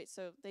Laithwaites,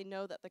 so they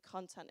know that the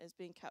content is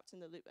being kept in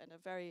the loop and are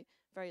very,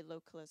 very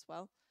local as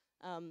well.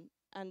 And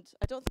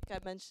I don't think I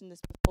mentioned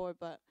this before,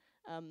 but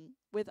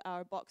with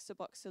our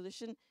box-to-box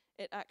solution,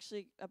 it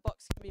actually, a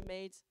box can be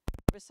made,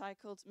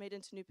 recycled, made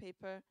into new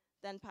paper,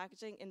 then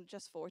packaging in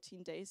just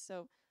 14 days.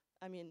 So,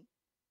 I mean,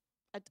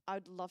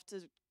 I'd love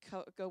to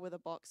go with a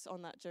box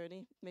on that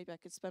journey. Maybe I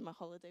could spend my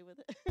holiday with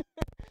it.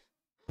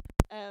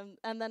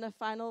 And then a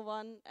final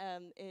one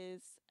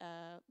is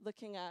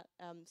looking at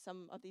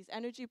some of these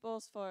energy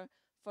bowls for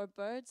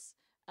birds.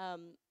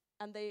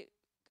 And they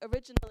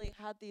originally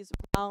had these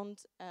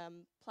round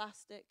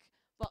plastic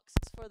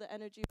boxes for the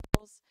energy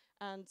bowls,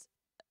 and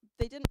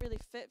they didn't really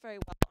fit very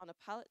well on a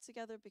pallet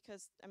together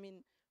because, I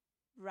mean,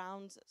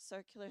 round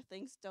circular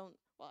things don't,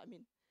 well, I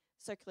mean,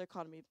 circular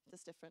economy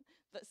is different,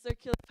 but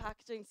circular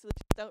packaging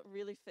solutions don't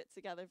really fit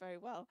together very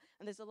well,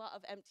 and there's a lot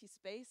of empty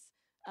space.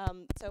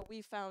 So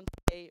we found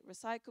a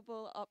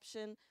recyclable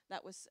option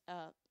that was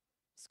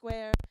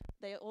square.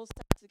 They all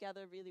stuck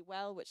together really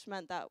well, which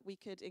meant that we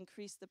could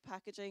increase the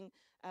packaging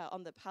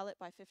on the pallet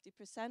by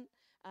 50%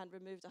 and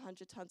removed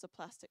 100 tons of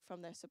plastic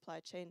from their supply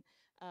chain.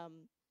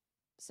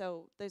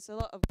 So there's a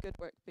lot of good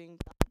work being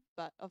done,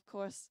 but of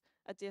course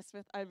at DS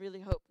Smith I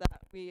really hope that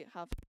we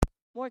have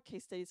more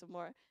case studies and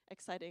more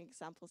exciting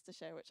examples to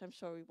share, which I'm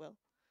sure we will.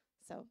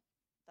 So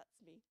that's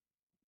me.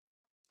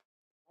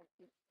 Thank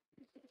you.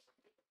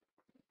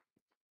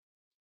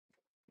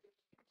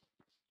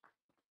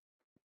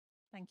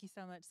 Thank you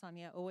so much,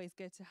 Sonja. Always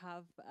good to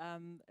have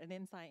an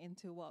insight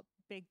into what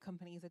big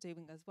companies are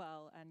doing as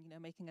well,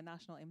 and making a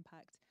national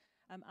impact.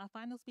 Our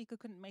final speaker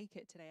couldn't make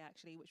it today,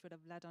 actually, which would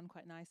have led on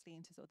quite nicely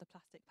into sort of the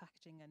plastic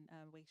packaging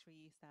and waste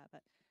reuse there,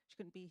 but she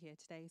couldn't be here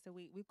today. So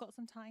we've got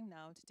some time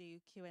now to do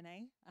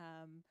Q&A.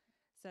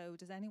 So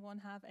does anyone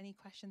have any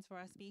questions for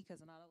our speakers?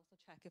 And I'll also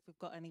check if we've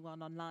got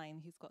anyone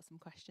online who's got some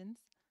questions.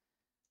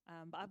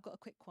 But I've got a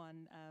quick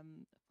one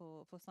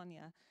for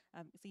Sonja.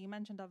 So you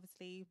mentioned,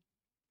 obviously,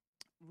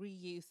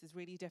 reuse is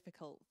really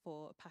difficult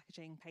for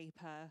packaging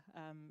paper.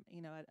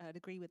 I'd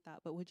agree with that,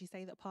 but would you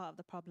say that part of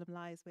the problem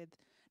lies with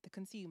the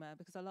consumer?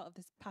 Because a lot of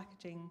this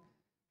packaging,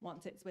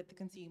 once it's with the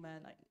consumer,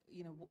 like,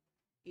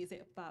 is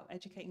it about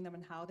educating them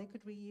on how they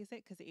could reuse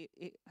it? Because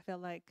I feel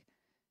like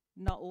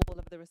not all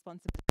of the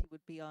responsibility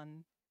would be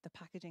on the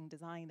packaging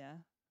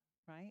designer,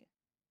 right?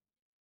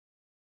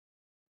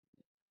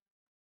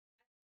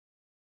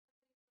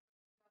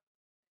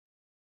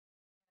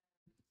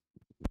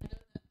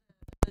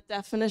 The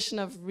definition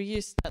of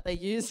reuse that they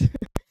use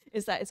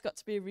is that it's got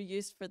to be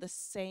reused for the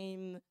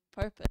same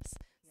purpose.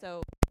 Yeah.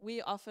 So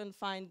we often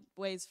find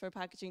ways for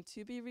packaging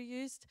to be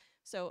reused.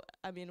 So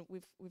I mean,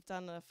 we've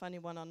done a funny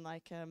one on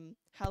like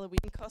Halloween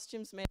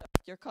costumes made of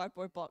your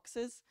cardboard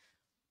boxes.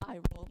 I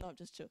roll, not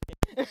just joking,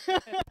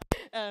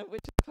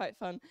 which is quite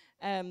fun.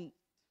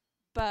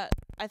 But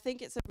I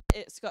think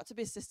it's got to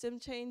be a system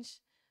change.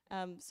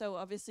 So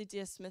obviously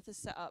DS Smith is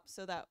set up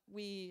so that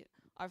we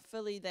are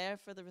fully there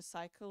for the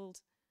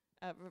recycled.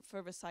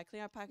 For recycling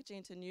our packaging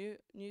into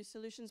new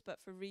solutions, but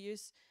for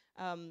reuse,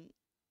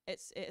 it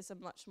is a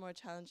much more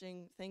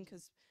challenging thing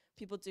because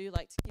people do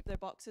like to keep their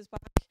boxes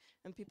back,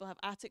 and people have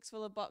attics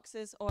full of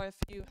boxes, or if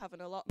you have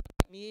an allotment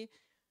like me,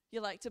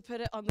 you like to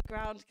put it on the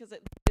ground because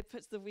it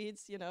puts the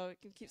weeds,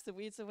 it keeps the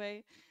weeds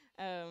away,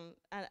 and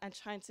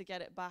trying to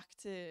get it back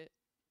to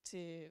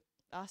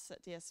us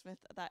at DS Smith,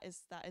 that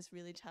is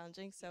really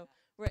challenging. So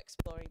we're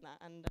exploring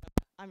that, and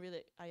I'm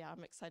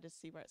excited to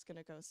see where it's going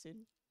to go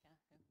soon.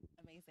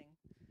 Amazing.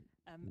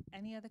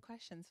 Any other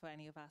questions for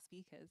any of our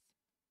speakers?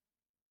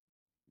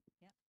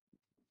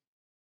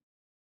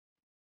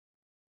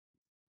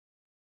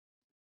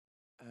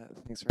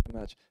 Thanks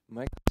very much.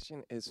 My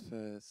question is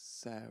for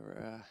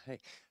Sara. Hey,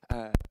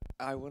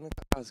 I wanted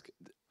to ask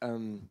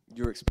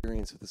your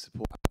experience with the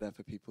support out there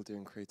for people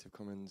doing Creative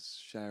Commons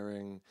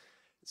sharing.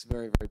 It's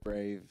very, very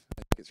brave.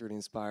 I think it's really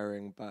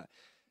inspiring, but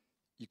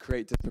you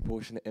create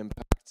disproportionate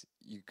impact.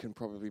 You can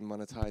probably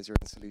monetize your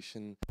own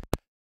solution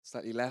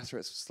slightly less, or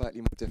it's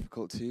slightly more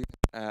difficult too.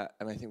 And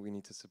I think we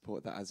need to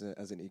support that as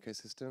an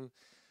ecosystem.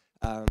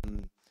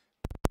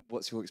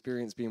 What's your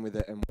experience been with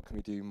it, and what can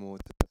we do more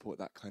to support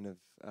that kind of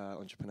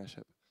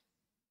entrepreneurship?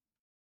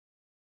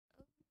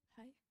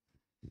 Hi.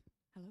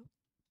 Hello.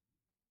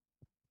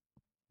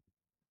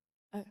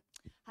 Oh,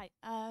 hi.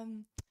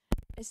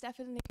 It's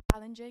definitely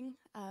challenging.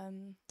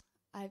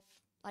 I've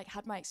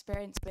had my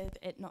experience with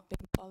it not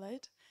being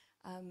followed,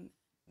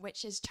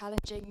 which is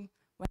challenging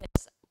when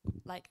it's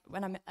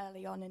when I'm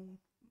early on in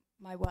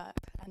my work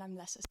and I'm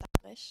less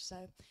established.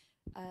 So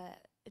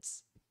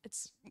it's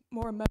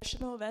more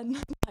emotional than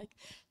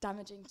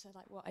damaging to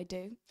what I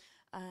do,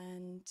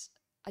 and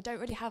I don't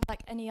really have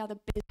any other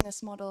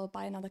business model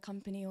by another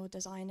company or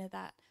designer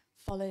that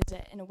follows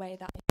it in a way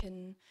that I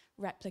can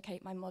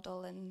replicate my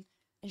model and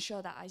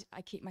ensure that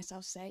I keep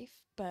myself safe.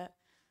 But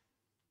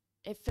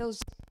it feels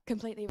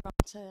completely wrong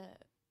to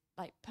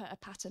put a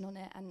pattern on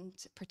it and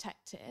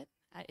protect it.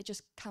 It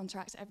just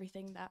counteracts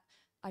everything that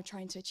I'm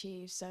trying to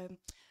achieve. So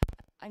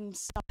I'm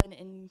stubborn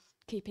in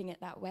keeping it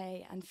that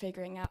way and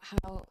figuring out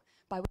how,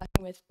 by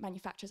working with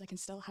manufacturers, I can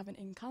still have an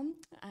income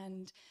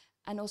and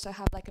also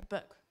have a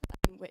book,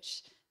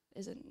 which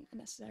isn't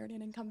necessarily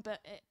an income,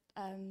 but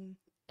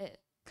it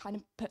kind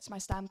of puts my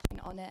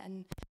standpoint on it.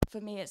 And for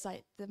me, it's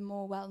the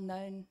more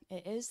well-known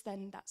it is,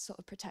 then that sort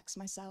of protects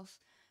myself.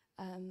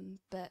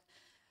 But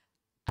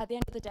at the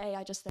end of the day,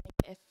 I just think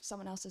if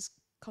someone else is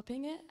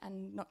copying it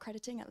and not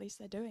crediting, at least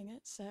they're doing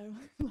it. So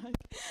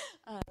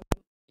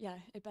yeah,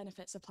 it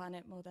benefits the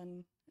planet more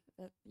than,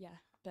 but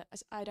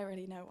I don't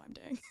really know what I'm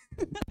doing,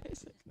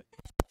 basically.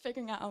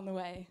 Figuring out on the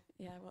way,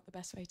 what the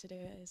best way to do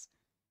it is.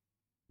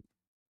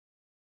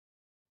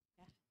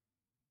 Yeah.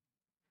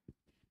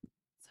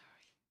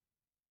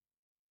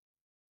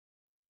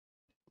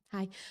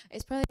 Hi,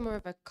 it's probably more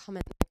of a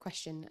comment than a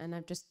question, and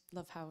I just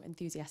love how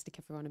enthusiastic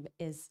everyone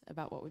is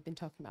about what we've been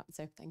talking about,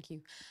 so thank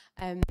you.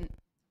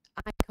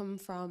 I come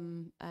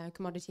from a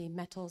commodity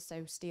metals,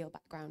 so steel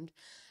background,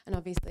 and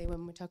obviously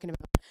when we're talking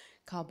about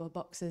cardboard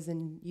boxes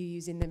and you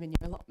using them in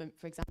your allotment,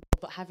 for example,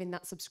 but having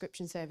that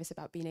subscription service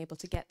about being able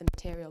to get the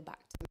material back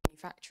to the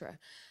manufacturer,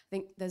 I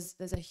think there's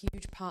a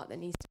huge part that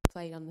needs to be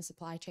played on the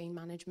supply chain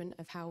management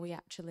of how we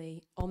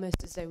actually,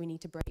 almost as though we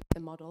need to break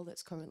the model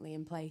that's currently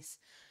in place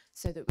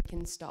so that we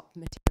can stop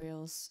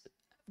materials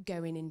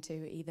going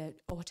into either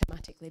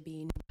automatically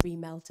being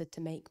remelted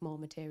to make more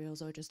materials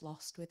or just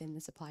lost within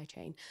the supply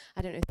chain.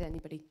 I don't know if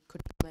anybody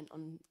could comment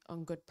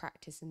on good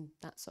practice and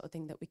that sort of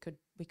thing that we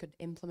could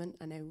implement.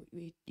 I know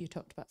you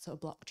talked about sort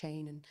of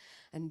blockchain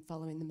and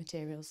following the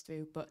materials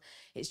through, but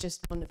it's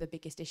just one of the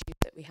biggest issues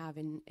that we have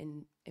in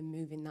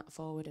moving that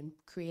forward and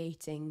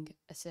creating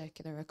a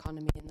circular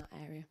economy in that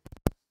area.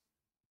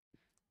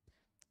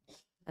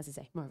 As I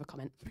say, more of a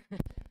comment.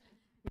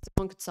 If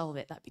someone could solve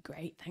it, that'd be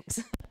great.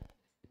 Thanks.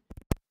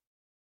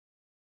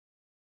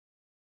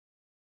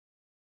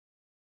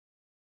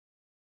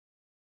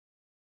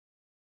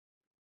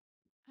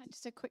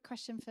 Just a quick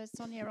question for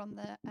Sonja on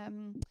the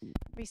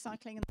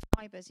recycling and the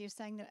fibres. You're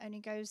saying that it only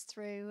goes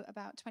through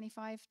about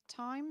 25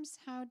 times.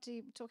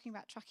 Talking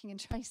about tracking and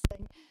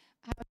tracing,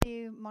 how do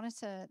you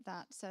monitor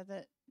that so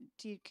that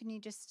can you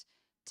just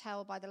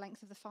tell by the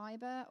length of the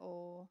fibre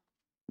or?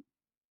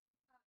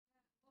 Well,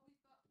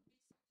 we've got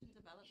research and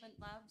development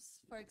labs,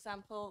 for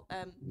example,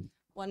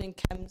 one in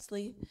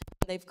Kemsley.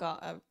 They've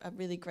got a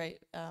really great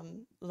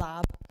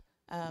lab,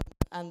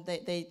 and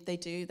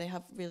they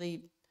have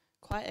really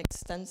quite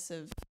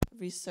extensive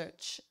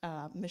research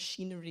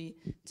machinery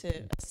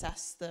to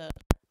assess the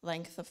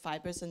length of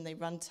fibers, and they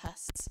run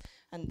tests,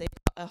 and they've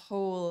got a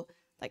whole,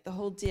 the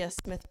whole DS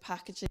Smith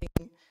packaging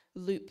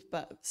loop,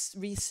 but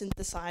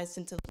resynthesized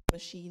into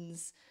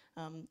machines.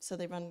 So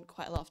they run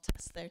quite a lot of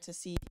tests there to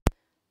see,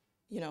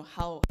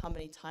 how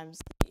many times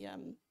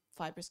the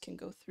fibers can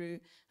go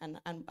through, and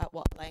at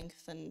what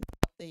length, and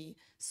what the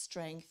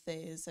strength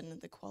is,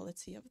 and the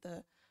quality of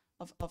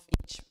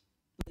each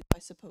loop, I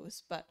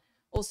suppose. But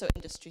also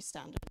industry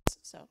standards.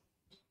 So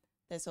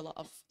there's a lot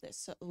of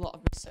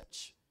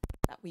research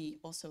that we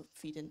also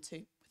feed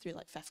into through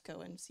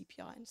FEFCO and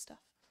CPI and stuff.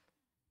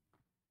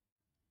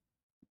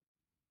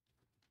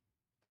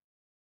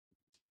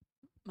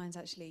 Mine's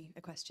actually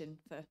a question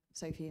for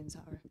Sophie and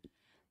Sara.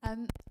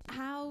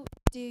 How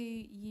do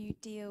you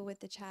deal with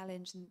the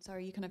challenge, and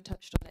sorry, you kind of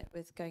touched on it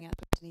with going out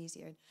to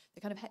Indonesia, and the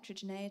kind of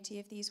heterogeneity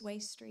of these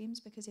waste streams?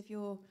 Because if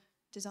you're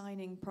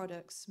designing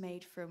products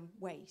made from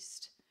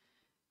waste,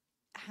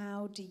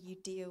 how do you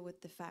deal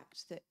with the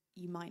fact that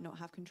you might not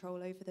have control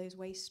over those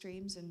waste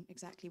streams and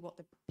exactly what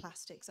the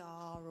plastics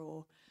are,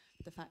 or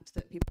the fact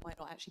that people might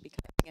not actually be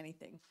collecting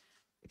anything?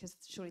 Because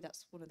surely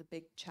that's one of the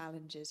big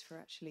challenges for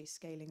actually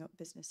scaling up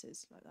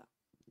businesses like that.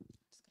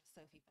 Just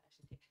got Sophie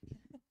first.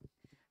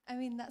 I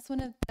mean, that's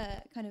one of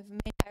the kind of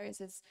main areas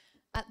is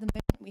at the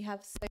moment we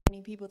have so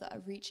many people that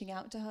are reaching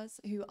out to us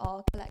who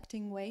are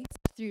collecting waste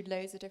through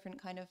loads of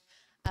different kind of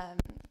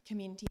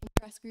community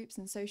interest groups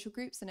and social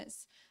groups, and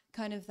it's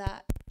kind of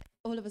that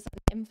all of a sudden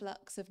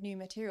influx of new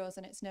materials,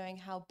 and it's knowing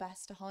how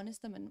best to harness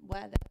them and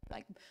where they're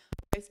like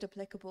most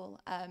applicable,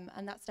 and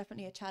that's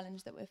definitely a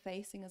challenge that we're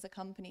facing as a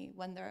company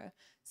when there are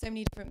so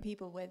many different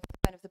people with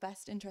kind of the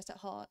best interest at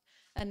heart.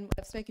 And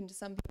I've spoken to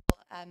some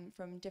people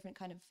from different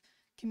kind of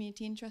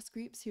community interest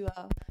groups who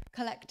are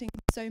collecting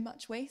so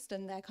much waste,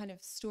 and they're kind of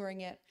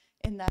storing it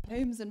in their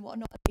homes and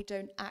whatnot. They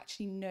don't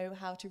actually know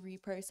how to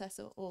reprocess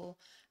it all,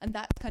 and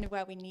that's kind of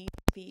where we need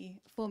to be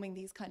forming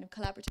these kind of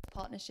collaborative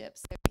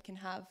partnerships, so we can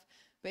have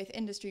both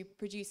industry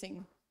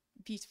producing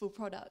beautiful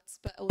products,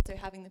 but also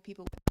having the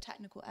people with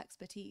technical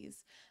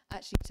expertise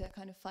actually to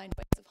kind of find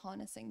ways of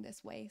harnessing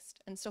this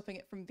waste and stopping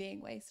it from being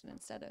waste and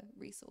instead a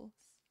resource.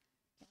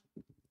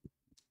 Yeah.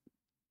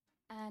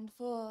 And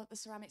for the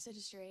ceramics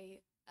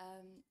industry,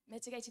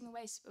 mitigating the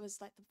waste was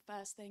like the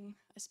first thing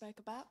I spoke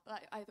about,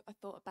 like I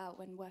thought about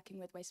when working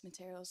with waste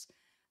materials,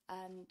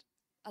 and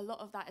a lot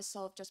of that is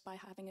solved just by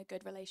having a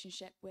good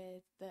relationship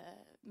with the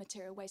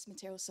waste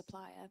material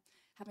supplier,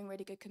 having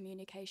really good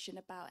communication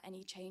about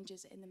any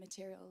changes in the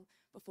material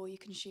before you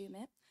consume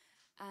it,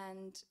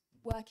 and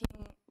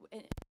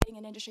being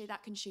an industry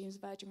that consumes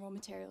virgin raw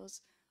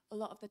materials, a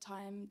lot of the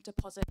time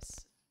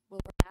deposits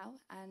will run out,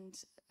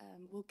 and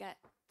we'll get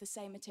the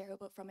same material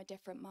but from a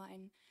different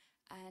mine.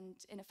 And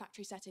in a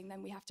factory setting,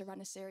 then we have to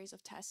run a series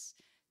of tests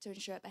to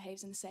ensure it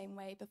behaves in the same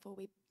way before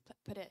we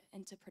put it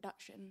into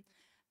production.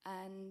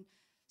 And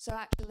so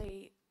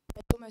actually,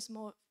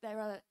 there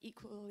are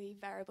equally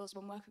variables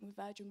when working with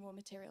virgin raw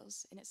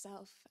materials in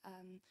itself,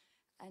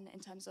 and in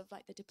terms of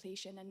like the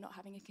depletion and not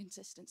having a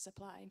consistent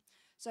supply.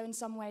 So in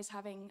some ways,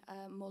 having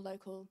a more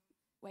local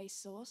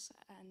waste source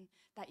and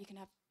that you can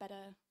have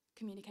better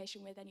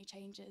communication with any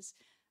changes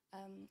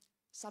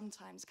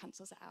sometimes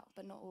cancels it out,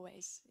 but not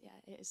always. Yeah,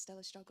 it is still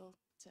a struggle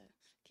to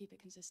keep it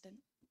consistent.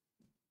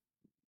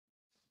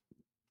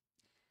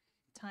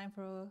 Time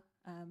for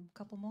a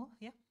couple more,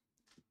 yeah?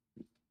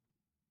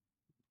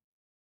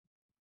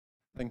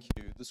 Thank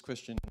you. This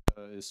question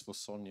is for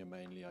Sonja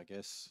mainly, I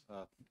guess.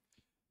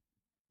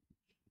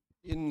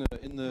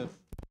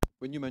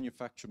 When you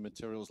manufacture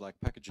materials like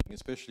packaging,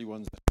 especially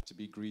ones that have to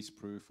be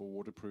grease-proof or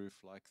waterproof,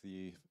 like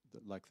the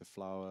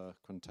flour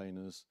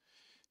containers,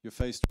 you're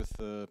faced with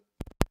the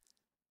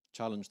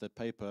challenge that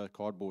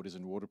cardboard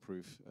isn't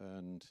waterproof,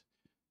 and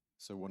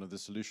so one of the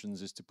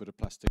solutions is to put a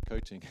plastic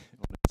coating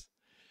on it.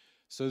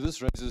 So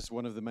this raises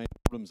one of the main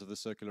problems of the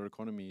circular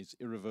economy, is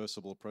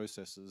irreversible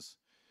processes.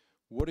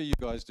 What are you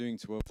guys doing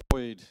to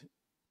avoid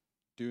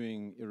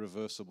doing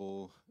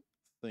irreversible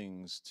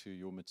things to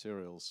your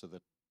materials so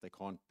that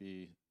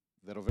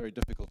that are very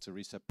difficult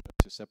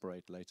to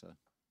separate later?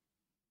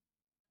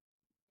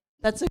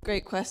 That's a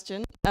great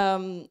question.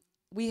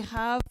 We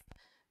have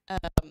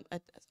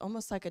it's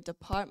almost like a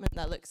department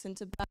that looks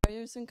into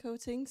barriers and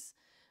coatings,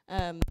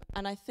 and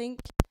I think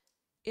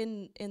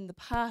in the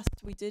past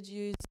we did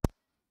use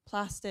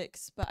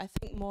plastics, but I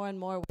think more and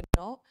more we're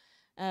not.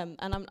 And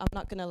I'm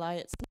not going to lie,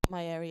 it's not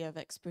my area of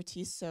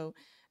expertise. So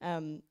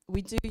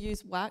we do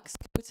use wax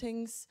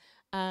coatings,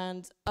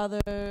 and some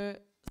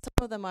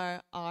of them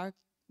are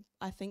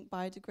I think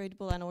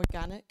biodegradable and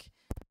organic.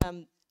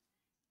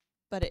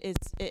 But it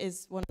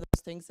is one of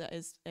those things that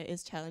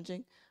is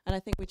challenging, and I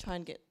think we try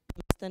and get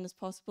them as thin as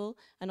possible.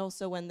 And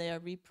also when they are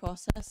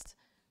reprocessed,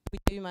 we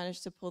do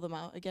manage to pull them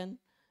out again,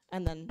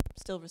 and then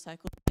still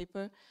recycle the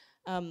paper.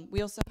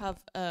 We also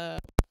have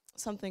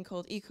something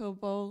called Eco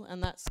Bowl,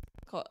 and that's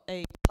got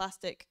a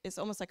plastic. It's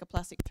almost like a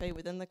plastic tray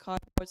within the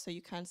cardboard, so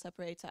you can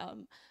separate it out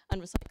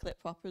and recycle it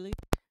properly.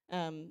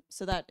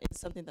 So that is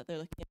something that they're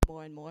looking at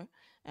more and more.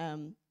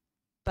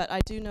 But I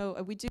do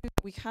know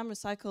we can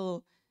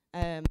recycle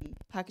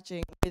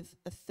packaging with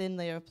a thin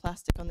layer of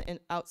plastic on the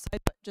outside,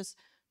 but just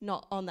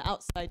not on the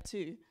outside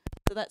too.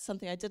 So that's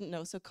something I didn't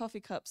know. So coffee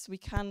cups, we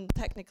can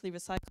technically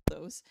recycle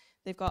those.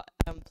 They've got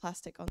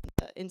plastic on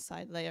the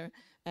inside layer,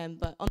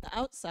 but on the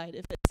outside,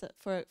 if it's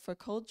for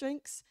cold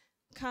drinks,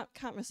 can't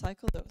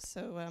recycle those.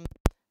 So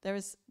there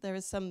is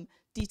some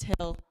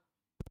detail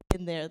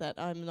in there that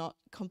I'm not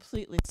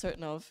completely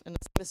certain of, and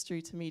it's a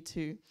mystery to me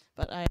too.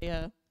 But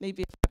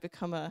maybe if I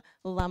become a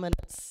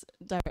laminates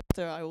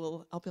director,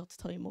 I'll be able to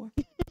tell you more.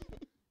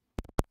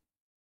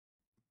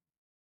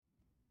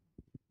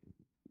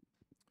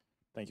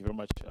 Thank you very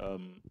much.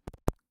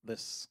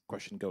 This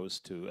question goes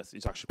to,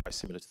 it's actually quite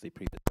similar to the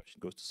previous question,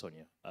 goes to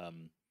Sonja.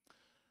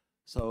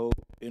 So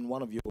in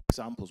one of your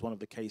examples, one of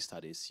the case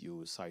studies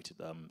you cited,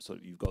 so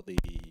you've got the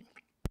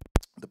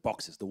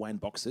boxes, the wine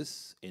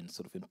boxes in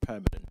sort of in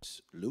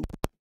permanent loop.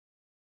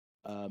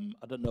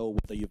 I don't know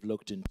whether you've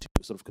looked into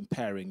sort of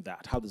comparing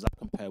that. How does that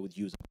compare with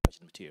using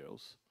virgin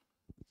materials?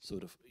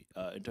 Sort of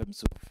in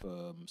terms of,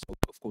 so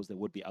of course there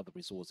would be other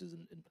resources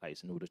in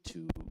place in order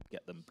to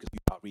get them, because you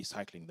are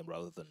recycling them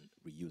rather than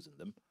reusing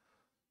them.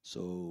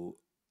 So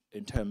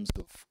in terms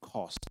of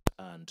cost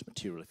and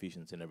material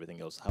efficiency and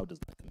everything else, how does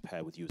that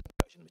compare with using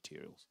virgin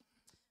materials?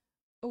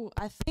 Oh,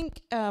 I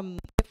think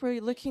if if we're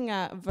looking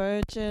at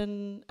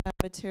virgin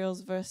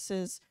materials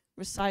versus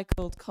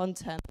recycled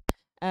content,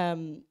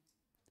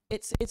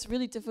 it's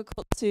really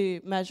difficult to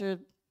measure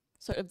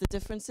sort of the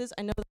differences.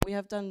 I know that we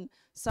have done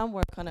some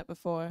work on it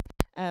before.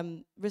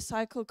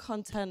 Recycled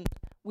content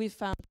we've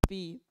found to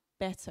be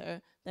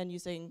better than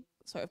using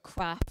sort of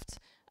craft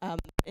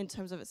in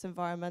terms of its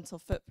environmental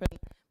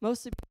footprint,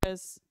 mostly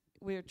because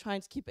we're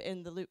trying to keep it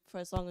in the loop for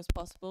as long as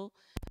possible.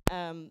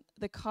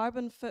 The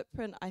carbon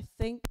footprint, I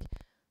think,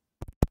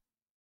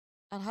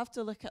 I'll have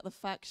to look at the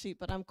fact sheet,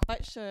 but I'm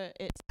quite sure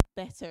it's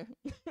better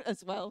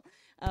as well,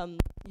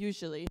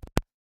 usually.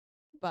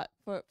 But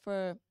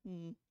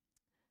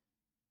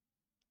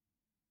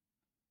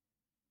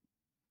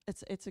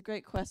it's a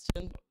great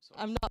question.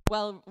 I'm not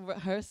well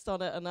rehearsed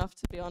on it enough,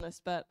 to be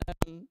honest, but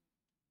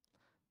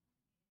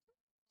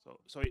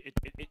So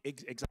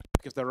exactly,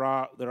 because there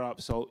are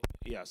so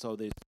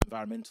there's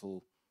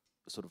environmental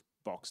sort of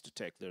box to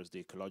tick. There's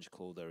the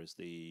ecological, there is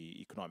the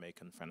economic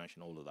and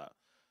financial, all of that.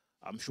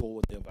 I'm sure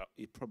with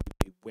it probably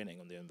be winning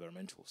on the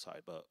environmental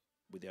side, but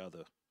with the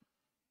other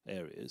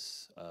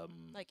areas,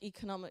 like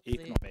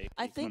economically,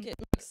 I think it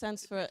makes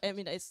sense for. I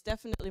mean, it's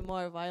definitely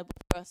more viable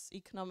for us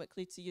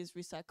economically to use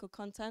recycled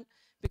content,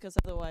 because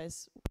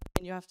otherwise,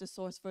 you have to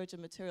source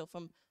virgin material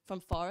from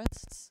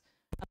forests,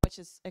 which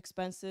is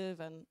expensive,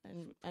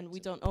 and we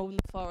don't own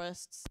the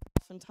forests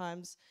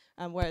oftentimes,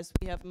 whereas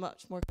we have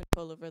much more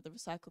control over the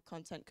recycled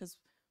content because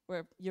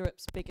we're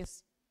Europe's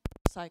biggest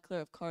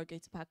recycler of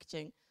corrugated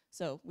packaging.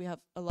 So we have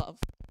a lot of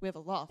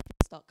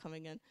stock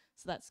coming in,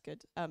 so that's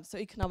good. So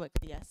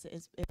economically, yes, it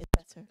is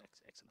better.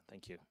 Excellent,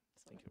 thank you.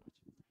 Thank you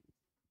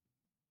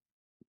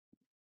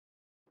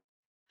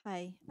very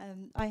much.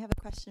 Hi, I have a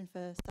question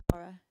for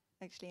Sara.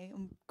 Actually,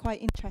 I'm quite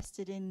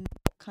interested in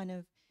what kind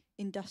of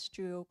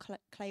industrial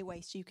clay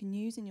waste you can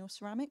use in your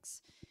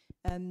ceramics.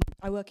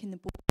 I work in the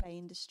board clay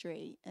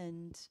industry,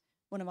 and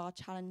one of our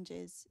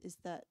challenges is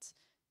that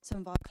some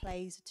of our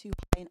clays are too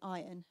high in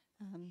iron.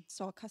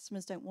 So our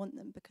customers don't want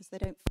them because they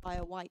don't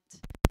fire white.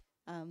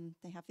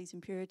 They have these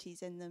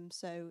impurities in them.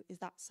 So is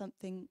that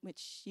something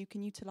which you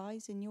can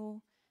utilize in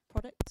your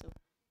products? Or?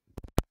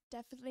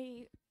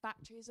 Definitely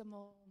factories are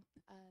more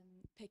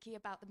picky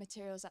about the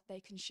materials that they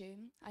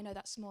consume. I know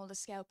that smaller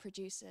scale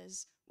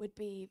producers would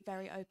be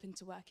very open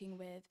to working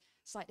with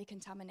slightly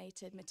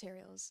contaminated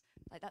materials.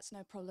 Like, that's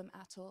no problem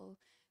at all.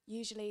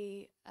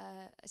 Usually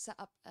I set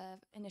up an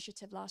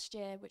initiative last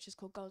year which is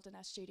called Golden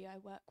Air Studio. I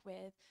work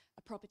with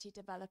a property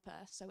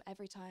developer, so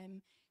every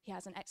time he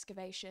has an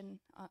excavation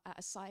at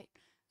a site,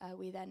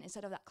 we then,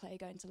 instead of that clay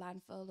going to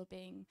landfill or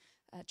being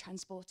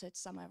transported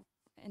somewhere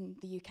in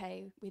the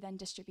UK, we then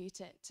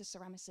distribute it to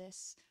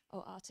ceramicists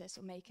or artists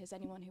or makers,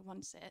 anyone who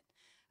wants it.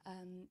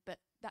 But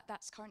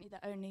that's currently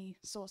the only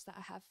source that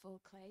I have for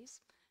clays.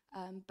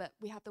 But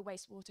we have the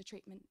wastewater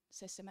treatment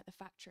system at the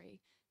factory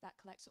that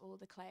collects all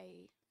the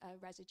clay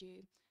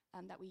residue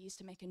that we use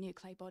to make a new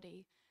clay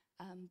body.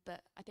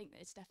 But I think that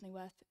it's definitely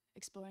worth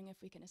exploring if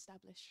we can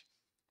establish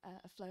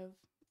a flow of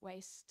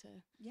waste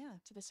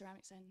to the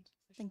ceramics end.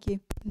 Thank you.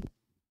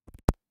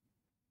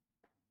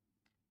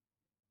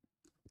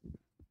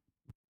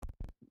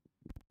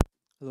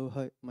 Hello,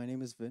 hi, my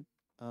name is Vin.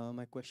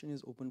 My question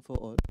is open for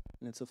all,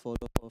 and it's a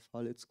follow-up of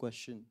Khalid's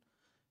question.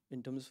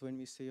 In terms of when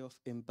we say of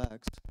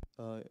impacts,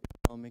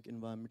 economic,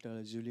 environmental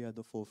is usually at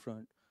the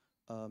forefront.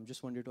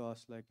 Just wanted to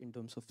ask, like, in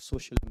terms of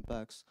social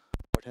impacts,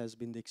 what has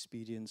been the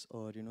experience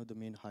or, the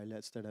main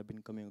highlights that have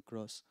been coming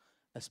across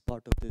as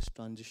part of this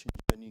transition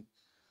journey,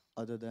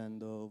 other than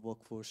the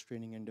workforce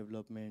training and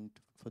development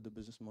for the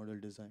business model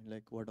design?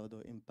 Like, what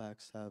other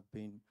impacts have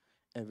been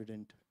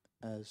evident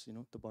as,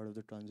 the part of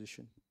the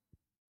transition?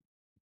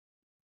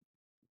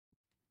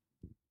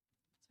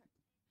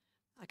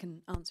 I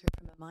can answer it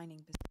from a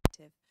mining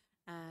perspective.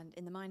 And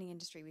in the mining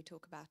industry, we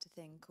talk about a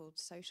thing called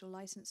social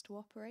license to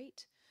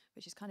operate,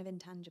 which is kind of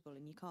intangible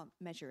and you can't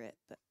measure it,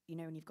 but you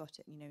know when you've got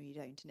it and you know you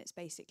don't. And it's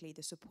basically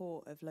the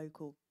support of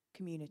local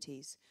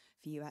communities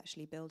for you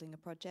actually building a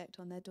project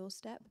on their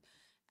doorstep.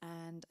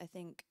 And I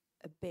think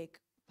a big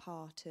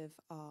part of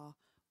our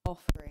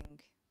offering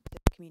to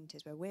the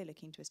communities where we're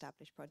looking to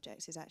establish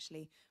projects is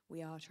actually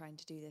we are trying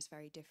to do this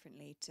very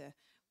differently to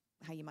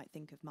how you might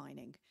think of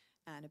mining.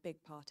 And a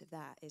big part of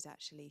that is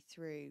actually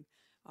through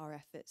our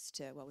efforts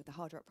to, well, with the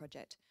Hard Rock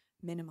project,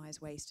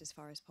 minimize waste as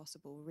far as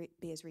possible,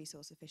 be as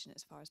resource efficient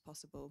as far as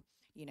possible.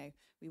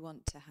 We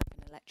want to have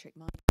an electric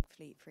mining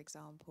fleet, for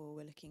example.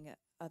 We're looking at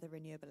other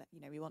renewable,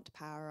 we want to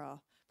power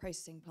our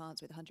processing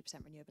plants with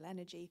 100% renewable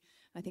energy.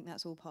 I think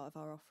that's all part of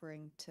our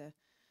offering to,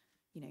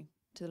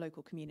 to the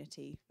local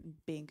community,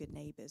 being good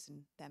neighbours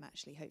and them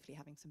actually hopefully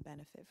having some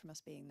benefit from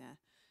us being there.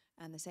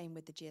 And the same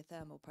with the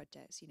geothermal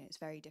projects. It's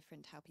very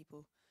different how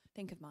people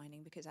think of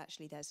mining because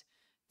actually there's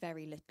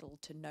very little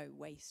to no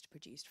waste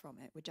produced from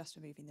it. We're just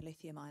removing the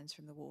lithium ions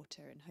from the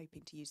water and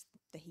hoping to use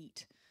the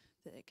heat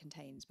that it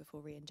contains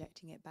before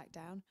re-injecting it back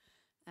down.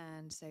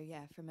 And so,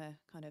 yeah, from a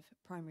kind of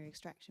primary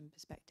extraction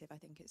perspective, I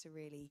think it's a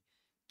really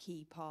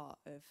key part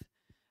of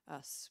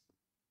us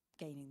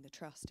gaining the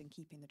trust and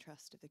keeping the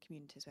trust of the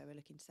communities where we're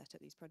looking to set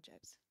up these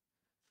projects.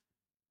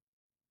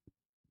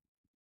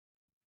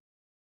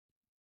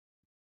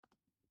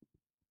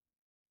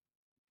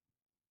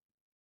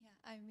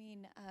 I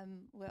mean,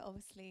 we're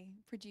obviously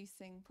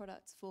producing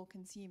products for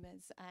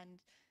consumers, and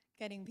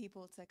getting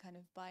people to kind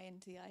of buy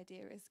into the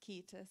idea is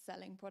key to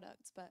selling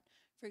products. But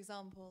for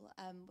example,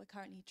 we're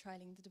currently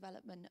trialing the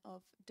development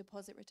of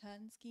deposit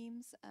return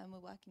schemes. We're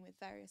working with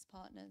various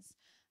partners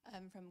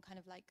from kind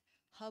of like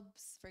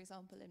hubs, for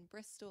example, in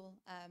Bristol,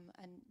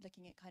 and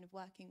looking at kind of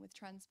working with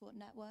transport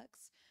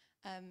networks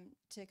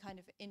to kind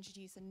of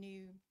introduce a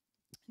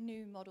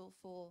new model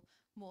for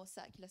more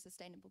circular,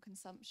 sustainable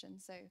consumption.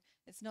 So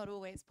it's not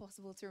always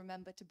possible to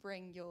remember to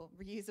bring your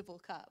reusable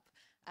cup,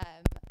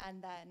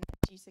 and then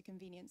due to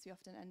convenience, we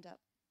often end up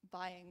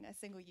buying a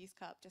single-use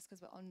cup just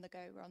because we're on the go,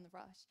 we're on the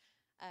rush.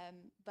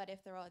 But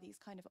if there are these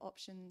kind of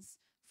options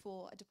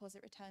for a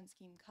deposit return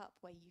scheme cup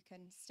where you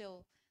can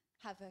still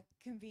have a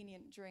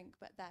convenient drink,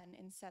 but then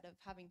instead of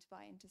having to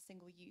buy into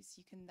single use,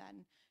 you can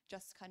then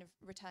just kind of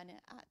return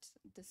it at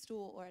the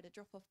store or at a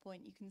drop-off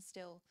point, you can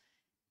still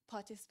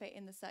participate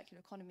in the circular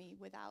economy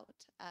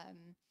without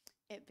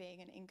it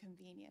being an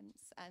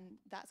inconvenience. And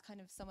that's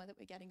kind of somewhere that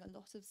we're getting a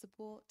lot of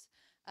support,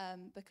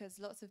 because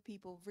lots of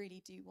people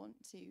really do want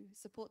to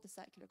support the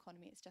circular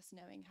economy. It's just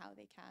knowing how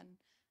they can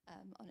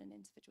on an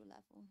individual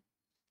level.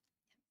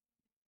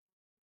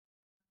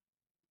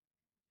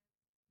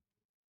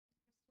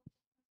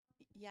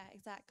 Yeah,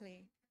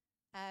 exactly.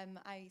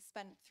 I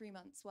spent 3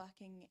 months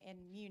working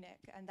in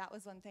Munich, and that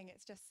was one thing.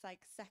 It's just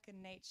like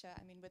second nature.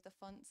 I mean, with the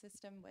font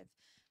system, with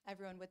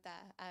everyone with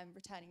their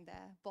returning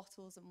their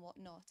bottles and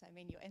whatnot, I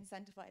mean, you're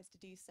incentivized to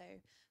do so,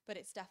 but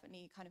it's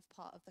definitely kind of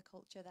part of the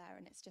culture there,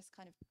 and it's just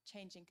kind of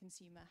changing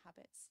consumer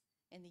habits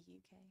in the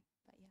UK.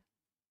 But yeah.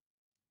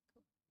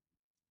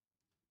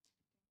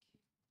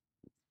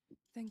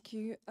 Thank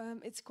you.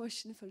 It's a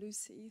question for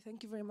Lucy.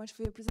 Thank you very much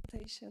for your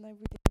presentation. I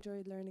really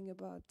enjoyed learning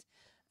about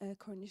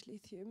Cornish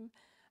lithium.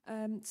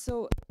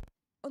 So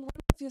on one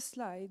of your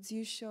slides,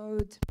 you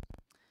showed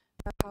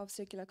how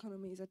circular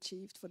economy is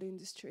achieved for the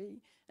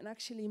industry, and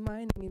actually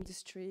mining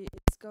industry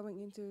is going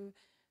into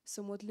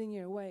somewhat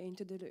linear way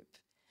into the loop.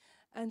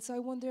 And so I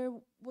wonder,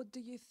 what do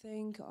you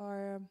think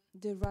are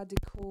the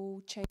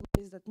radical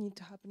changes that need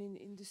to happen in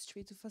the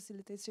industry to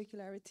facilitate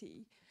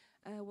circularity?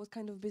 What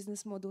kind of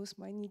business models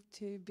might need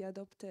to be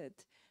adopted?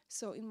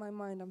 So in my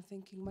mind, I'm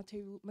thinking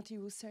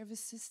material service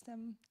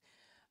system,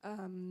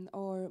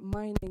 or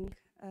mining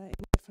in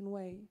a different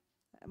way,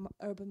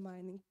 urban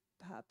mining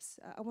perhaps.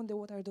 I wonder,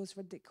 what are those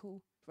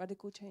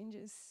radical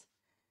changes?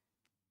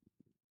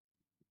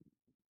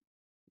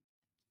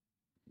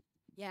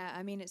 Yeah,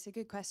 I mean, it's a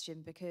good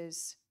question,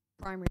 because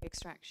primary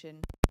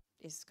extraction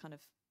is kind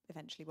of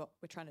eventually what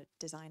we're trying to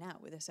design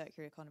out with a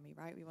circular economy,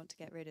 right? We want to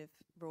get rid of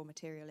raw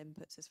material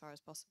inputs as far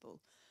as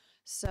possible.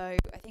 So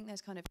I think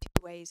there's kind of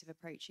two ways of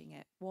approaching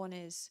it. One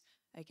is,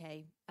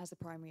 okay, as a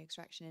primary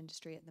extraction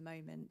industry at the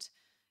moment,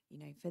 you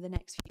know, for the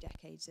next few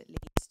decades at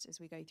least, as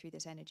we go through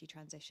this energy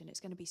transition, it's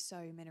going to be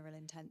so mineral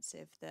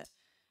intensive that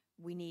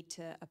we need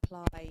to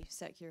apply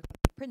circular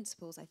economy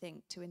principles, I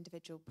think, to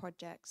individual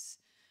projects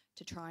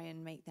to try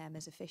and make them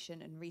as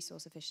efficient and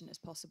resource efficient as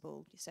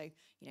possible. So,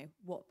 you know,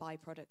 what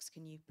byproducts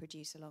can you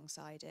produce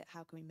alongside it?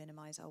 How can we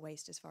minimize our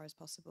waste as far as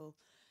possible?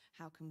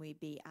 How can we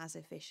be as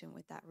efficient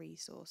with that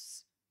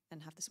resource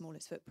and have the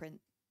smallest footprint,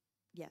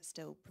 yet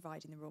still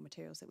providing the raw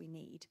materials that we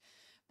need?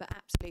 But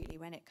absolutely,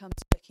 when it comes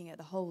to looking at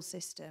the whole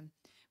system,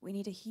 we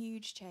need a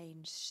huge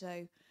change.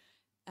 So,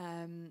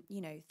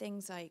 you know,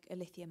 things like a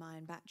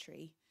lithium-ion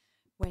battery,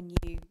 when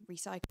you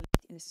recycle,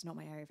 and this is not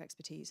my area of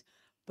expertise,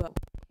 but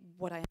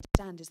what I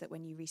understand is that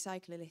when you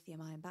recycle a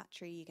lithium-ion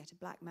battery, you get a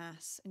black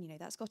mass, and, you know,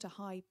 that's got a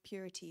high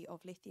purity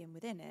of lithium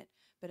within it.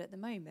 But at the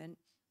moment,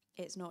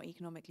 it's not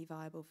economically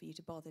viable for you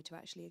to bother to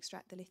actually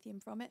extract the lithium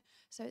from it.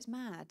 So it's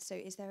mad. So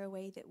is there a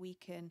way that we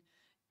can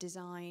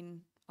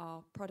design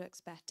our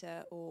products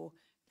better, or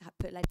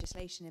put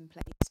legislation in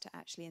place to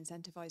actually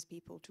incentivize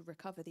people to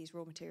recover these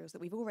raw materials that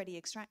we've already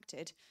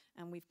extracted,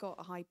 and we've got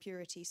a high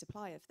purity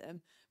supply of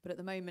them, but at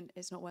the moment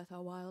it's not worth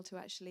our while to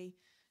actually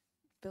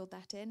build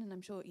that in? And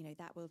I'm sure, you know,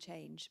 that will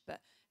change.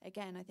 But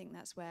again, I think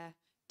that's where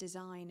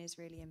design is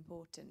really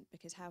important,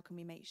 because how can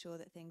we make sure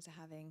that things are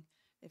having,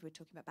 if we're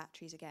talking about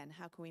batteries again,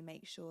 how can we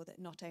make sure that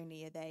not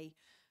only are they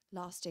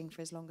lasting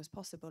for as long as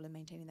possible and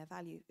maintaining their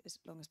value as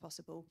long as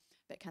possible,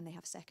 but can they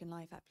have second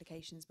life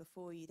applications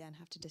before you then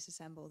have to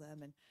disassemble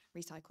them and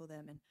recycle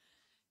them? And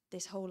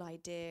this whole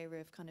idea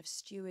of kind of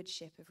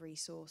stewardship of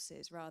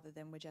resources, rather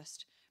than we're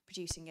just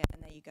producing it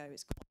and there you go,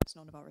 it's gone, it's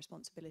none of our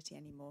responsibility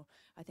anymore,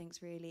 I think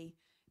is really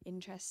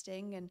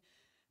interesting. And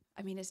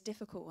I mean, it's a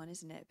difficult one,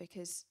 isn't it?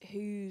 Because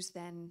who's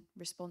then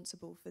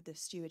responsible for the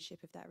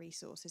stewardship of that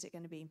resource? Is it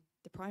going to be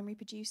the primary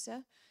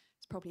producer?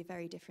 It's probably a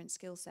very different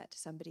skill set to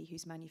somebody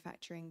who's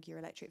manufacturing your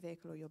electric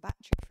vehicle or your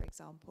battery, for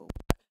example.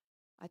 But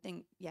I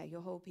think, yeah, your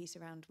whole piece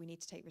around we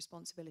need to take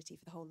responsibility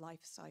for the whole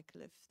life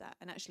cycle of that.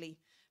 And actually,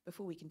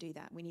 before we can do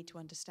that, we need to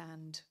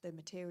understand the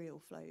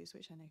material flows,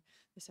 which I know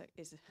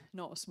is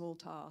not a small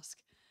task.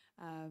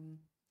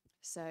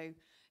 So,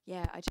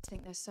 yeah, I just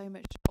think there's so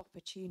much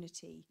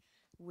opportunity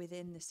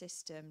within the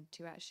system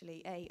to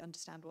actually, A,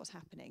 understand what's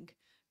happening,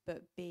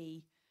 but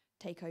B,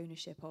 take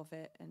ownership of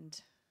it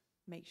and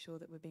make sure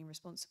that we're being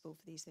responsible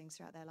for these things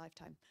throughout their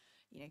lifetime.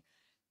 You know,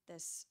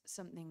 there's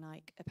something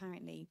like,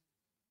 apparently,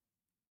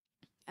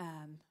 I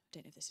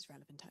don't know if this is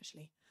relevant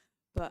actually,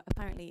 but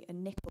apparently a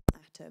nickel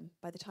atom,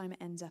 by the time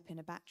it ends up in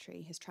a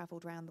battery, has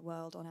travelled around the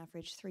world on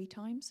average 3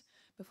 times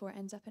before it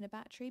ends up in a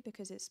battery,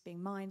 because it's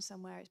being mined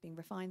somewhere, it's being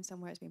refined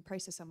somewhere, it's being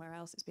processed somewhere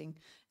else, it's being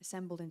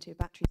assembled into a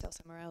battery cell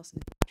somewhere else,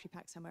 and a battery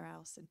pack somewhere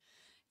else. And,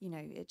 you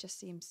know, it just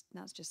seems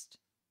that's just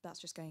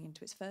going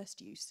into its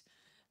first use.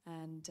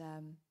 And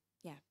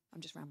yeah,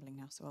 I'm just rambling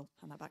now, so I'll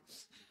hand that back.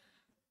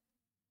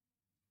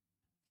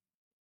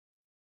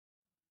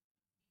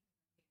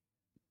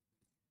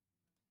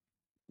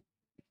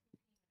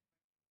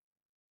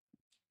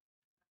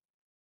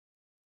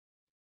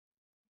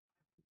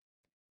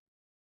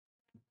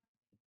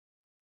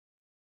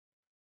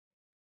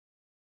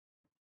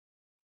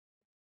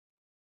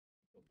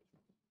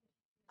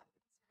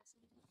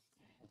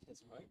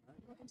 That's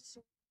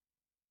right.